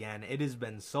hear that again. It has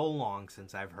been so long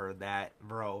since I've heard that,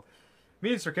 bro.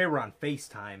 Me and Sir K were on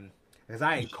FaceTime because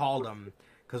I had called him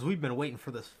because we've been waiting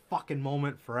for this fucking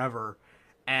moment forever.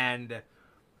 And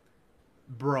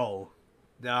bro,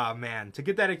 man, to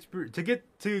get that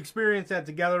experience that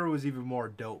together was even more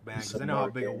dope, man. Because I know how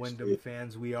big of Wyndham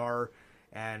fans we are,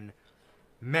 and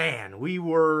man, we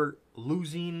were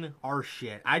losing our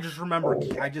shit. I just remember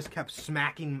I just kept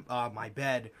smacking my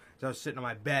bed as I was sitting on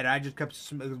my bed. I just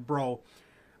kept, bro,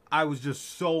 I was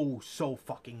just so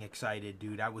fucking excited,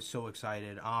 dude. I was so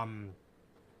excited. And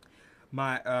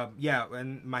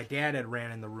my dad had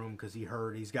ran in the room because he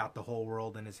heard he's got the whole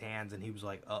world in his hands, and he was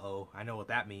like, "Uh-oh, I know what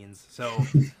that means." So,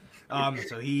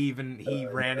 so he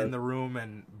ran in the room,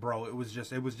 and bro, it was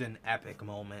an epic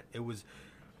moment. It was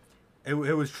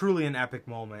truly an epic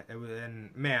moment. It was,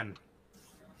 and man,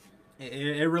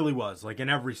 it really was, like, in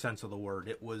every sense of the word.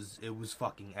 It was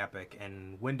fucking epic,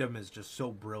 and Wyndham is just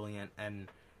so brilliant, and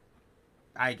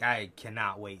I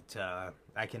cannot wait to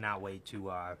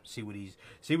see what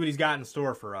he's got in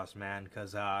store for us, man.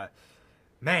 Because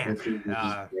man,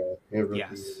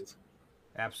 yes,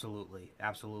 absolutely.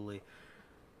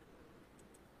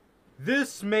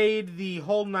 This made the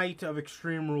whole night of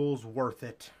Extreme Rules worth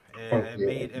it.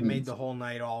 It made the whole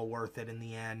night all worth it in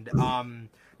the end.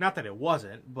 Not that it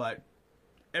wasn't, but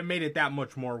it made it that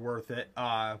much more worth it.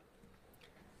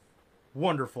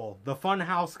 Wonderful. The fun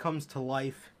house comes to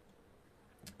life.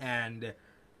 And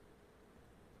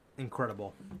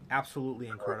incredible. Absolutely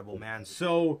incredible, man.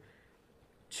 So,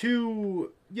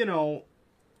 to,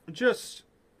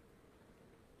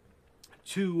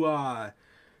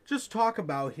 just talk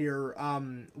about here,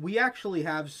 we actually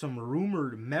have some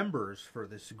rumored members for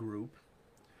this group.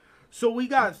 So we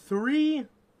got 3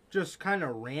 just kind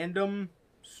of random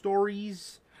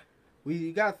stories.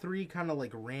 We got 3 kind of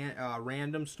like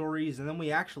random stories, and then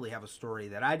we actually have a story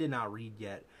that I did not read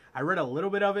yet. I read a little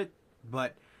bit of it,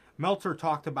 but Meltzer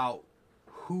talked about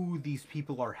who these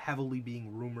people are heavily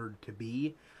being rumored to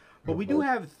be. But we do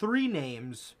have 3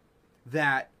 names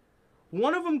that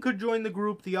one of them could join the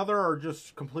group, the other are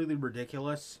just completely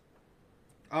ridiculous.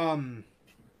 Bro.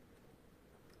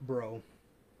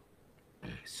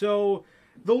 So,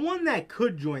 the one that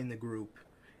could join the group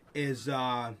is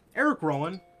Eric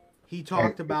Rowan. He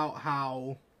talked about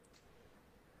how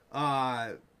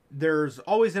there's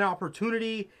always an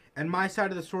opportunity, and my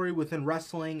side of the story within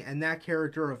wrestling, and that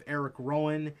character of Eric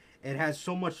Rowan, it has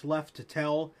so much left to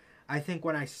tell. I think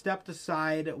when I stepped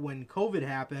aside when COVID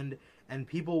happened and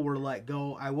people were let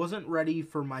go, I wasn't ready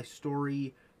for my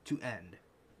story to end.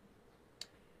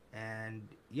 And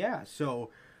yeah, so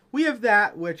we have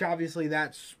that, which obviously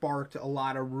that sparked a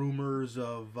lot of rumors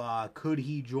of could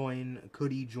he join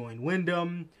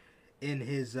Wyndham in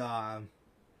his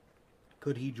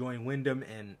could he join Wyndham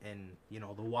in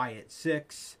the Wyatt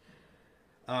 6.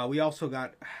 We also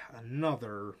got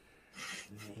another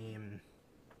name,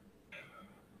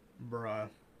 bruh.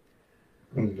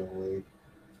 No way.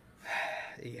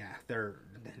 Yeah, they're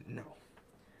no.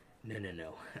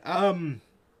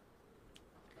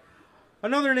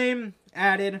 Another name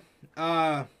added.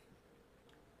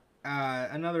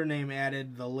 Another name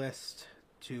added the list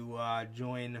to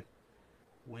join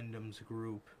Wyndham's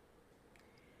group.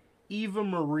 Eva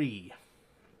Marie.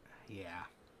 Yeah.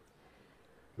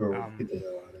 Girl, get the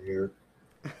hell out of here.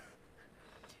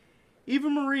 Eva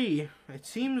Marie. It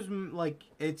seems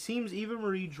Eva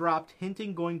Marie dropped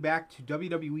hinting going back to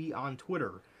WWE on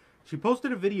Twitter. She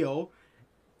posted a video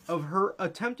of her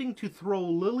attempting to throw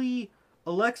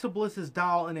Alexa Bliss's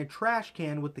doll in a trash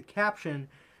can with the caption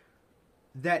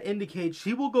that indicates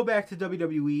she will go back to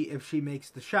WWE if she makes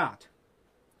the shot.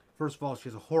 First of all, she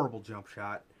has a horrible jump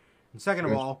shot. And second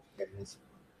of all,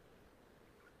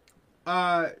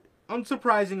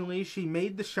 unsurprisingly, she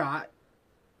made the shot.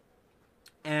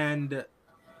 And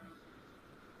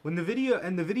when the video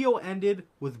ended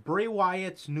with Bray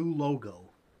Wyatt's new logo.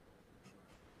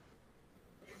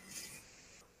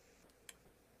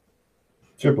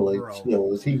 Triple H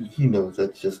knows. He knows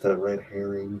that's just a red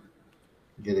herring.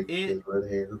 Get red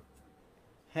hair.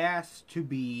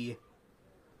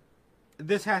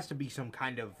 This has to be some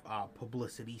kind of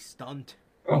publicity stunt.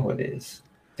 Oh, it is.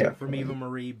 Definitely. From Eva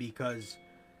Marie, because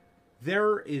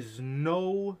there is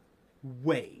no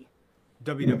way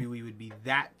WWE would be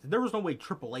that. There was no way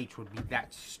Triple H would be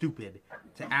that stupid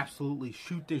to absolutely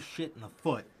shoot this shit in the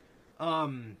foot.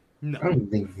 No. I don't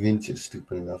think Vince is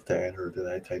stupid enough to add her to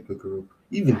that type of group.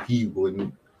 Even he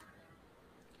wouldn't.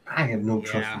 I have no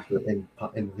trust in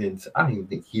Vince. I don't even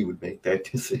think he would make that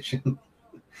decision.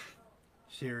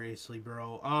 Seriously,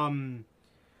 bro. And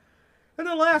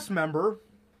the last member,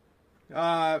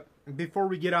 before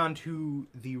we get on to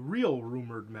the real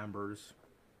rumored members,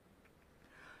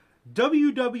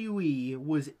 WWE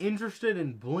was interested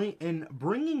in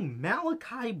bringing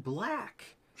Malachi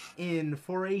Black in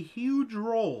for a huge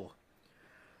role.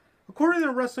 According to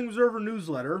the Wrestling Observer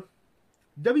newsletter,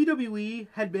 WWE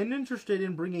had been interested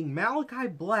in bringing Malachi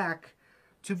Black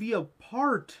to be a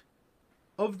part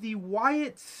of the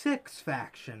Wyatt 6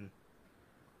 faction.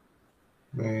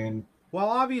 Man. While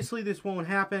obviously this won't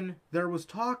happen, there was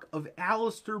talk of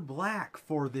Aleister Black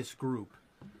for this group.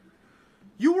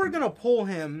 You were going to pull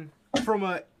him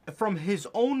from his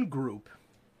own group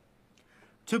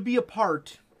to be a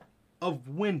part of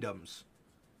Wyndham's.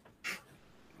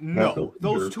 No,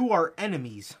 those two are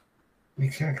enemies.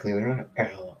 Exactly, they're not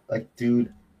allies. Like,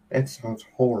 dude, that sounds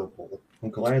horrible. I'm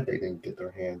glad they didn't get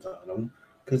their hands on him,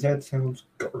 because that sounds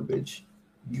garbage.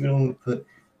 You don't put...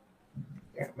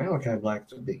 Yeah, Malachi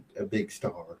Black's a big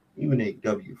star. Even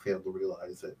AEW failed to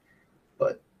realize it.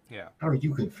 But how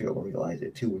you can fail to realize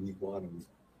it, too, when you want him?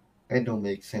 That don't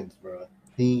make sense, bro.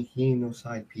 He ain't no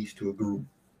side piece to a group.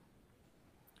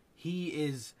 He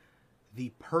is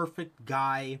the perfect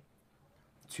guy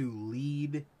to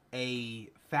lead a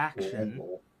faction.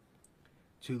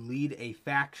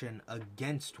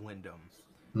 Against Wyndham.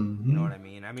 Mm-hmm. You know what I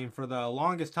mean? I mean, for the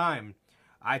longest time,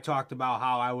 I talked about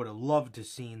how I would have loved to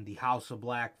seen the House of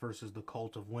Black versus the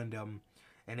Cult of Wyndham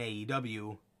in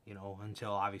AEW, you know,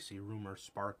 until obviously rumors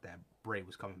sparked that Bray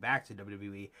was coming back to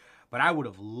WWE. But I would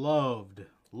have loved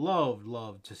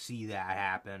to see that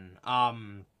happen. I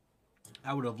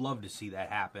would have loved to see that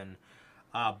happen.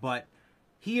 But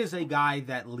he is a guy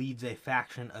that leads a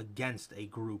faction against a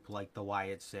group like the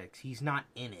Wyatt Six. He's not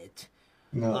in it.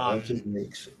 No, that just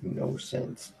makes no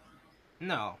sense.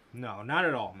 No, not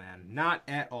at all, man. Not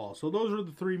at all. So those are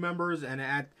the three members, and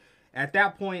at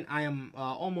that point, I am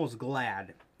almost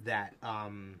glad that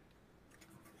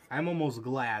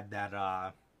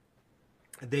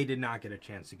they did not get a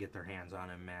chance to get their hands on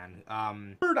him, man.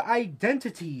 Third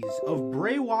identities of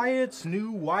Bray Wyatt's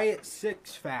new Wyatt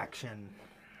Six faction.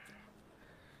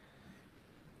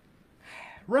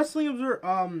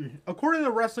 According to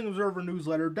the Wrestling Observer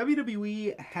newsletter,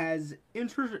 WWE has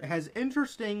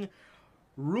interesting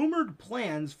rumored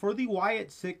plans for the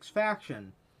Wyatt Six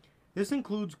faction. This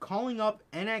includes calling up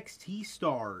NXT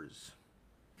stars.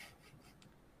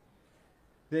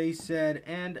 They said,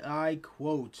 and I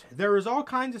quote, "There is all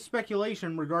kinds of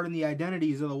speculation regarding the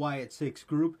identities of the Wyatt Six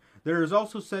group. There is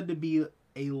also said to be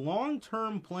a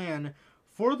long-term plan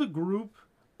for the group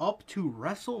up to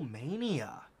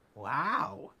WrestleMania."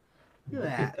 Wow. Look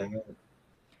at that.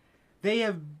 They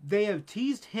have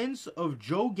teased hints of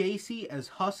Joe Gacy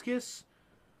as Huskus,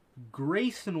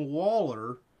 Grayson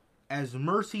Waller as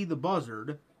Mercy the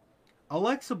Buzzard,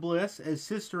 Alexa Bliss as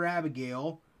Sister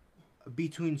Abigail,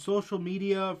 between social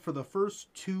media for the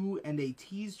first two and a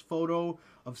teased photo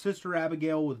of Sister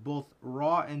Abigail with both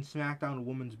Raw and SmackDown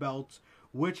women's belts,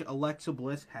 which Alexa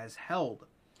Bliss has held.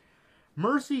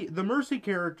 The Mercy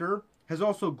character has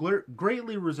also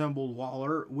greatly resembled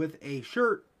Waller with a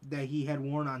shirt that he had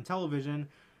worn on television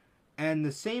and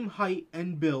the same height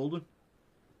and build.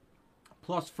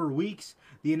 Plus, for weeks,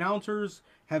 the announcers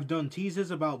have done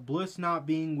teases about Bliss not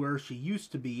being where she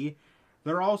used to be.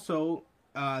 There's also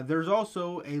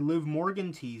a Liv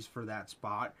Morgan tease for that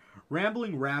spot.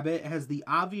 Rambling Rabbit has the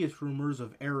obvious rumors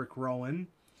of Eric Rowan,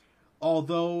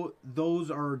 although those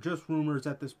are just rumors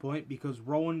at this point because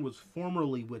Rowan was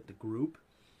formerly with the group.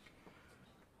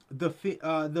 The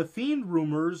Fiend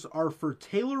rumors are for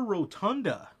Taylor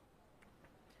Rotunda,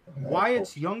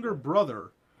 Wyatt's younger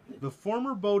brother. The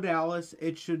former Bo Dallas.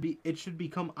 It should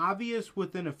become obvious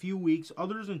within a few weeks.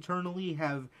 Others internally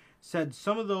have said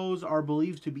some of those are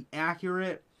believed to be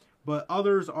accurate, but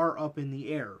others are up in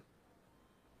the air.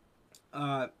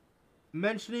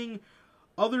 Mentioning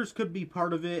others could be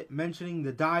part of it. Mentioning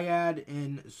the dyad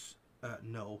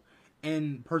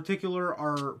in particular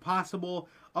are possible.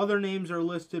 Other names are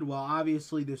listed. While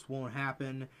obviously this won't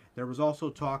happen, there was also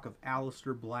talk of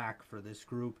Aleister Black for this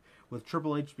group, with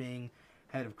Triple H being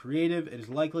head of creative. It is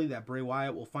likely that Bray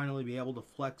Wyatt will finally be able to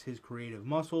flex his creative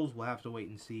muscles. We'll have to wait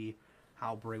and see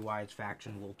how Bray Wyatt's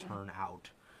faction will turn out.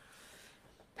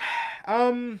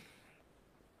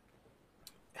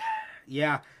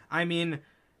 Yeah, I mean,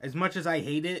 as much as I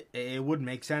hate it, it would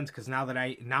make sense because now that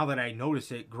I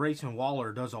notice it, Grayson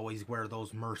Waller does always wear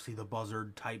those Mercy the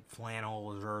Buzzard type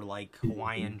flannels or like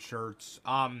Hawaiian shirts.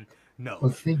 No. Well,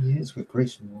 the thing is with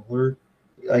Grayson Waller,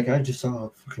 like I just saw a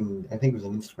fucking, I think it was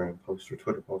an Instagram post or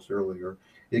Twitter post earlier.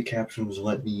 The caption was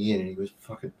 "Let me in," and he was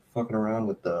fucking around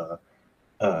with the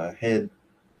head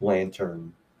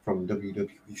lantern from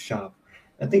WWE shop.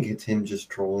 I think it's him just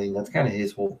trolling. That's kind of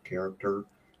his whole character,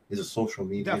 is a social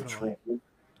media troll.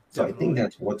 So I think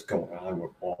that's what's going on with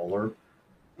Waller.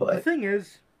 But the thing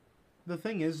is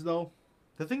though,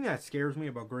 the thing that scares me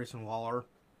about Grayson Waller,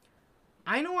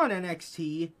 I know on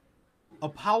NXT,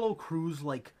 Apollo Crews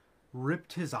like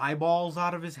ripped his eyeballs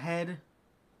out of his head,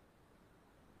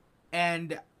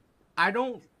 and I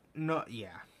don't know. Yeah,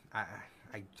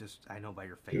 I know by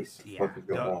your face. Yeah,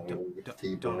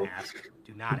 don't ask.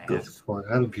 Do not ask.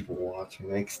 How do people watch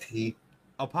NXT?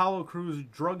 Apollo Crews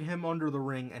drug him under the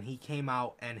ring, and he came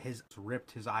out and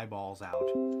ripped his eyeballs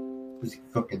out. Was he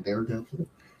fucking Daredevil?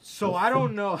 So I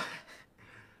don't know.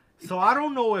 So I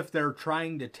don't know if they're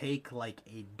trying to take like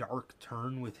a dark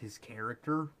turn with his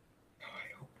character.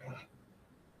 I hope not.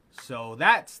 So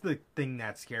that's the thing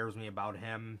that scares me about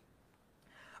him.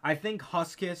 I think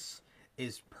Huskus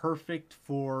is perfect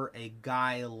for a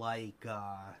guy like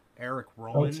Eric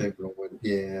Rowan. I would say Rowan,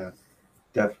 yeah.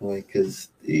 Definitely, because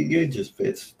it just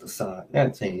fits the size. I'm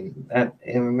not saying in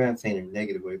a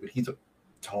negative way, but he's a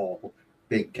tall,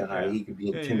 big guy. Yeah. He could be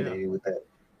intimidating with that.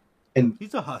 And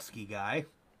he's a husky guy.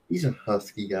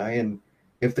 And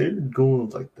if they're going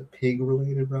with like the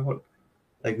pig-related route,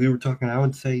 like we were talking, I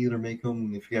would say either make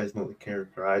him, if you guys know the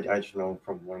character, I just know him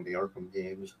from one of the Arkham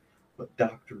games, but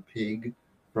Dr. Pig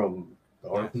from the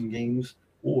Arkham games,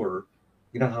 or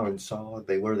you know how in Saw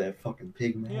they wear that fucking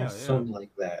pig mask, something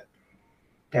like that.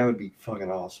 That would be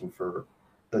fucking awesome for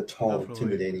the tall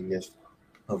intimidatingness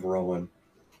of Rowan.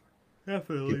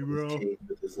 Definitely, bro.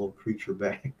 With his little creature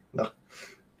back.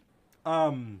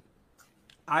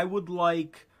 I would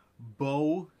like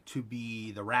Bo to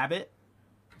be the rabbit.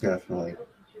 Definitely.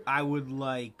 I would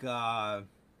like. I'm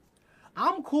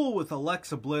cool with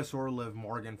Alexa Bliss or Liv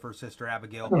Morgan for Sister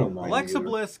Abigail. Alexa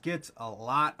Bliss gets a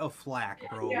lot of flack,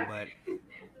 bro, but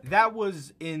that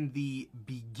was in the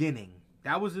beginning.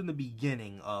 That was in the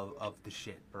beginning of the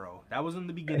shit, bro. That was in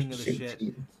the beginning of the shit.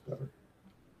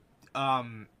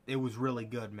 It was really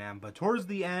good, man. But towards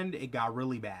the end, it got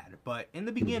really bad. But in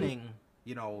the beginning,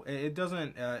 you know, it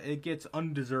doesn't. It gets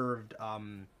undeserved.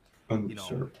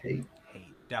 Undeserved hate.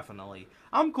 Definitely.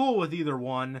 I'm cool with either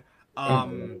one. I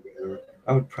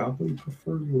would probably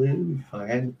prefer Liv if I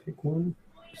had to pick one.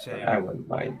 Same. I wouldn't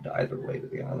mind either way, to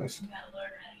be honest.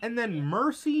 And then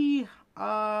Mercy.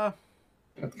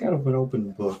 That's kind of an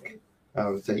open book. I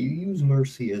would say you use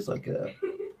Mercy as like a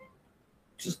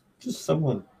just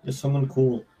someone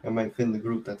cool that might fit in the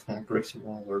group that's not Grayson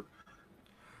Waller.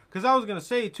 Because I was gonna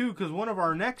say too, because one of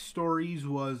our next stories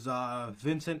was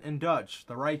Vincent and Dutch,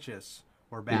 the Righteous,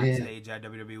 were backstage at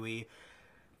WWE.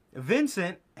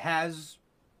 Vincent has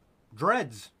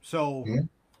dreads, so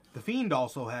the Fiend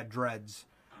also had dreads,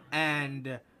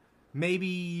 and maybe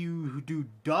you do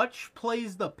Dutch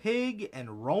plays the pig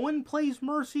and Rowan plays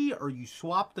Mercy, or you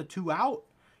swap the two out,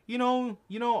 you know,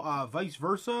 vice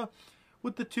versa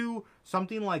with the two,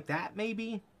 something like that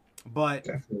maybe. But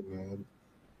definitely, man.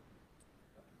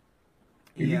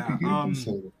 Yeah,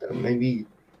 maybe.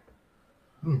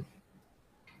 I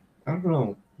don't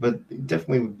know, but it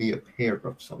definitely would be a pair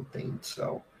of something,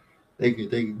 so they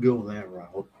could go that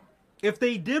route. if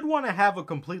they did want to have a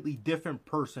completely different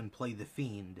person play the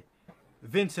Fiend,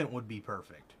 Vincent would be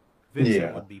perfect.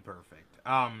 Vincent would be perfect.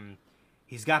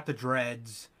 He's got the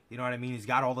dreads. You know what I mean? He's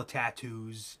got all the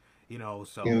tattoos. You know,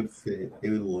 so it would fit. It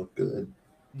would look good.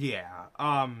 Yeah.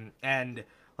 And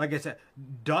like I said,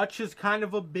 Dutch is kind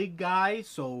of a big guy,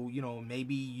 so you know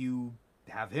maybe you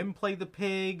have him play the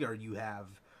Pig, or you have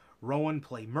Rowan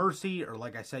play Mercy, or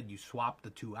like I said, you swap the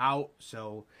two out.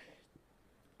 So,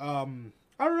 I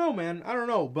don't know, man. I don't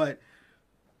know, but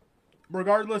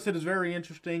regardless, it is very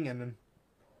interesting, and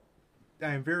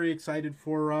I am very excited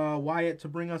for Wyatt to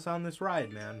bring us on this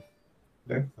ride, man.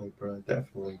 Definitely, bro.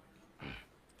 Definitely.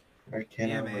 I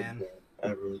cannot wait, man. I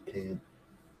really can't.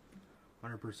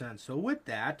 100%. So with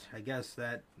that, I guess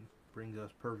that brings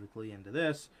us perfectly into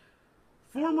this.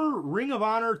 Former Ring of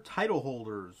Honor title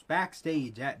holders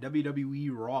backstage at WWE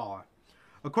Raw.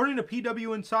 According to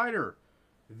PW Insider,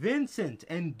 Vincent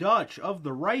and Dutch of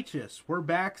the Righteous were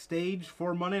backstage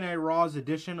for Monday Night Raw's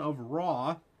edition of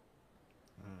Raw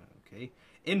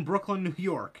in Brooklyn, New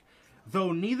York.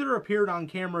 Though neither appeared on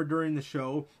camera during the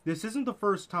show, this isn't the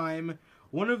first time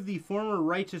one of the former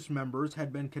Righteous members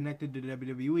had been connected to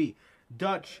WWE.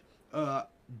 Dutch, I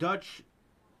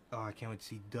can't wait to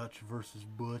see Dutch versus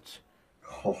Butch.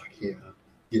 Oh, yeah.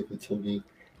 Give it to me.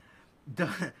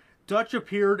 Dutch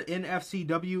appeared in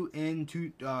FCW in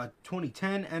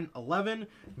 2010 and 11.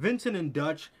 Vincent and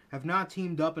Dutch have not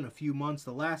teamed up in a few months.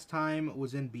 The last time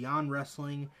was in Beyond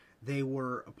Wrestling. They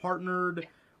were partnered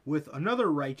with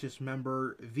another Righteous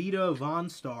member, Vita Von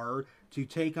Star, to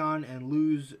take on and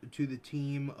lose to the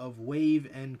team of Wave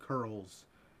and Curls,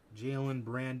 Jalen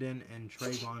Brandon and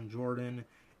Trayvon Jordan,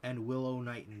 and Willow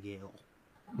Nightingale.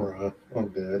 Bruh, I'm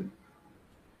dead.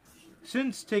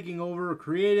 Since taking over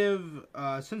creative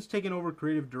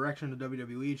direction of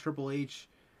WWE, Triple H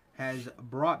has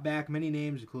brought back many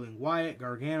names, including Wyatt,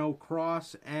 Gargano,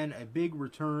 Cross, and a big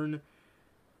return.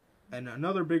 And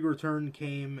another big return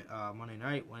came Monday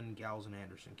night when Gallows and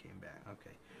Anderson came back.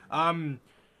 Okay.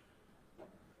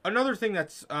 Another thing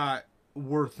that's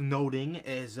worth noting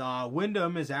is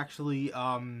Wyndham is actually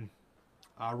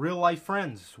real life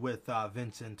friends with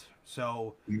Vincent,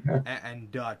 so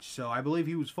and Dutch. So I believe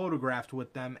he was photographed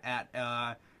with them at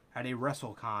a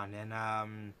WrestleCon,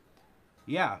 and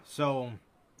yeah. So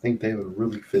I think they would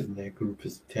really fit in that group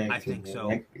as tag team. I think so.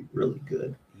 That could be really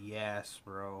good. Yes,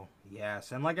 bro.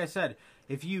 Yes, and like I said,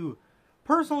 if you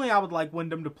personally, I would like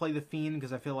Wyndham to play the Fiend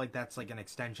because I feel like that's like an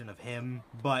extension of him.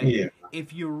 But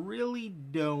if you really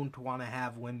don't want to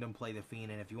have Wyndham play the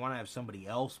Fiend, and if you want to have somebody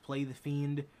else play the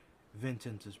Fiend,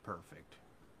 Vincent is perfect.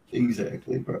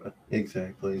 Exactly, bro.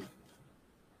 Exactly.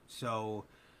 So,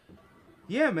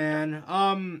 yeah,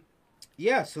 man.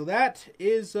 Yeah. So that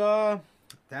is the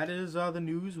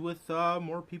news with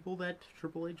more people that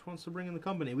Triple H wants to bring in the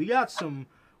company. We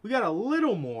got a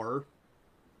little more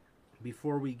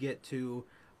before we get to.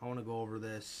 I want to go over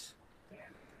this.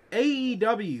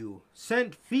 AEW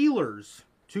sent feelers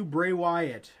to Bray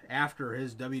Wyatt after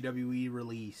his WWE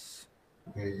release.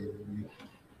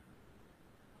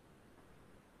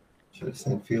 Should have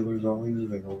sent feelers while he was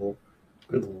available.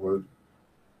 Good lord.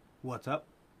 What's up?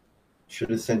 Should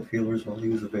have sent feelers while he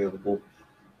was available.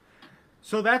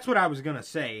 So that's what I was going to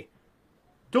say.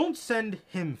 Don't send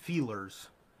him feelers.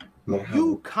 No.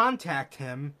 You contact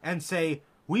him and say,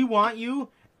 we want you,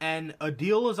 and a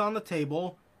deal is on the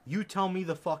table. You tell me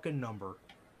the fucking number.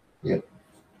 Yep.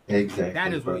 Exactly.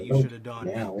 That is what you should have done.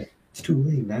 Now. It's too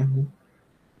late now.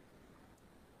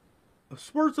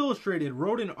 Sports Illustrated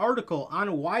wrote an article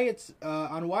on Wyatt's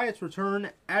return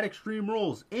at Extreme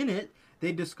Rules. In it,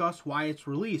 they discussed Wyatt's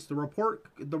release. The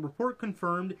report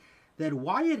confirmed that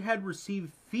Wyatt had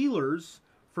received feelers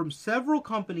from several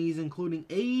companies, including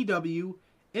AEW,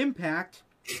 Impact,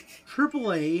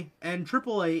 AAA, and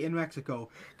AAA in Mexico.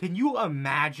 Can you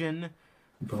imagine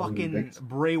fucking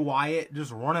Bray Wyatt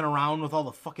just running around with all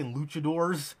the fucking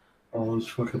luchadors? All those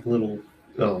fucking little...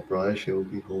 Oh, bro, that shit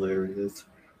would be hilarious.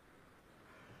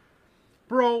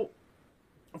 Bro,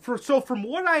 from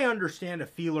what I understand, a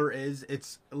feeler is,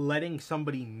 it's letting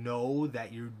somebody know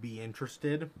that you'd be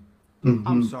interested. Mm-hmm.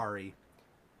 I'm sorry.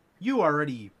 You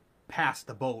already passed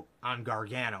the boat on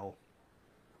Gargano.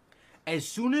 As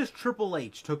soon as Triple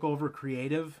H took over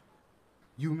creative,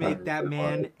 you make that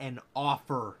man an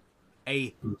offer.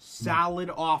 A solid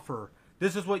offer.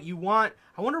 This is what you want.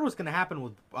 I wonder what's going to happen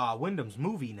with Wyndham's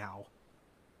movie now.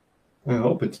 I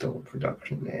hope it's still in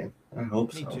production, man. I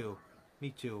hope so. Me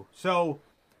too. So,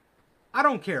 I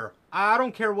don't care. I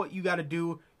don't care what you got to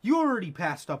do. You already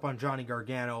passed up on Johnny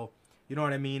Gargano. You know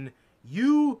what I mean?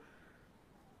 You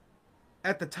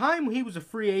at the time he was a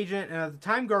free agent, and at the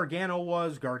time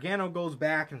Gargano goes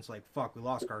back, and it's like, fuck, we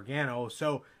lost Gargano.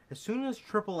 So as soon as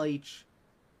Triple H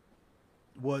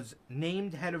was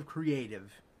named head of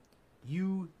creative,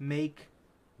 you make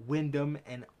Wyndham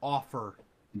an offer.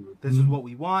 This is what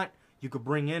we want. You could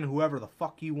bring in whoever the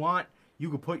fuck you want. You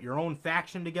could put your own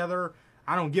faction together.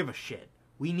 I don't give a shit.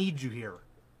 We need you here.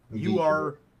 You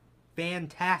are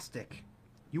fantastic.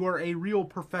 You are a real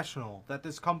professional that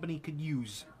this company could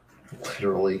use.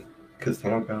 Literally, because they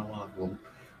don't got a lot of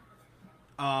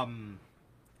them.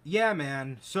 Yeah,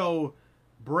 man. So,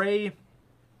 Bray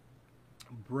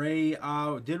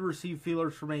did receive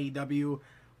feelers from AEW,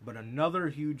 but another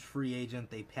huge free agent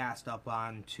they passed up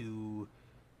on to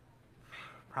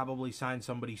probably sign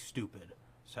somebody stupid.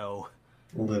 So,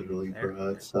 literally,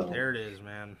 bro. So there it is,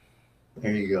 man.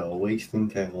 There you go, wasting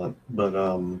talent. But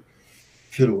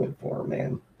should have went for him,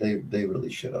 man. They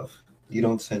really should have. You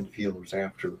don't send feelers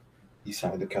after you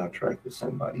signed a contract with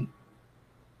somebody.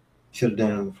 Should have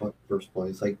done it in the first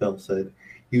place. Like Bell said,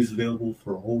 he was available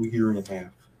for a whole year and a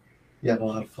half. You had a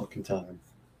lot of fucking time.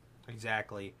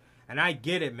 Exactly. And I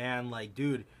get it, man. Like,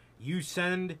 dude, you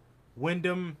send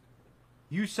Wyndham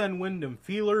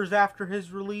feelers after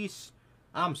his release.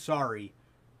 I'm sorry.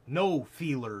 No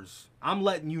feelers. I'm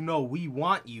letting you know we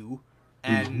want you,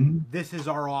 and this is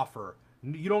our offer.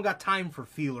 You don't got time for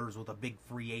feelers with a big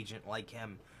free agent like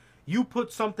him. You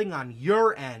put something on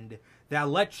your end that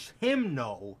lets him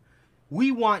know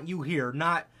we want you here.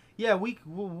 Not, yeah, we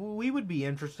would be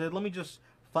interested. Let me just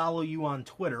follow you on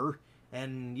Twitter,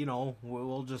 and, you know,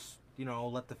 we'll just, you know,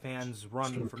 let the fans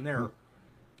run from there.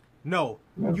 No,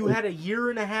 you had a year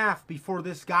and a half before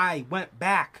this guy went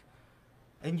back,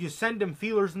 and you send him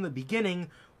feelers in the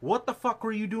beginning. What the fuck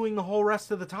were you doing the whole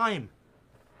rest of the time?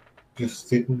 Just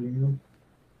sitting there.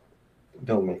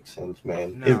 Don't make sense,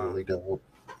 man. No. It really don't.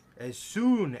 As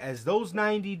soon as those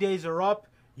 90 days are up,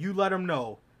 you let him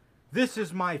know. This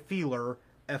is my feeler,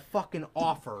 a fucking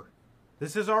offer.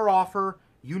 This is our offer.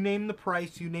 You name the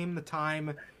price, you name the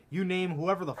time, you name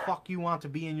whoever the fuck you want to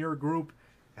be in your group,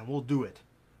 and we'll do it.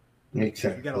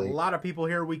 Exactly. We got a lot of people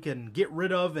here we can get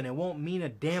rid of, and it won't mean a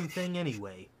damn thing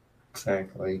anyway.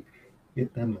 Exactly.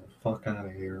 Get them the fuck out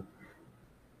of here.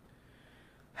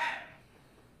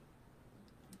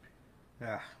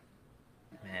 Ah,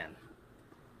 man.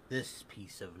 This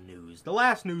piece of news. The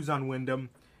last news on Wyndham.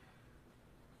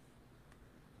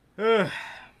 This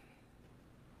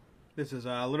is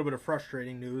a little bit of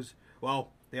frustrating news. Well,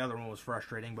 the other one was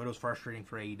frustrating, but it was frustrating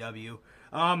for AEW.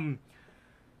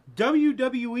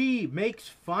 WWE makes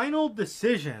final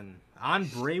decision on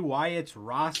Bray Wyatt's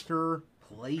roster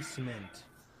placement.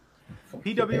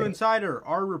 PW Insider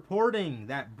are reporting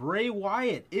that Bray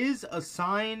Wyatt is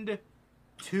assigned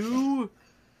to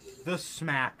the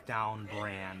SmackDown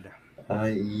brand,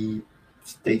 i.e.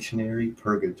 Stationary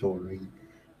Purgatory.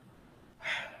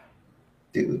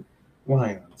 Dude,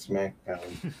 why on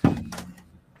SmackDown?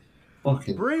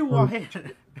 Fucking Bray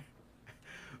Wyatt.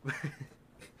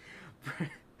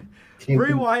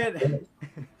 Bray Wyatt.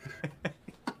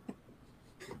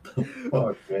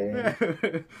 Fuck, man.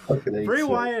 Bray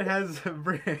Wyatt has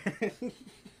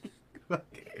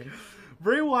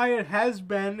Bray Wyatt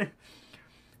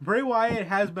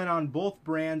has been on both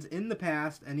brands in the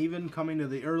past, and even coming to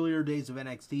the earlier days of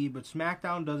NXT, but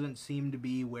SmackDown doesn't seem to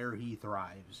be where he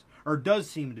thrives, or does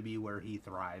seem to be where he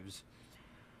thrives.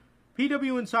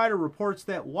 PW Insider reports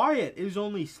that Wyatt is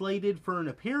only slated for an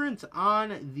appearance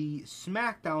on the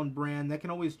SmackDown brand. That can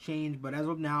always change, but as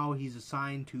of now, he's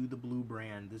assigned to the Blue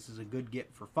brand. This is a good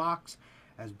get for Fox,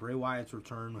 as Bray Wyatt's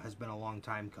return has been a long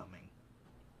time coming.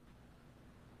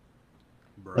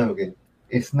 Bro. Okay,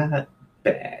 it's not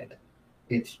bad.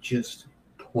 It's just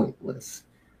pointless.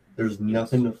 There's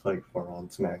nothing to fight for on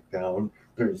SmackDown.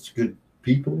 There's good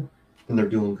people, and they're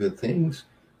doing good things.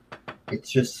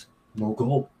 It's just no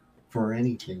goal for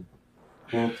anything.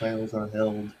 World titles are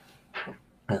held,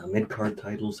 mid-card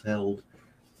titles held,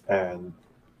 and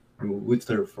what's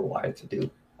there for Wyatt to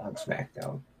do on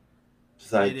SmackDown?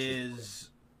 It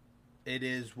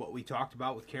is what we talked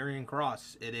about with Karrion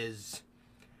Kross. It is,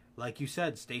 like you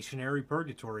said, stationary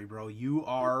purgatory, bro. You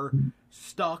are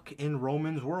stuck in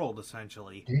Roman's world,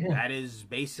 essentially. Yeah. That is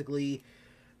basically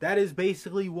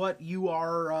what you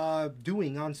are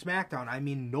doing on SmackDown. I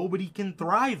mean, nobody can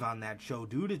thrive on that show,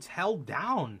 dude. It's held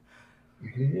down.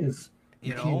 It is.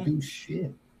 You can't do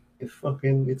shit. It's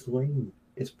lame.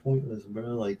 It's pointless, bro.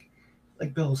 Like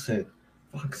Bell said,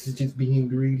 Fox is just being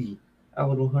greedy. I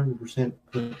would 100%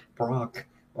 put Brock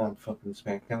on fucking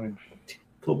SmackDown and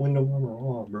put Wyndham on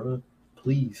Raw, bro.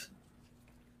 Please.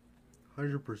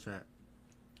 100%. 100%.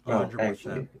 Well,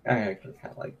 I actually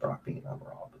kind of like Brock being on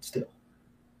Raw, but still.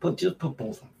 just put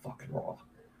both on fucking Raw.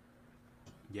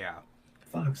 Yeah.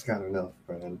 Fox got enough,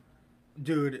 man.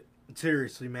 Dude,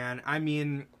 seriously, man. I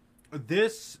mean,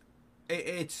 this,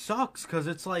 it sucks because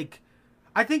it's like,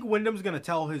 I think Wyndham's going to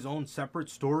tell his own separate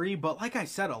story, but like I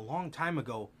said a long time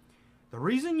ago, the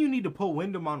reason you need to put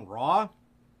Wyndham on Raw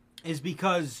is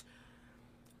because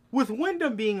with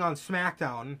Wyndham being on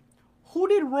SmackDown, who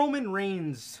did Roman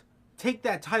Reigns take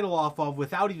that title off of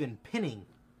without even pinning?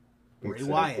 Bray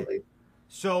Wyatt.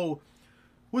 So,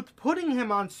 with putting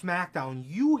him on SmackDown,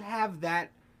 you have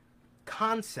that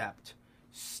concept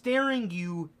staring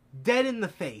you dead in the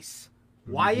face.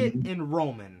 Wyatt and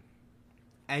Roman.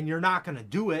 And you're not going to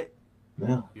do it.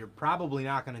 No. You're probably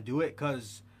not going to do it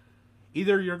because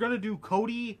either you're going to do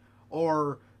Cody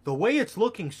or the way it's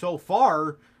looking so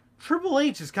far, Triple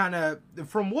H is kind of,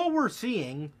 from what we're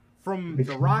seeing from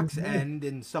The Rock's end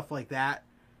and stuff like that,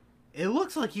 it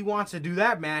looks like he wants to do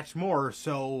that match more.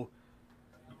 So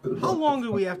how long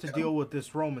do we have to deal with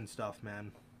this Roman stuff,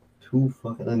 man? Too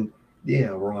fucking... Yeah,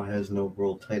 Raw has no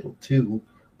world title too,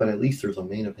 but at least there's a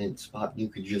main event spot you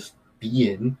could just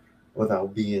be in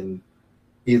without being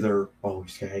either, oh,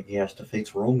 he has to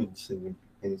face Roman soon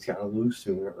and he's got to lose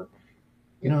sooner.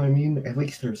 You know what I mean? At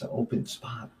least there's an open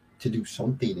spot to do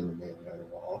something in the main event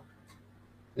of Raw.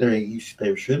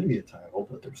 There should be a title,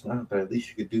 but there's not. But at least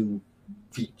you could do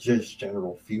just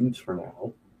general feuds for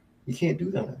now. You can't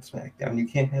do that on SmackDown. You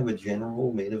can't have a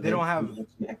general main event on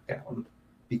SmackDown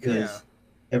because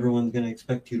everyone's going to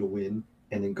expect you to win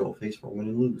and then go face Roman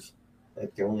and lose.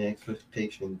 That's the only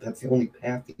expectation. That's the only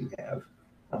path that you have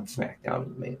on SmackDown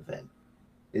in the main event.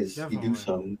 Is Definitely. You do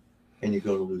something and you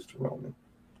go to lose to Roman.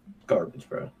 Garbage,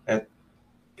 bro.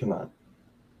 Come on.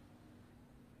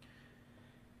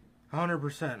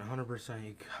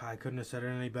 100%. I couldn't have said it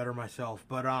any better myself.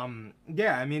 But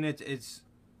yeah, I mean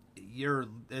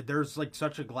there's like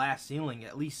such a glass ceiling.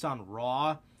 At least on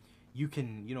Raw, you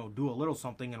can do a little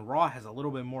something, and Raw has a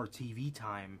little bit more TV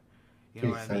time. You know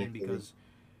what I mean? Because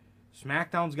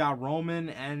SmackDown's got Roman,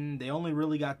 and they only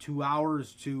really got 2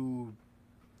 hours to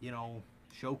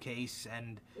showcase,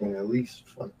 and at least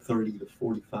like 30 to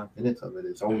 45 minutes of it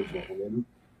is always Roman.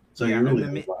 So you really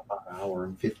have about an hour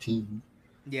and 15.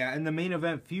 Yeah, and the main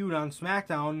event feud on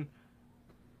SmackDown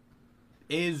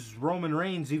is Roman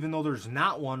Reigns, even though there's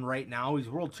not one right now. He's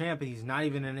world champion. He's not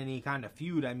even in any kind of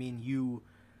feud. I mean, you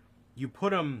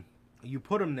put him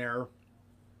there.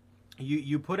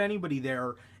 You put anybody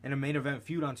there in a main event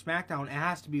feud on SmackDown, it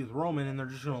has to be with Roman, and they're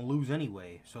just going to lose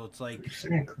anyway. So it's like,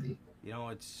 exactly.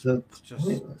 It's just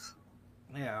pointless.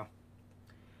 Yeah.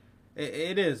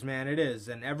 It is, man. It is,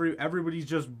 and everybody's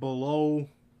just below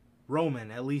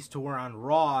Roman, at least to where on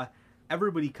Raw,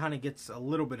 everybody kind of gets a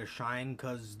little bit of shine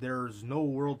because there's no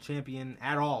world champion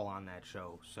at all on that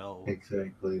show. So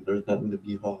exactly, there's nothing to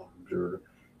be hogged, or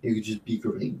you could just be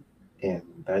great, and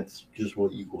that's just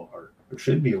what you are. There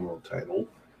should be a world title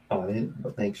on it,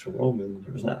 but thanks to Roman,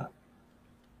 there's not.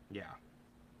 Yeah,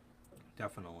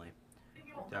 definitely.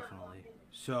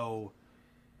 So,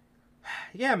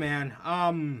 yeah, man.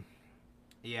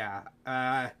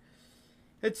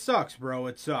 It sucks, bro.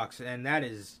 It sucks, and that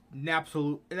is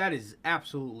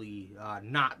absolutely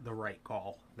not the right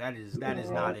call. That is not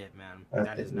it, man.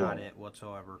 That is not it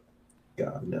whatsoever.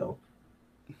 God, no.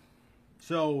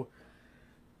 So,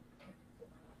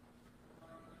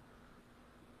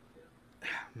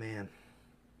 man.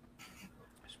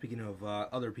 Speaking of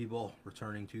other people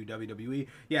returning to WWE.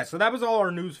 Yeah, so that was all our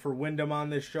news for Wyndham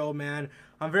on this show, man.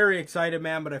 I'm very excited,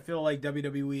 man, but I feel like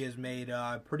WWE has made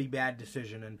a pretty bad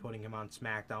decision in putting him on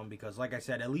SmackDown because, like I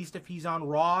said, at least if he's on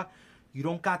Raw, you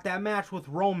don't got that match with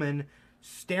Roman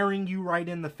staring you right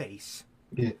in the face.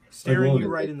 Yeah, staring you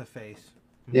right in the face.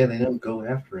 Yeah, they don't go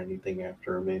after anything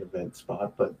after a main event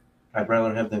spot, but I'd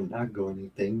rather have them not go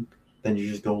anything than you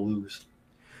just go lose.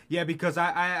 Yeah, because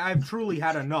I've truly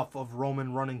had enough of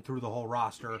Roman running through the whole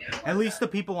roster. At least the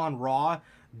people on Raw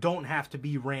don't have to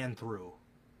be ran through.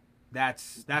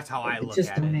 That's how I look at it. It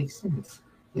just don't make sense.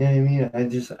 Yeah, I mean, I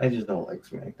just don't like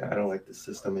SmackDown. I don't like the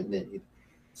system it made.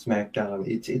 SmackDown,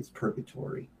 it's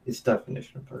purgatory. It's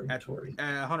definition of purgatory.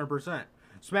 100%.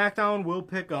 SmackDown will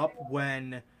pick up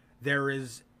when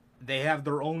they have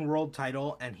their own world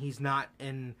title and he's not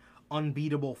an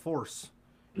unbeatable force.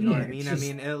 You know what I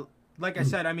mean? Like I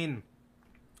said, I mean,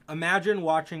 imagine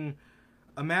watching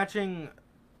oh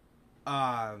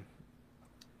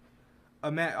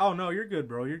no, you're good,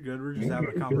 bro. You're good. We're just having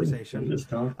a conversation. Just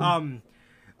talking.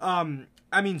 I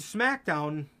mean,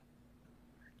 SmackDown,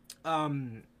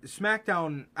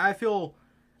 I feel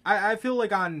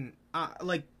like on,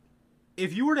 like,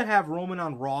 if you were to have Roman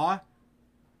on Raw,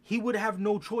 he would have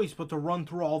no choice but to run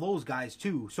through all those guys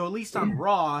too. So at least on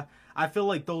Raw, I feel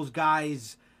like those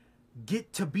guys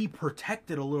get to be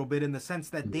protected a little bit in the sense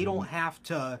that they don't have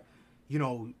to, you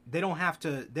know, they don't have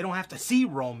to see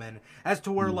Roman, as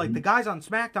to where like the guys on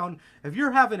SmackDown, if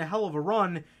you're having a hell of a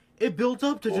run, it builds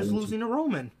up to just losing to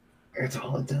Roman. That's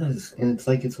all it does, and it's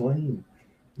like it's lame.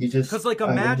 You just because like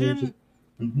imagine,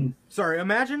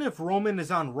 imagine if Roman is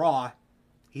on Raw.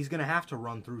 He's going to have to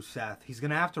run through Seth. He's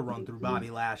going to have to run through Bobby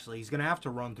Lashley. He's going to have to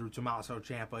run through Tommaso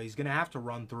Ciampa. He's going to have to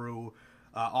run through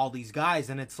all these guys.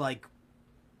 And it's like,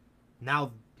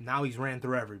 now he's ran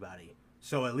through everybody.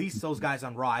 So at least those guys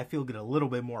on Raw, I feel, get a little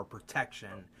bit more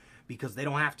protection because they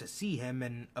don't have to see him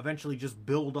and eventually just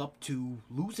build up to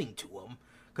losing to him.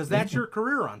 Because that's your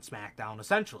career on SmackDown,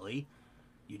 essentially.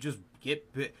 You just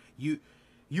get...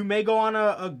 You may go on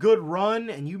a good run,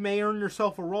 and you may earn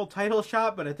yourself a world title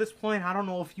shot, but at this point, I don't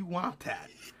know if you want that.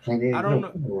 I don't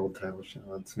know. World title shot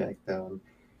on SmackDown.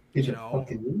 You just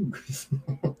fucking lose.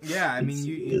 Yeah, I mean,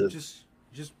 you just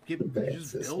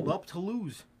build up to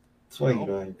lose. That's why you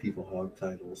don't have people hog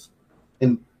titles.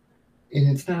 And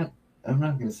it's not, I'm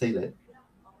not going to say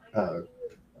that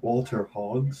Walter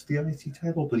hogs the IC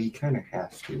title, but he kind of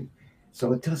has to.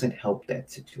 So it doesn't help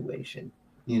that situation.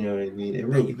 You know what I mean? It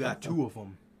really you got two of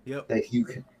them. Yep. That you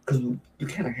can, because you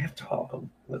kind of have to hog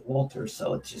them with Walter,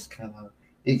 so it's just kind of,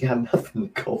 you got nothing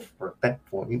to go for at that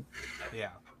point. Yeah.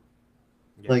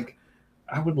 Like,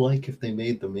 I would like if they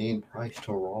made the main prize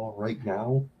to Raw right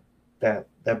now, that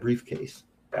briefcase.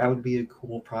 That would be a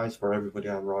cool prize for everybody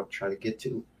on Raw to try to get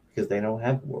to, because they don't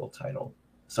have a world title.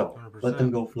 So 100%. Let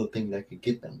them go for the thing that could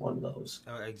get them one of those.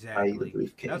 Exactly. I.e. the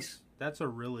briefcase. That's a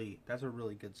really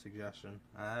good suggestion.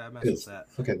 I mess with that.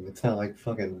 Fucking, it's not like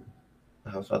fucking,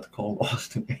 I was about to call him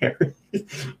Austin Aries.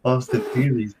 Austin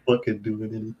Theory's fucking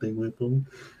doing anything with him.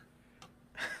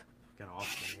 Fucking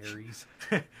Austin Aries.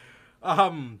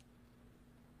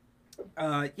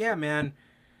 Yeah, man.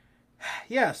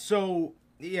 Yeah, so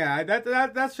yeah,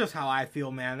 that's just how I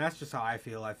feel, man. That's just how I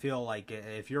feel. I feel like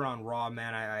if you're on Raw,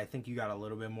 man, I think you got a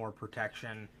little bit more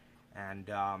protection, and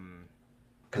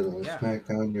because on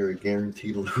SmackDown, you're a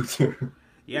guaranteed loser.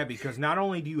 Yeah, because not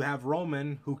only do you have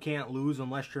Roman, who can't lose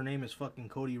unless your name is fucking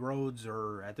Cody Rhodes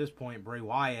or, at this point, Bray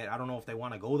Wyatt. I don't know if they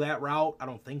want to go that route. I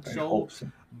don't think so. I hope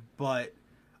so. But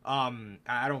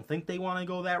I don't think they want to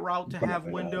go that route to have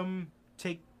Wyndham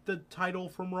take the title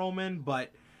from Roman.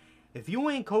 But if you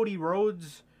ain't Cody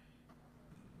Rhodes,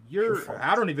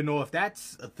 I don't even know if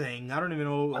that's a thing. I don't even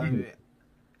know. I don't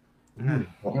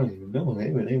even know. They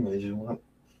might just want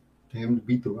him to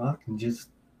beat The Rock and just...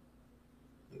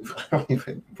 I don't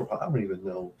even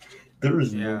know. There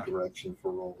is no direction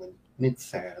for Roman, and it's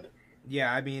sad.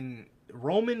 Yeah, I mean,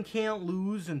 Roman can't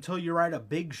lose until you're at a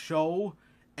big show,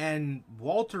 and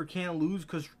Walter can't lose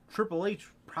because Triple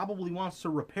H probably wants to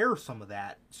repair some of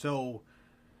that. So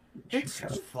it's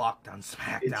just fucked on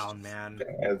SmackDown, man.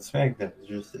 Bad. SmackDown is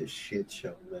just a shit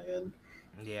show, man.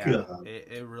 Yeah,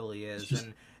 it really is, just...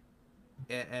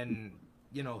 and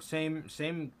you know, same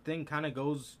thing kind of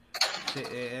goes.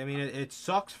 I mean, it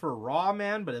sucks for Raw,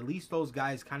 man, but at least those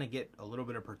guys kind of get a little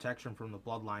bit of protection from the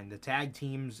Bloodline, the tag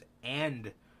teams,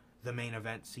 and the main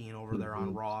event scene over there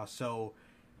on Raw. So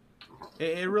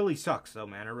it really sucks, though,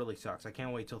 man. It really sucks. I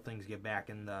can't wait till things get back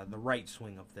in the right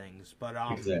swing of things. But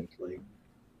exactly.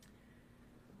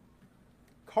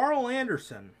 Carl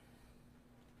Anderson,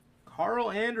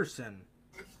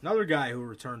 another guy who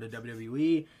returned to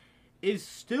WWE, is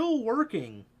still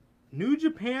working New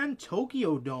Japan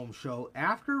Tokyo Dome show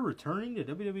after returning to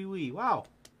WWE. Wow.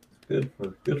 Good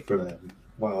for them.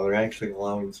 Wow, they're actually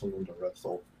allowing someone to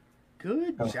wrestle.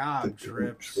 Good job,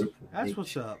 Trips. That's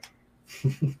what's up.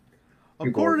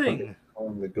 According,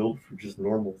 calling the GOAT for just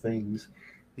normal things.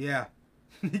 Yeah.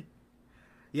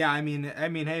 Yeah, I mean,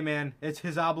 hey man, it's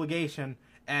his obligation,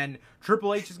 and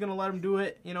Triple H is gonna let him do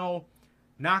it. You know,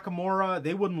 Nakamura,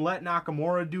 they wouldn't let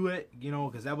Nakamura do it. You know,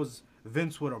 because that was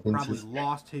Vince would have probably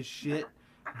lost his shit.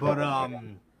 But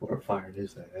or fired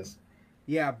his ass.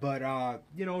 Yeah, but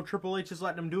you know, Triple H is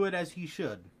letting him do it as he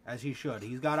should.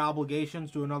 He's got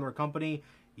obligations to another company.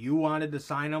 You wanted to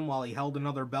sign him while he held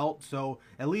another belt, so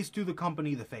at least do the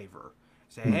company the favor.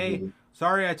 Say, hey,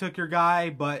 sorry I took your guy,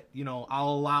 but, you know,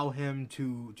 I'll allow him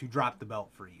to drop the belt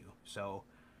for you. So,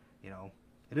 you know,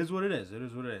 it is what it is. It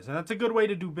is what it is. And that's a good way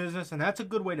to do business, and that's a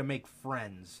good way to make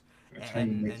friends.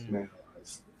 And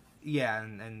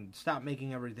stop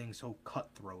making everything so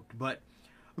cutthroat. But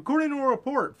according to a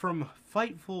report from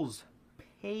Fightful's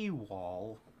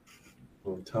paywall...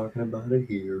 We're talking about it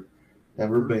here.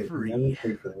 Never pay for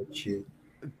that shit.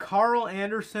 Carl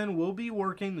Anderson will be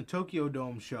working the Tokyo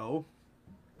Dome show.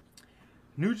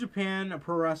 New Japan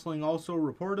Pro Wrestling also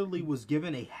reportedly was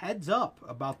given a heads up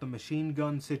about the Machine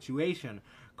Gun situation.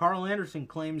 Carl Anderson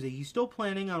claims that he's still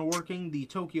planning on working the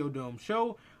Tokyo Dome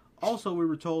show. Also, we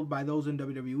were told by those in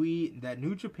WWE that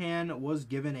New Japan was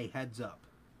given a heads up.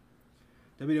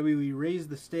 WWE raised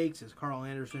the stakes as Carl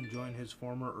Anderson joined his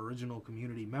former original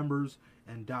community members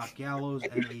and Doc Gallows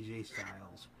and AJ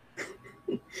Styles.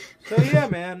 So yeah,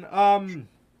 man.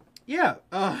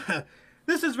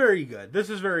 This is very good.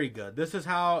 This is very good. This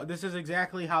is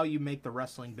exactly how you make the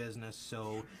wrestling business.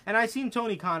 So, and I seen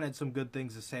Tony Khan had some good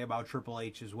things to say about Triple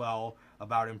H as well,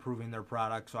 about improving their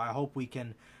product. So I hope we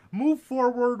can move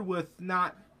forward with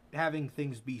not having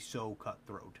things be so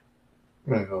cutthroat.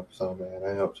 I hope so, man.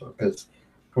 I hope so, because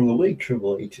from the way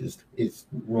Triple H is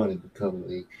running the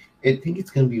company, I think it's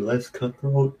going to be less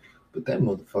cutthroat, but that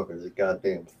motherfucker is a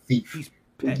goddamn thief. He's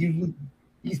petty.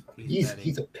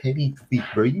 He's a petty thief,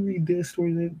 bro. You read that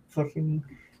story that fucking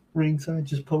Ringside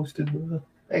just posted, bro?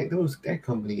 Hey, that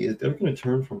company they're going to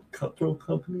turn from a cutthroat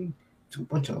company to a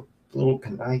bunch of little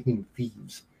conniving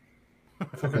thieves.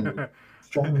 Fucking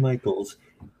Shawn Michaels,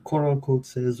 quote unquote,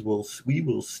 says, we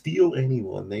will steal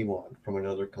anyone they want from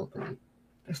another company.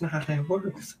 That's not how that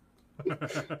works.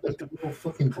 Like the little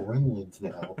fucking gremlins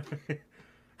now.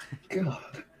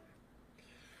 God.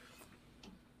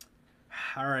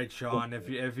 All right, Sean. If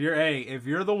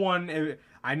you're the one,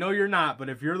 I know you're not, but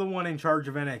if you're the one in charge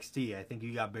of NXT, I think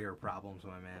you got bigger problems,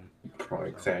 my man. Probably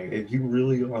exactly. If you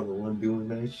really are the one doing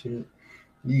that shit,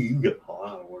 you got a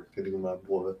lot of work to do, my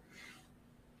boy.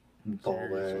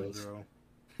 Ball ass.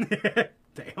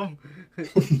 Damn.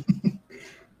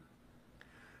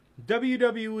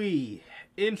 WWE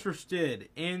interested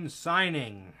in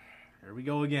signing. Here we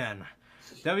go again.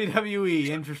 WWE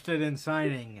interested in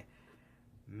signing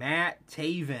Matt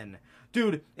Taven.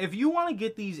 Dude, if you want to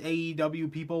get these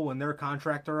AEW people when their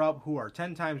contracts are up who are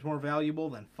 10 times more valuable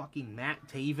than fucking Matt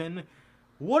Taven,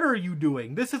 what are you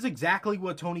doing? This is exactly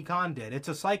what Tony Khan did. It's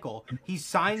a cycle. He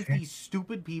signs these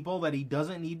stupid people that he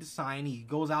doesn't need to sign. He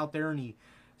goes out there and he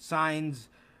signs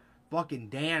fucking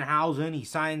Danhausen. He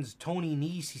signs Tony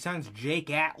Nese. He signs Jake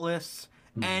Atlas.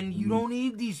 And you don't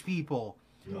need these people.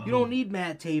 You don't need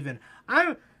Matt Taven.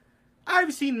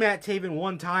 I've seen Matt Taven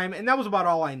one time, and that was about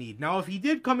all I need. Now, if he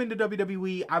did come into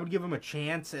WWE, I would give him a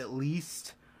chance at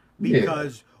least.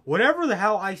 Because whatever the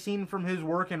hell I seen from his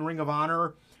work in Ring of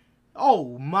Honor,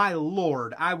 oh my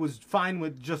lord, I was fine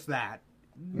with just that.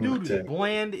 Dude is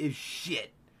bland as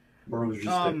shit. Bro's just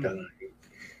that guy.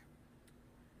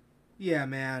 Yeah,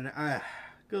 man.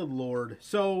 Good lord.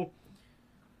 So,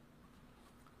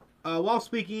 while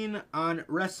speaking on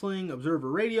Wrestling Observer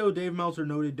Radio, Dave Meltzer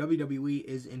noted WWE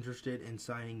is interested in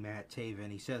signing Matt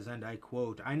Taven. He says, and I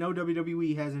quote, "I know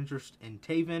WWE has interest in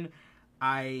Taven.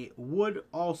 I would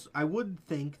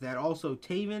think that also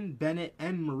Taven, Bennett,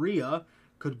 and Maria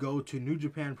could go to New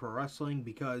Japan Pro Wrestling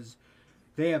because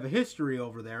they have a history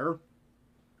over there.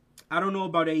 I don't know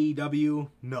about AEW,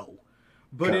 no.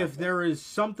 But if there is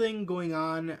something going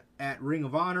on at Ring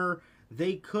of Honor,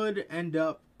 they could end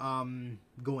up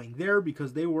going there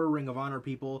because they were Ring of Honor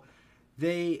people.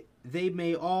 They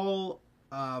may all...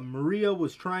 Maria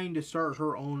was trying to start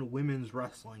her own women's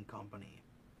wrestling company."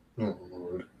 Oh,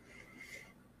 Lord.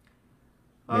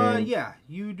 Yeah,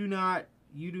 you do not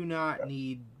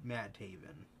need Matt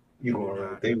Taven. You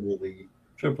are right. They really...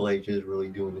 Triple H is really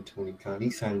doing the Tony Khan.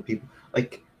 He's signing people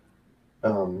like...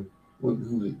 who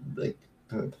like...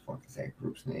 What the fuck is that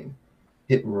group's name?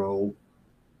 Hit Row.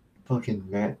 Fucking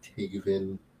Matt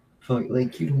Taven.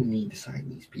 Like, you don't need to sign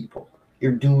these people.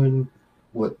 You're doing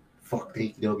what fucked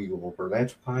AEW over.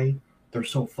 That's why they're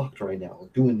so fucked right now.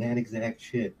 Doing that exact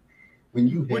shit. When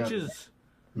you have...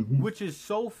 Which is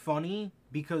so funny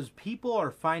because people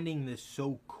are finding this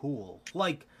so cool.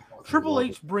 Like, Triple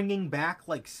H bringing back,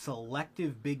 like,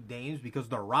 selective big names because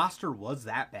the roster was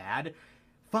that bad.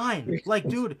 Fine. Like,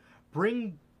 dude,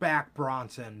 bring back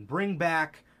Bronson. Bring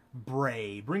back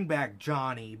Bray. Bring back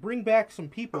Johnny. Bring back some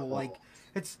people. Like,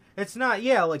 it's not,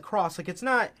 like Cross. Like, it's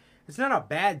not a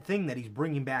bad thing that he's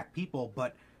bringing back people,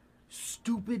 but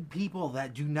stupid people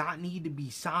that do not need to be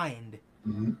signed.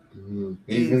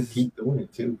 He's going to keep doing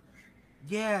it, too.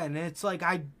 Yeah, and it's like,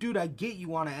 I get you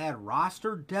want to add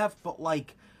roster depth, but,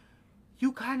 like,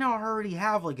 you kind of already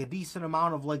have, like, a decent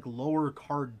amount of, like, lower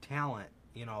card talent,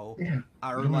 you know? Yeah.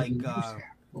 Or, like,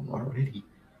 already.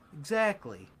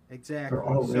 Exactly. They're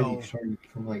already starting to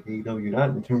become like AEW, not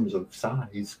in terms of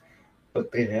size,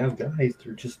 but they have guys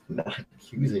they're just not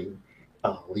using.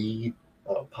 Ali,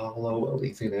 Apollo, at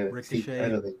least in NXT, I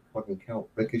don't think fucking count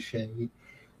Ricochet,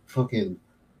 fucking,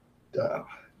 what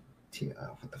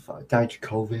the fuck,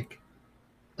 Dijakovic.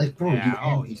 Like, bro, you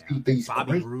have these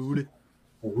Bobby Roode.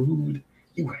 rude.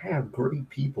 You have great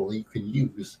people you can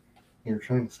use. You're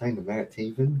trying to sign to Matt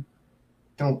Taven.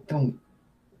 Don't.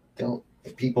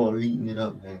 People are eating it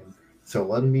up, man. So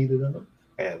let them eat it up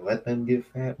and let them get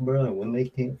fat, bro. And when they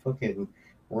can't fucking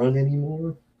run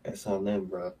anymore, that's on them,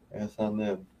 bro. That's on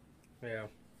them. Yeah.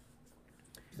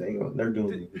 They're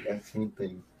doing the exact same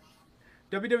thing.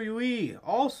 WWE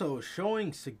also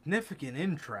showing significant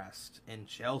interest in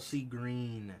Chelsea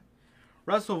Green.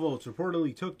 WrestleVotes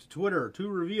reportedly took to Twitter to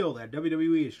reveal that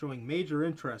WWE is showing major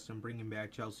interest in bringing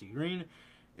back Chelsea Green.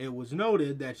 It was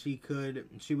noted that she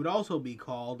would also be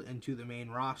called into the main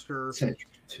roster. Cedric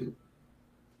too.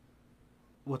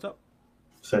 What's up?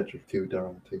 Cedric too.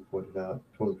 Darn, they pointed out.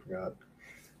 Totally forgot.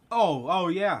 Oh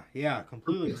yeah.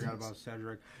 Completely forgot about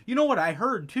Cedric. You know what I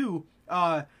heard too?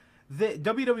 The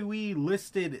WWE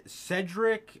listed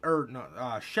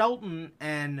Shelton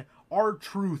and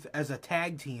R-Truth as a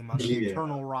tag team on the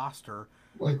internal roster.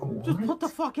 Like, what? Just put the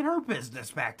fucking Hurt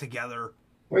Business back together.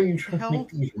 Why are you trying to make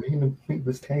these random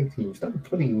pointless tag teams? Stop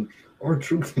putting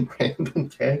R-Truth in random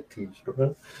tag teams,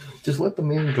 bro. Just let the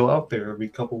man go out there every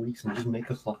couple weeks and just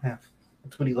make us laugh.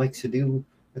 That's what he likes to do.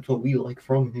 That's what we like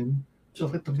from him.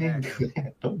 Just let the man do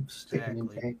that. Don't stick him in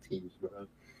tag teams, bro.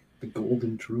 The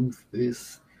Golden Truth,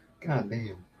 this. God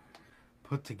damn.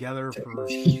 Put together for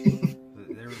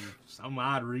some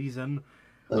odd reason.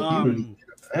 Like, you don't even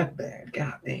get that bad.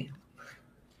 God damn.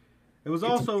 It was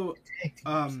also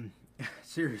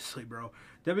seriously, bro.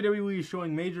 WWE is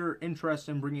showing major interest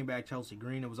in bringing back Chelsea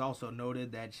Green. It was also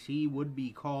noted that she would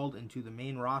be called into the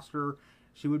main roster.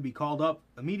 She would be called up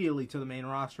immediately to the main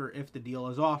roster if the deal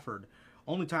is offered.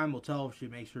 Only time will tell if she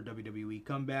makes her WWE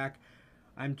comeback.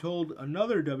 I'm told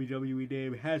another WWE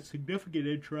name has significant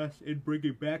interest in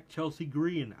bringing back Chelsea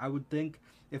Green. I would think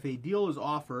if a deal is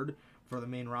offered for the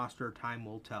main roster, time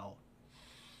will tell.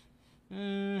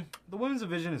 The women's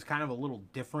division is kind of a little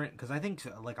different because I think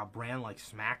like a brand like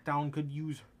SmackDown could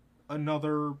use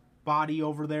another body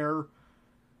over there.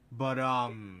 But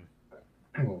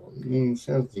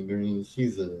Chelsea Green,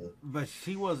 she's a. But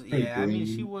she was, yeah. I mean,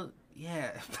 she was,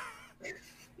 yeah,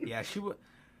 yeah. She was.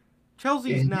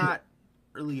 Chelsea's not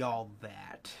really all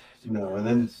that. No, and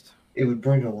then it would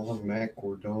bring along Matt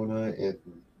Cardona, and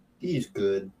he's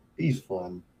good, he's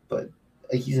fun, but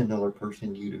he's another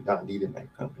person you do not need in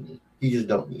that company. You just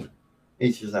don't need.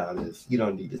 It's just how it is. You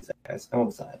don't need his ass on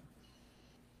the side.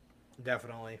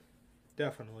 Definitely,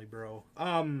 bro.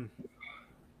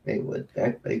 They would.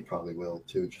 They probably will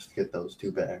too, just to get those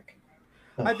two back.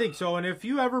 I think so. And if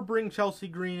you ever bring Chelsea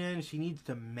Green in, she needs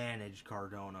to manage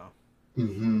Cardona.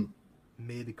 Mm-hmm.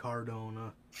 Mid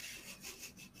Cardona.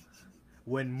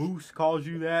 When Moose calls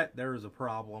you that, there is a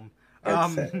problem.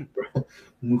 That's sad, bro.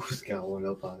 Moose got one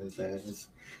up on his ass.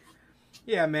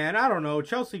 Yeah, man, I don't know.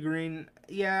 Chelsea Green,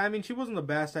 yeah, I mean, she wasn't the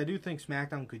best. I do think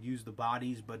SmackDown could use the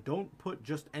bodies, but don't put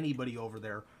just anybody over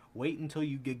there. Wait until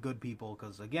you get good people,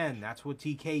 because, again, that's what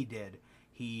TK did.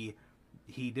 He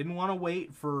didn't want to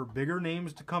wait for bigger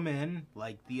names to come in,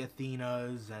 like the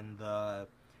Athenas and the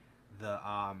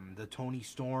Tony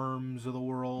Storms of the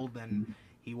world, and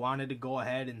he wanted to go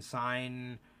ahead and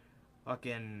sign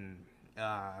fucking,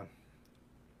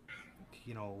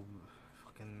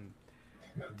 fucking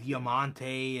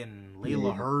Diamante and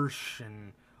Layla Hirsch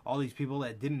and all these people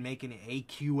that didn't make any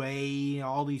AQA,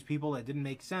 all these people that didn't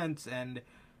make sense, and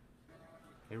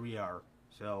here we are.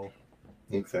 So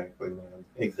exactly, man.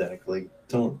 Exactly.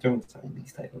 Don't sign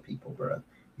these type of people, bro.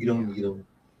 You don't need them.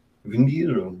 If you need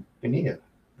them, then yeah,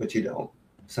 but you don't.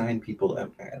 Sign people that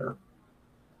matter.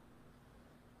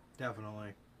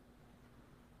 Definitely,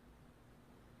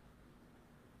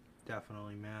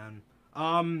 man.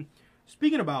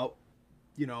 Speaking about,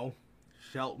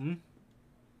 Shelton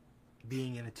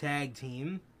being in a tag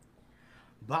team,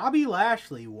 Bobby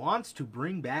Lashley wants to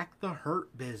bring back the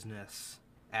Hurt Business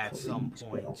at some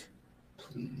point.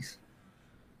 Please.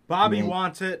 Bobby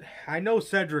wants it. I know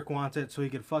Cedric wants it so he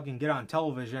could fucking get on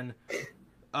television.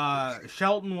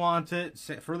 Shelton wants it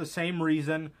for the same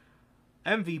reason.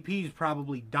 MVP's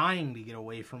probably dying to get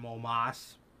away from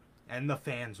Omos, and the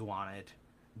fans want it.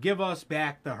 Give us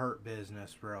back the Hurt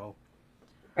Business, bro.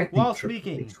 While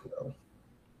speaking,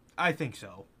 I think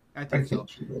so. I think so.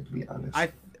 He will, to be honest.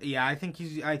 I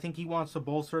think he wants to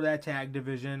bolster that tag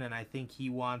division, and I think he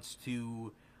wants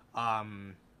to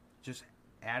just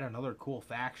add another cool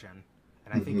faction.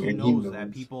 And I think he knows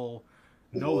that people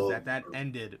knows that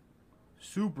ended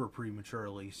super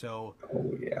prematurely. So,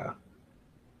 oh yeah.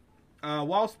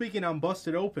 While speaking on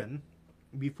Busted Open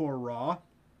before Raw,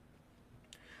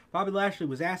 Bobby Lashley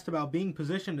was asked about being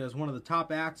positioned as one of the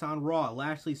top acts on Raw.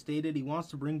 Lashley stated he wants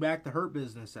to bring back the Hurt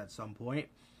Business at some point.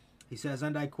 He says,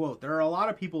 and I quote, "There are a lot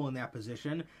of people in that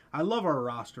position. I love our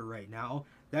roster right now.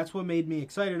 That's what made me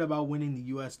excited about winning the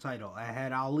U.S. title. I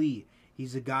had Ali.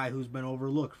 He's a guy who's been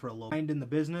overlooked for a little while in the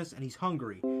business, and he's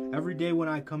hungry. Every day when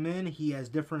I come in, he has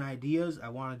different ideas. I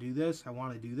want to do this. I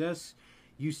want to do this.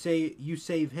 You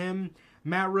save him.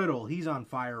 Matt Riddle, he's on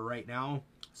fire right now.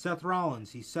 Seth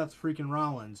Rollins, he's Seth freaking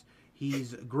Rollins.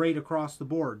 He's great across the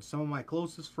board. Some of my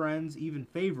closest friends, even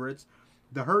favorites,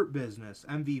 the Hurt Business.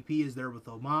 MVP is there with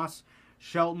Omos.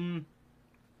 Shelton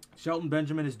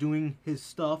Benjamin is doing his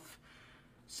stuff.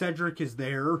 Cedric is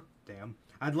there. Damn.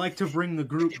 I'd like to bring the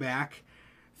group back.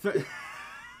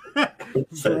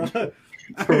 Cedric.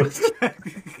 Yeah,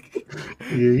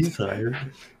 he's hired.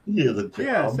 He has a job.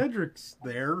 Yeah, Cedric's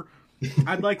there.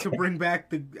 I'd like to bring back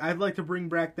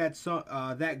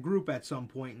that group at some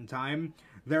point in time.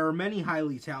 There are many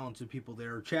highly talented people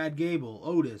there. Chad Gable,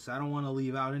 Otis. I don't want to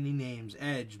leave out any names.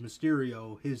 Edge,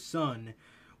 Mysterio, his son.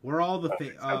 We're all the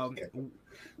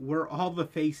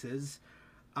faces.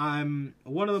 I'm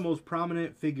one of the most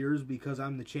prominent figures because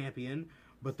I'm the champion.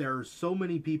 But there are so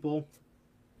many people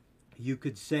you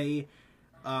could say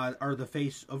are the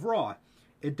face of Raw.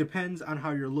 It depends on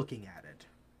how you're looking at it.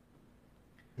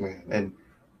 Man, and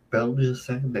Bell just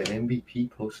said that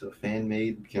MVP posted a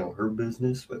fan-made, Her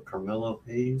Business with Carmelo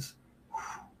Hayes.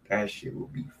 That shit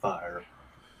would be fire.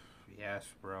 Yes,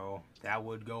 bro. That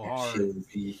would go That hard. shit would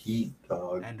be heat,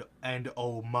 dog. And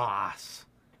Omos.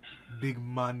 Big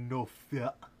man no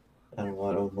fit. I don't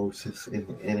want Omosis in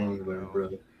anywhere,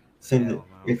 bro.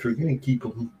 If you're gonna keep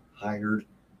him hired,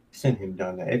 send him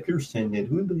down there. If you're sending,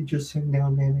 who did they just send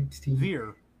down to NXT?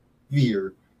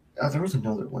 Veer. There was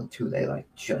another one too. They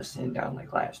just sent down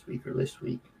last week or this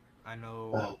week. I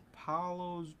know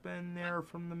Apollo's been there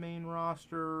from the main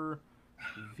roster.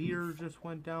 Veer just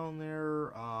went down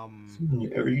there. Are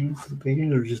you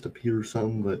paying or just appear or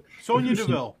something? But Sonya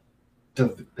Deville.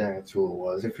 That's who it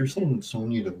was. If you're sending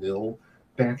Sonya Deville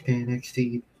back to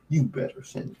NXT, you better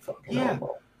send fucking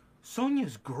Elmo.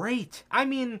 Sonya's great. I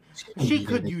mean, she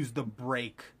could use the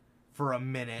break for a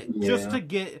minute just to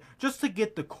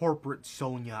get the corporate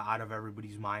Sonya out of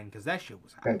everybody's mind, because that shit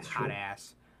was hot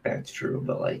ass. That's true,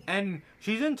 but and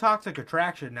she's in Toxic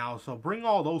Attraction now, so bring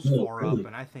all those four up,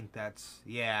 and I think that's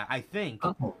I think.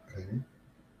 Oh, okay.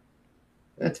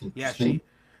 That's interesting. Yeah,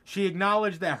 she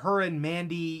acknowledged that her and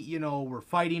Mandy, were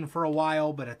fighting for a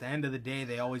while, but at the end of the day,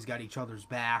 they always got each other's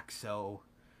back. So.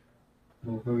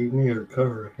 Well, we made her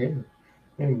cover her hair.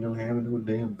 Ain't no having no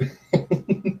damn.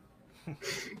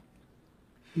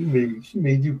 She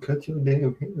made you cut your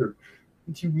damn hair.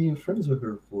 What you being friends with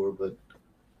her for? But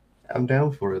I'm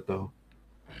down for it though.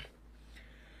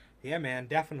 Yeah, man,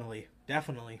 definitely.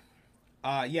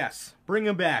 Yes, bring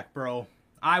him back, bro.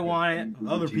 I want it.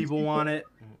 Other people want it.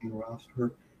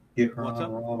 Roster, get her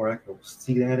on Raw, where I can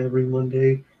see that every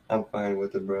Monday. I'm fine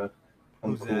with it, bro.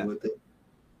 I'm cool with it.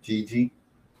 Gigi.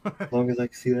 As long as I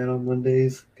can see that on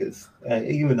Mondays, because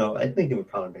even though I think it would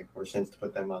probably make more sense to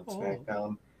put them on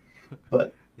SmackDown,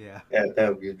 but that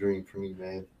would be a dream for me,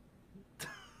 man.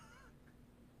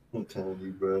 I'm telling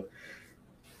you, bro.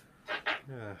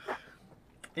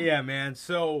 Yeah, man.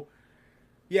 So,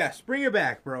 yes, bring it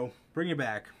back, bro. Bring it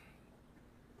back.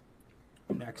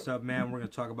 Next up, man, we're going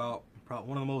to talk about probably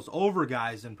one of the most over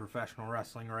guys in professional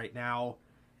wrestling right now,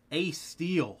 Ace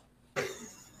Steel.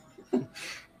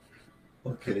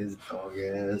 Look at his dog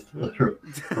ass.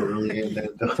 Literally in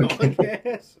that dog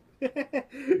ass.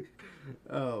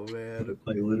 Oh, man.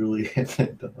 Literally had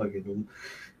that dog in him.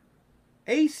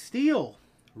 Ace Steel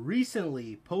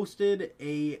recently posted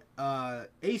on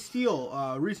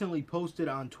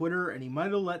Twitter, and he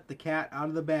might have let the cat out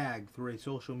of the bag through a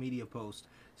social media post.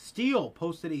 Steel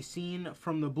posted a scene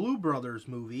from the Blue Brothers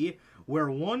movie where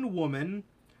one woman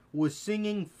was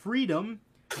singing Freedom.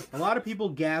 A lot of people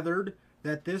gathered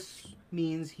that this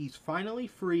means he's finally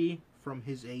free from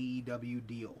his AEW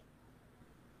deal.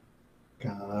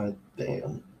 God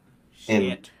damn. Shit.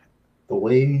 And the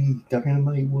way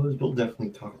Dynamite was, we'll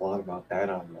definitely talk a lot about that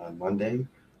on Monday.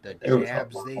 The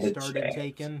jabs they started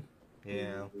taking.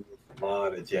 Yeah. A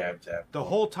lot of jabs. The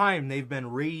whole time they've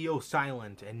been radio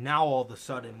silent, and now all of a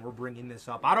sudden we're bringing this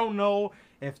up. I don't know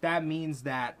if that means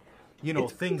that,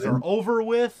 things are over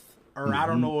with, or I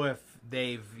don't know if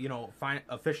they've,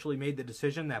 officially made the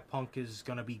decision that Punk is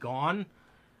going to be gone.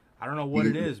 I don't know what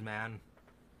it is, man.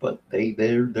 But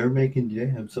they're making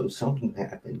jabs, so something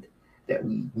happened that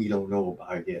we don't know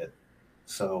about yet.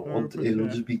 So it'll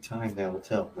just be time that will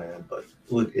tell, man. But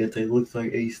look, it looks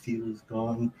like Ace Steel is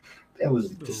gone. That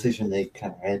was a decision they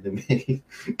kind of had to make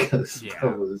because I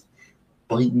was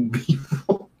biting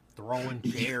people, throwing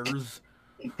chairs.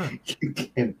 You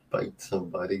can't bite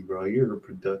somebody, bro. You're a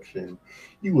production.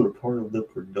 You were part of the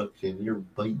production. You're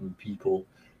biting people.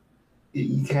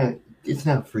 You can't. It's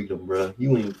not freedom, bro.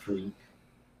 You ain't free.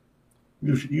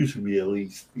 You should be at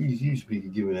least. You should be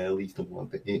given at least a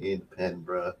month in the pen,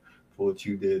 bro, for what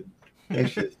you did. That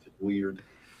shit's just weird.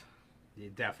 Yeah,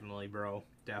 definitely, bro.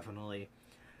 Definitely.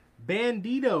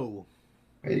 Bandito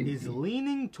Hey, is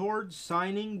leaning towards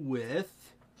signing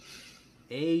with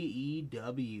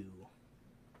AEW.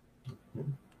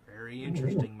 Very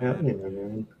interesting, man. yeah,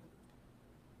 man.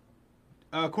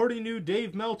 According to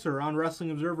Dave Meltzer on Wrestling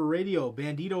Observer Radio,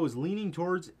 Bandito is leaning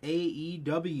towards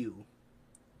AEW.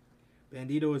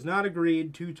 Bandito has not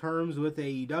agreed to terms with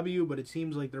AEW, but it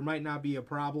seems like there might not be a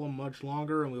problem much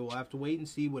longer, and we will have to wait and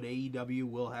see what AEW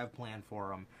will have planned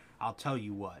for him. I'll tell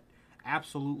you what,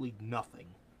 absolutely nothing.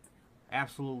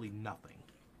 Absolutely nothing.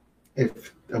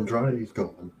 If Andrade's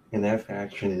gone and that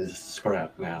faction is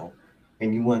scrapped now,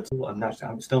 and you want,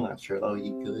 I'm still not sure though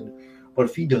he could, but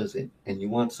if he does it and you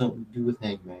want something to do with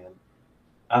Hangman,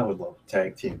 I would love to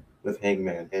tag team with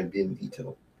Hangman and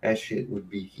Bandito. That shit would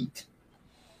be heat.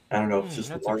 I don't know if it's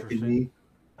just marketing me.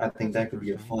 I think that could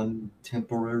be a fun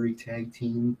temporary tag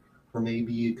team for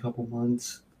maybe a couple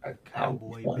months.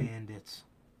 Cowboy Bandits.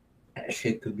 That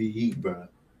shit could be heat, bro.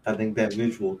 I think that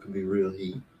visual could be real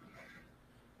heat.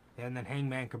 And then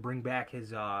Hangman could bring back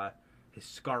his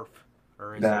scarf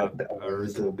or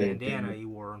his little bandana he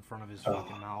wore in front of his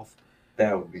fucking mouth.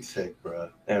 That would be sick, bro.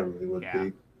 That really would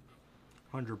be.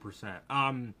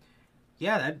 100%.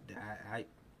 Yeah,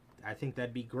 I think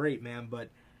that'd be great, man. But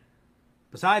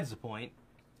besides the point,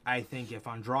 I think if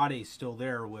Andrade's still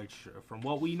there, which from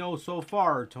what we know so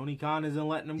far, Tony Khan isn't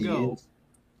letting him go.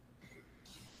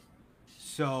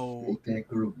 So take that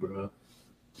group, bro.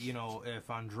 You know, if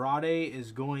Andrade's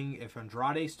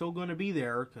still going to be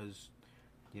there, because,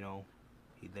 you know,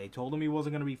 they told him he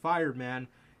wasn't going to be fired, man.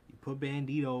 You put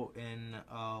Bandito in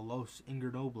Los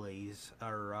Ingobernables,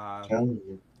 or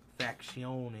Faction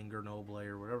Ingobernables,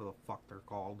 or whatever the fuck they're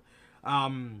called.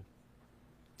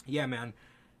 Yeah, man.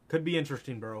 Could be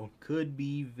interesting, bro. Could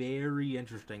be very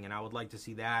interesting, and I would like to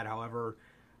see that. However,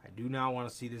 I do not want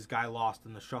to see this guy lost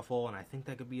in the shuffle, and I think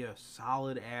that could be a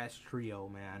solid-ass trio,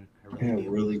 man. It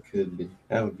really could be.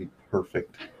 That would be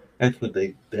perfect.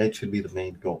 That should be the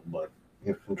main goal, but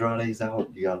if Andrade's out,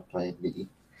 you got to plan B.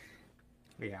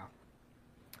 Yeah.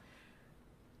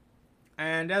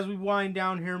 And as we wind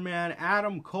down here, man,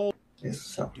 Adam Cole,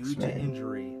 due to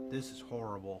injury. This is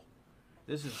horrible.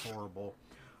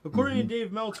 According to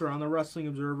Dave Meltzer on the Wrestling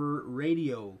Observer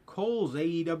Radio, Cole's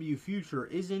AEW future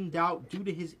is in doubt due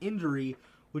to his injury,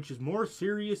 which is more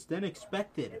serious than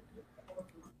expected.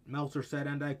 Meltzer said,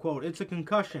 and I quote, "It's a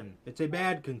concussion. It's a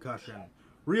bad concussion.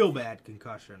 Real bad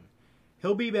concussion.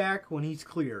 He'll be back when he's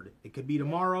cleared. It could be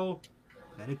tomorrow,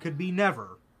 then it could be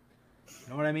never." You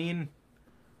know what I mean?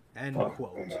 End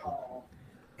quote.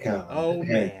 God, oh,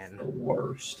 man. The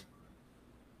worst.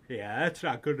 Yeah, that's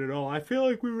not good at all. I feel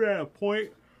like we were at a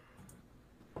point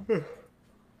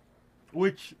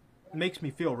which makes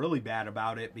me feel really bad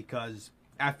about it, because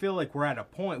I feel like we were at a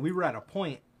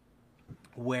point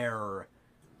where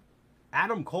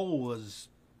Adam Cole was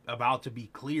about to be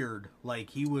cleared.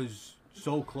 Like, he was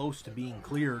so close to being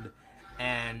cleared,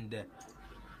 and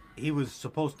he was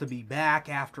supposed to be back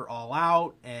after All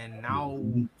Out, and now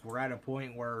we're at a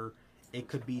point where it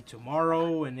could be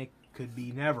tomorrow and it could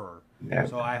be never.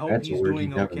 So I hope he's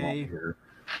doing okay.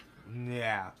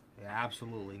 Yeah,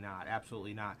 absolutely not.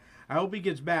 Absolutely not. I hope he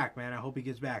gets back, man. I hope he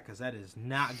gets back, because that is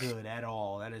not good at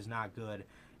all. That is not good.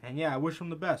 And yeah, I wish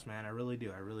him the best, man. I really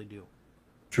do.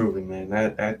 Truly, man.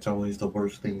 That's always the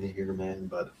worst thing to hear, man.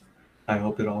 But I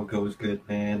hope it all goes good,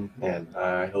 man. And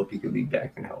I hope he can be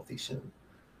back and healthy soon.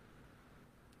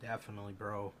 Definitely,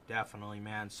 bro. Definitely,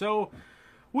 man. So,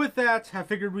 with that, I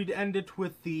figured we'd end it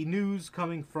with the news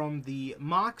coming from the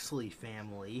Moxley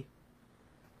family.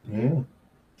 Yeah.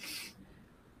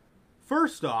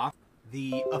 First off,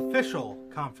 the official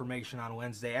confirmation on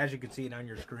Wednesday, as you can see it on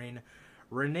your screen,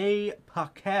 Renee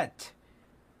Paquette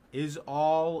is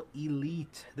all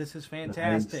elite. This is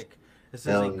fantastic. Nice. This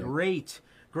is a great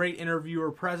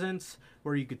interviewer presence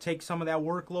where you could take some of that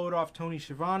workload off Tony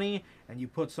Schiavone and you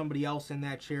put somebody else in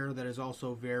that chair that is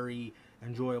also very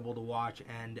enjoyable to watch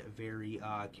and very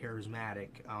charismatic,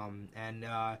 and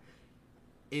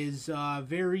is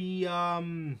very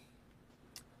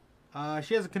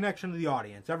she has a connection to the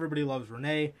audience. Everybody loves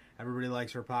Renee. Everybody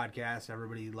likes her podcast.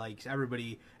 Everybody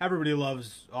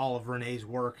loves all of Renee's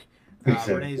work.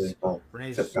 Renee's oh,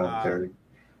 right.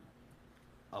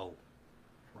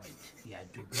 Yeah,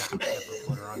 do not ever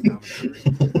put her on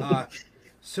commentary.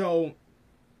 So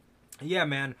Yeah,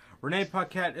 man, Renee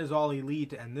Paquette is All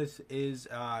Elite, and this is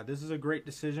a great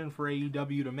decision for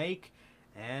AEW to make,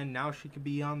 and now she could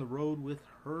be on the road with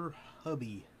her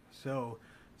hubby. So,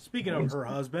 speaking of her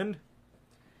husband,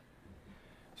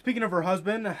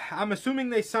 I'm assuming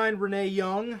they signed Renee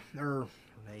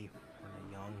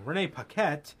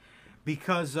Paquette,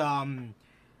 because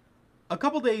a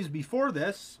couple days before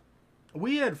this,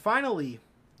 we had finally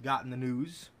gotten the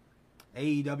news.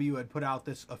 AEW had put out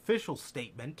this official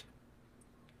statement.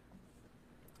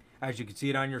 As you can see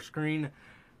it on your screen,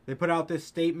 they put out this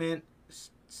statement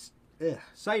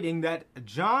citing that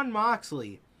Jon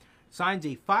Moxley signs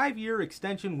a 5-year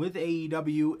extension with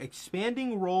AEW,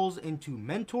 expanding roles into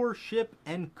mentorship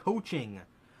and coaching.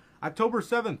 October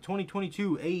 7th,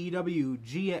 2022, AEW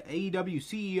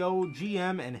CEO,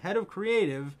 GM, and head of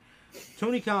creative,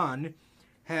 Tony Khan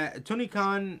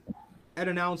had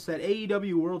announced that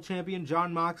AEW World Champion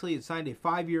Jon Moxley had signed a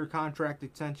 5-year contract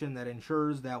extension that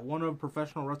ensures that one of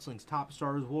professional wrestling's top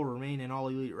stars will remain in All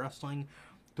Elite Wrestling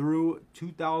through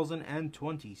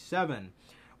 2027.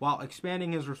 While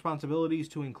expanding his responsibilities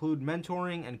to include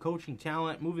mentoring and coaching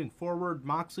talent moving forward,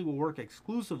 Moxley will work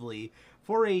exclusively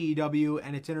for AEW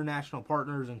and its international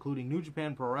partners, including New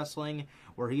Japan Pro Wrestling,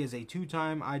 where he is a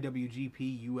 2-time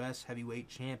IWGP US Heavyweight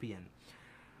Champion.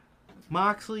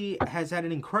 Moxley has had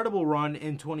an incredible run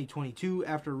in 2022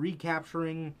 after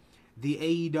recapturing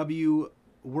the AEW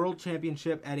World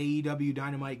Championship at AEW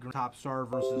Dynamite Top Star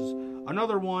versus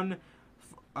another one,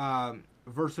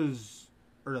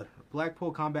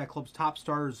 Blackpool Combat Club's top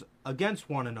stars against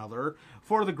one another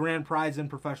for the grand prize in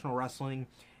professional wrestling.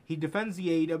 He defends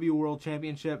the AEW World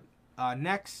Championship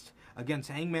next against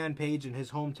Hangman Page in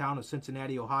his hometown of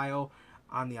Cincinnati, Ohio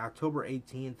on the October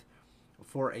 18th.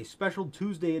 For a special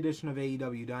Tuesday edition of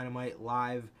AEW Dynamite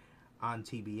live on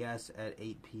TBS at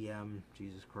 8 p.m.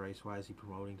 Jesus Christ, why is he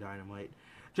promoting Dynamite?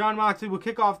 Jon Moxley will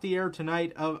kick off the air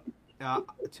tonight's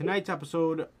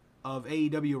episode of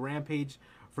AEW Rampage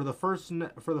for the first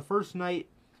night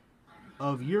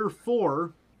of year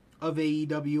 4 of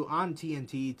AEW on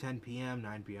TNT, 10 p.m.,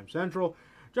 9 p.m. Central.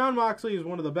 Jon Moxley is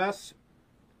one of the best.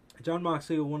 Jon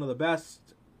Moxley's on one of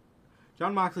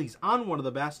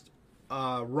the best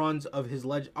runs of his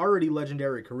already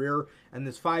legendary career, and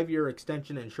this 5-year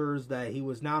extension ensures that he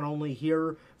was not only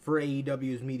here for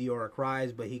AEW's meteoric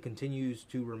rise, but he continues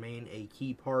to remain a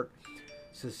key part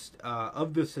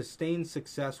of the sustained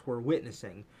success we're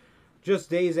witnessing. Just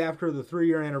days after the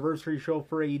 3-year anniversary show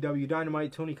for AEW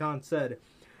Dynamite, Tony Khan said,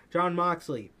 Jon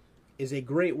Moxley is a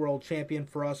great world champion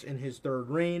for us in his 3rd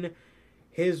reign.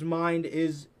 His mind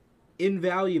is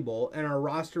invaluable, and our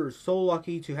roster is so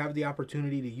lucky to have the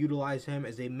opportunity to utilize him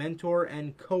as a mentor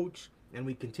and coach, and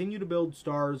we continue to build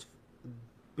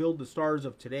the stars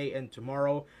of today and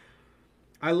tomorrow.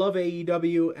 I love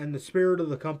AEW and the spirit of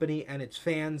the company and its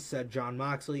fans, said Jon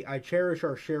Moxley. I cherish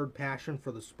our shared passion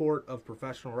for the sport of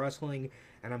professional wrestling,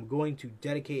 and I'm going to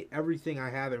dedicate everything I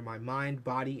have in my mind,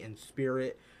 body, and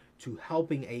spirit to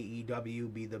helping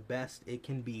AEW be the best it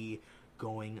can be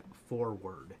going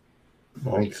forward.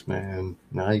 Nice, man.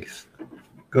 Nice.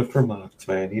 Good for Mox,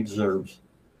 man. He deserves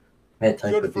that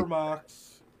type of... Good for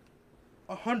Mox.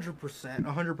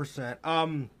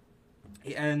 100%.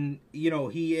 And,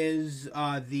 he is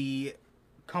the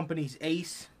company's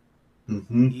ace.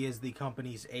 Mm-hmm. He is the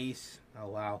company's ace. Oh,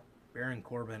 wow. Baron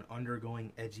Corbin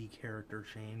undergoing edgy character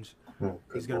change. Oh,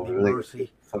 he's going to be like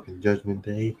Mercy. Fucking Judgment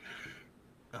Day.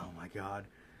 Oh, my God.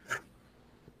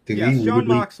 Dude, yes, Jon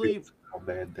Moxley... How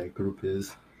bad that group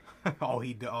is. Oh,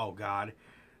 God.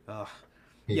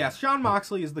 Yes, Jon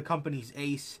Moxley is the company's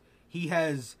ace. He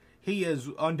is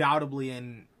undoubtedly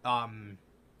in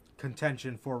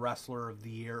contention for Wrestler of the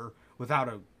Year without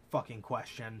a fucking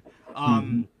question.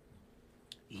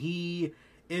 He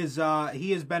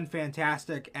has been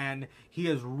fantastic, and he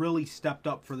has really stepped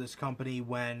up for this company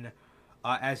when,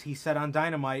 as he said on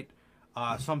Dynamite,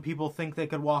 some people think they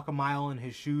could walk a mile in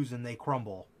his shoes and they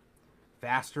crumble.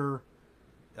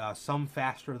 Some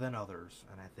faster than others,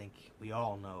 and I think we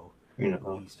all know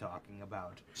who he's talking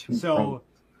about. So,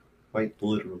 quite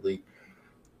literally.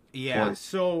 Yeah, twice.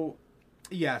 So,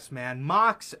 yes, man.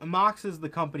 Mox is the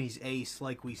company's ace,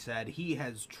 like we said. He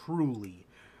has truly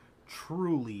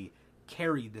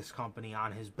carried this company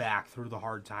on his back through the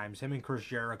hard times. Him and Chris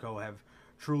Jericho have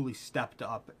truly stepped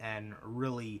up and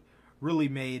really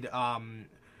made...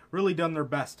 really done their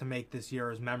best to make this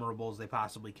year as memorable as they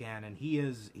possibly can, and he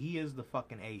is the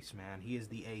fucking ace, man. He is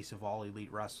the ace of All Elite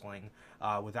Wrestling,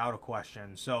 without a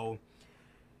question. So,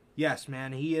 yes,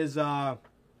 man, he is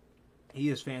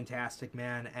fantastic,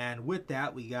 man. And with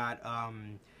that, we got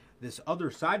this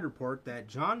other side report that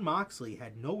Jon Moxley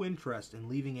had no interest in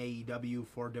leaving AEW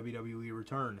for WWE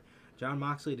return. Jon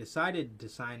Moxley decided to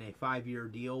sign a 5-year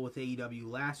deal with AEW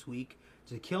last week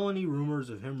to kill any rumors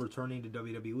of him returning to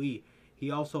WWE. He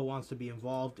also wants to be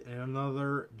involved in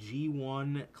another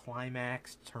G1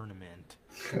 Climax tournament.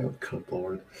 Oh, good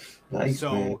Lord. Nice,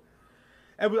 so, man.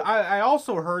 I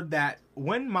also heard that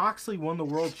when Moxley won the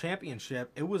World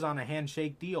Championship, it was on a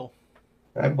handshake deal.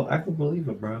 I can believe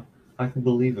it, bro. I can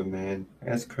believe it, man.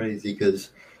 That's crazy because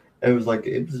it was like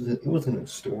it wasn't a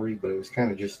story, but it was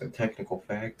kind of just a technical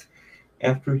fact.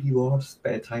 After he lost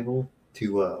that title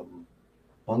to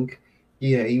Punk,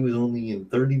 yeah, he was only in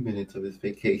 30 minutes of his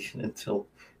vacation until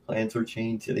plans were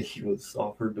changed and he was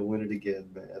offered to win it again,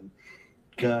 man.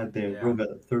 God damn, bro got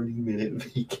a 30-minute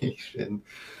vacation.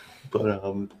 But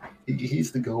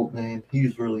he's the GOAT, man. He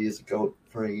just really is the GOAT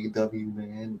for AEW,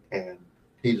 man, and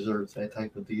he deserves that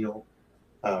type of deal.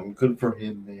 Good for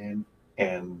him, man.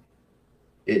 And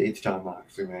it's Jon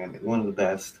Moxley, man. One of the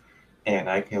best. And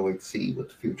I can't wait to see what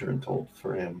the future unfolds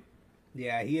for him.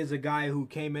 Yeah, he is a guy who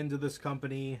came into this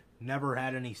company, never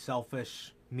had any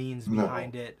selfish means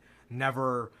behind it,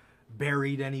 never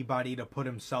buried anybody to put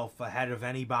himself ahead of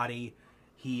anybody.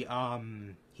 He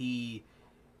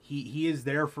is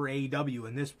there for AEW,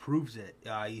 and this proves it.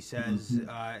 He says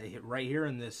right here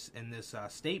in this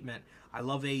statement, "I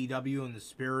love AEW in the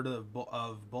spirit of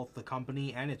both the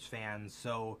company and its fans."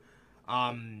 So,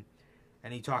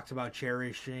 and he talks about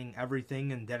cherishing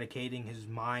everything and dedicating his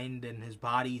mind and his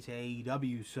body to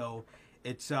AEW. So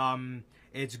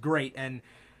it's great. And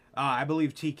I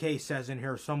believe TK says in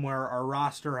here somewhere, our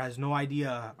roster has no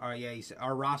idea.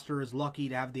 Our roster is lucky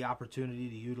to have the opportunity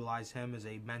to utilize him as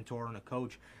a mentor and a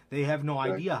coach. They have no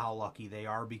idea how lucky they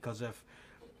are, because if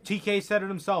TK said it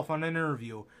himself on an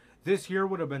interview, this year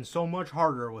would have been so much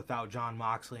harder without Jon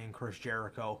Moxley and Chris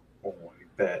Jericho. Oh, I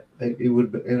bet it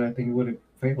would, and I think it would have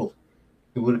failed.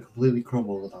 It would have completely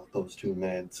crumbled without those two,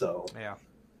 man. So yeah,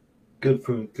 good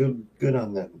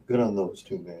on them. Good on those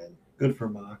two, man. Good for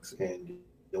Mox, and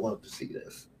you love to see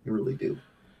this. You really do.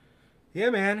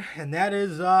 Yeah, man, and that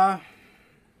is the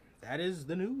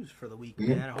news for the week,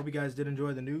 man. I hope you guys did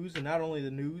enjoy the news, and not only the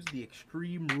news, the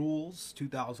Extreme Rules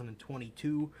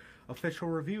 2022 official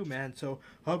review, man. So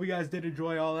hope you guys did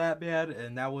enjoy all that, man.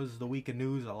 And that was the week of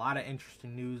news. A lot of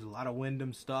interesting news, a lot of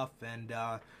Wyndham stuff, and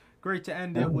great to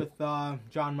end it with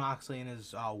Jon Moxley and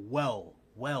his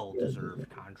well-deserved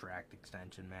contract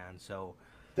extension, man. So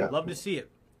love to see it.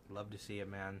 Love to see it,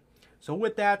 man. So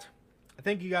with that,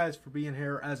 thank you guys for being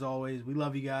here. As always, we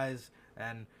love you guys.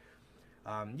 And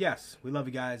yes, we love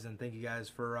you guys. And thank you guys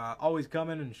for always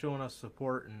coming and showing us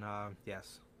support. And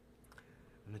yes,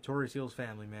 the Notorious Heels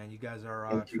family, man. You guys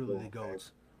are truly the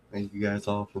GOATs. Thank you guys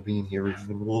all for being here. It's a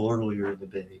little earlier in the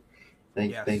day.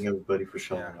 Thank everybody for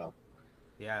showing up.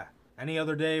 Yeah. Any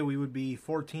other day, we would be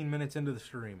 14 minutes into the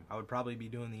stream. I would probably be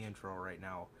doing the intro right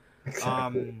now.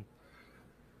 Exactly.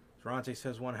 Durante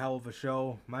says, one hell of a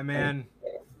show. My man,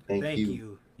 thank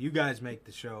you. You guys make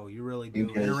the show. You really do.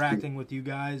 Interacting with you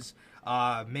guys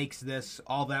makes this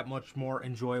all that much more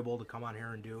enjoyable to come on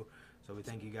here and do. So we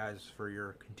thank you guys for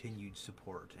your continued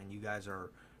support. And you guys are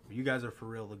for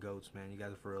real the GOATs, man. You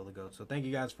guys are for real the GOATs. So thank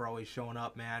you guys for always showing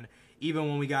up, man. Even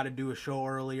when we got to do a show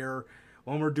earlier,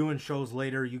 when we're doing shows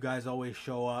later, you guys always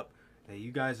show up. Hey,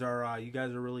 you guys are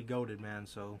really goated, man.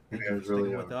 So thank you for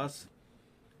sticking with us.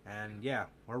 And yeah,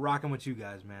 we're rocking with you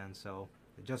guys, man. So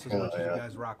just as much as you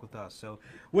guys rock with us. So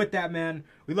with that, man,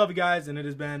 we love you guys, and it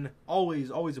has been always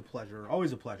a pleasure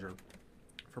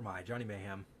for my Johnny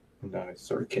Mayhem. Nice,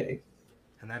 Sir K.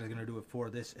 And that is gonna do it for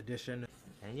this edition.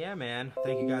 And yeah, man,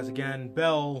 thank you guys again,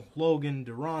 Bell, Logan,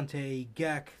 Durante,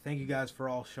 Geck. Thank you guys for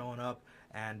all showing up.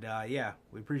 And yeah,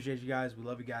 we appreciate you guys. We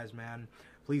love you guys, man.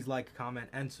 Please like, comment,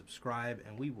 and subscribe.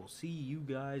 And we will see you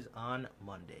guys on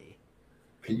Monday.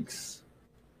 Peace.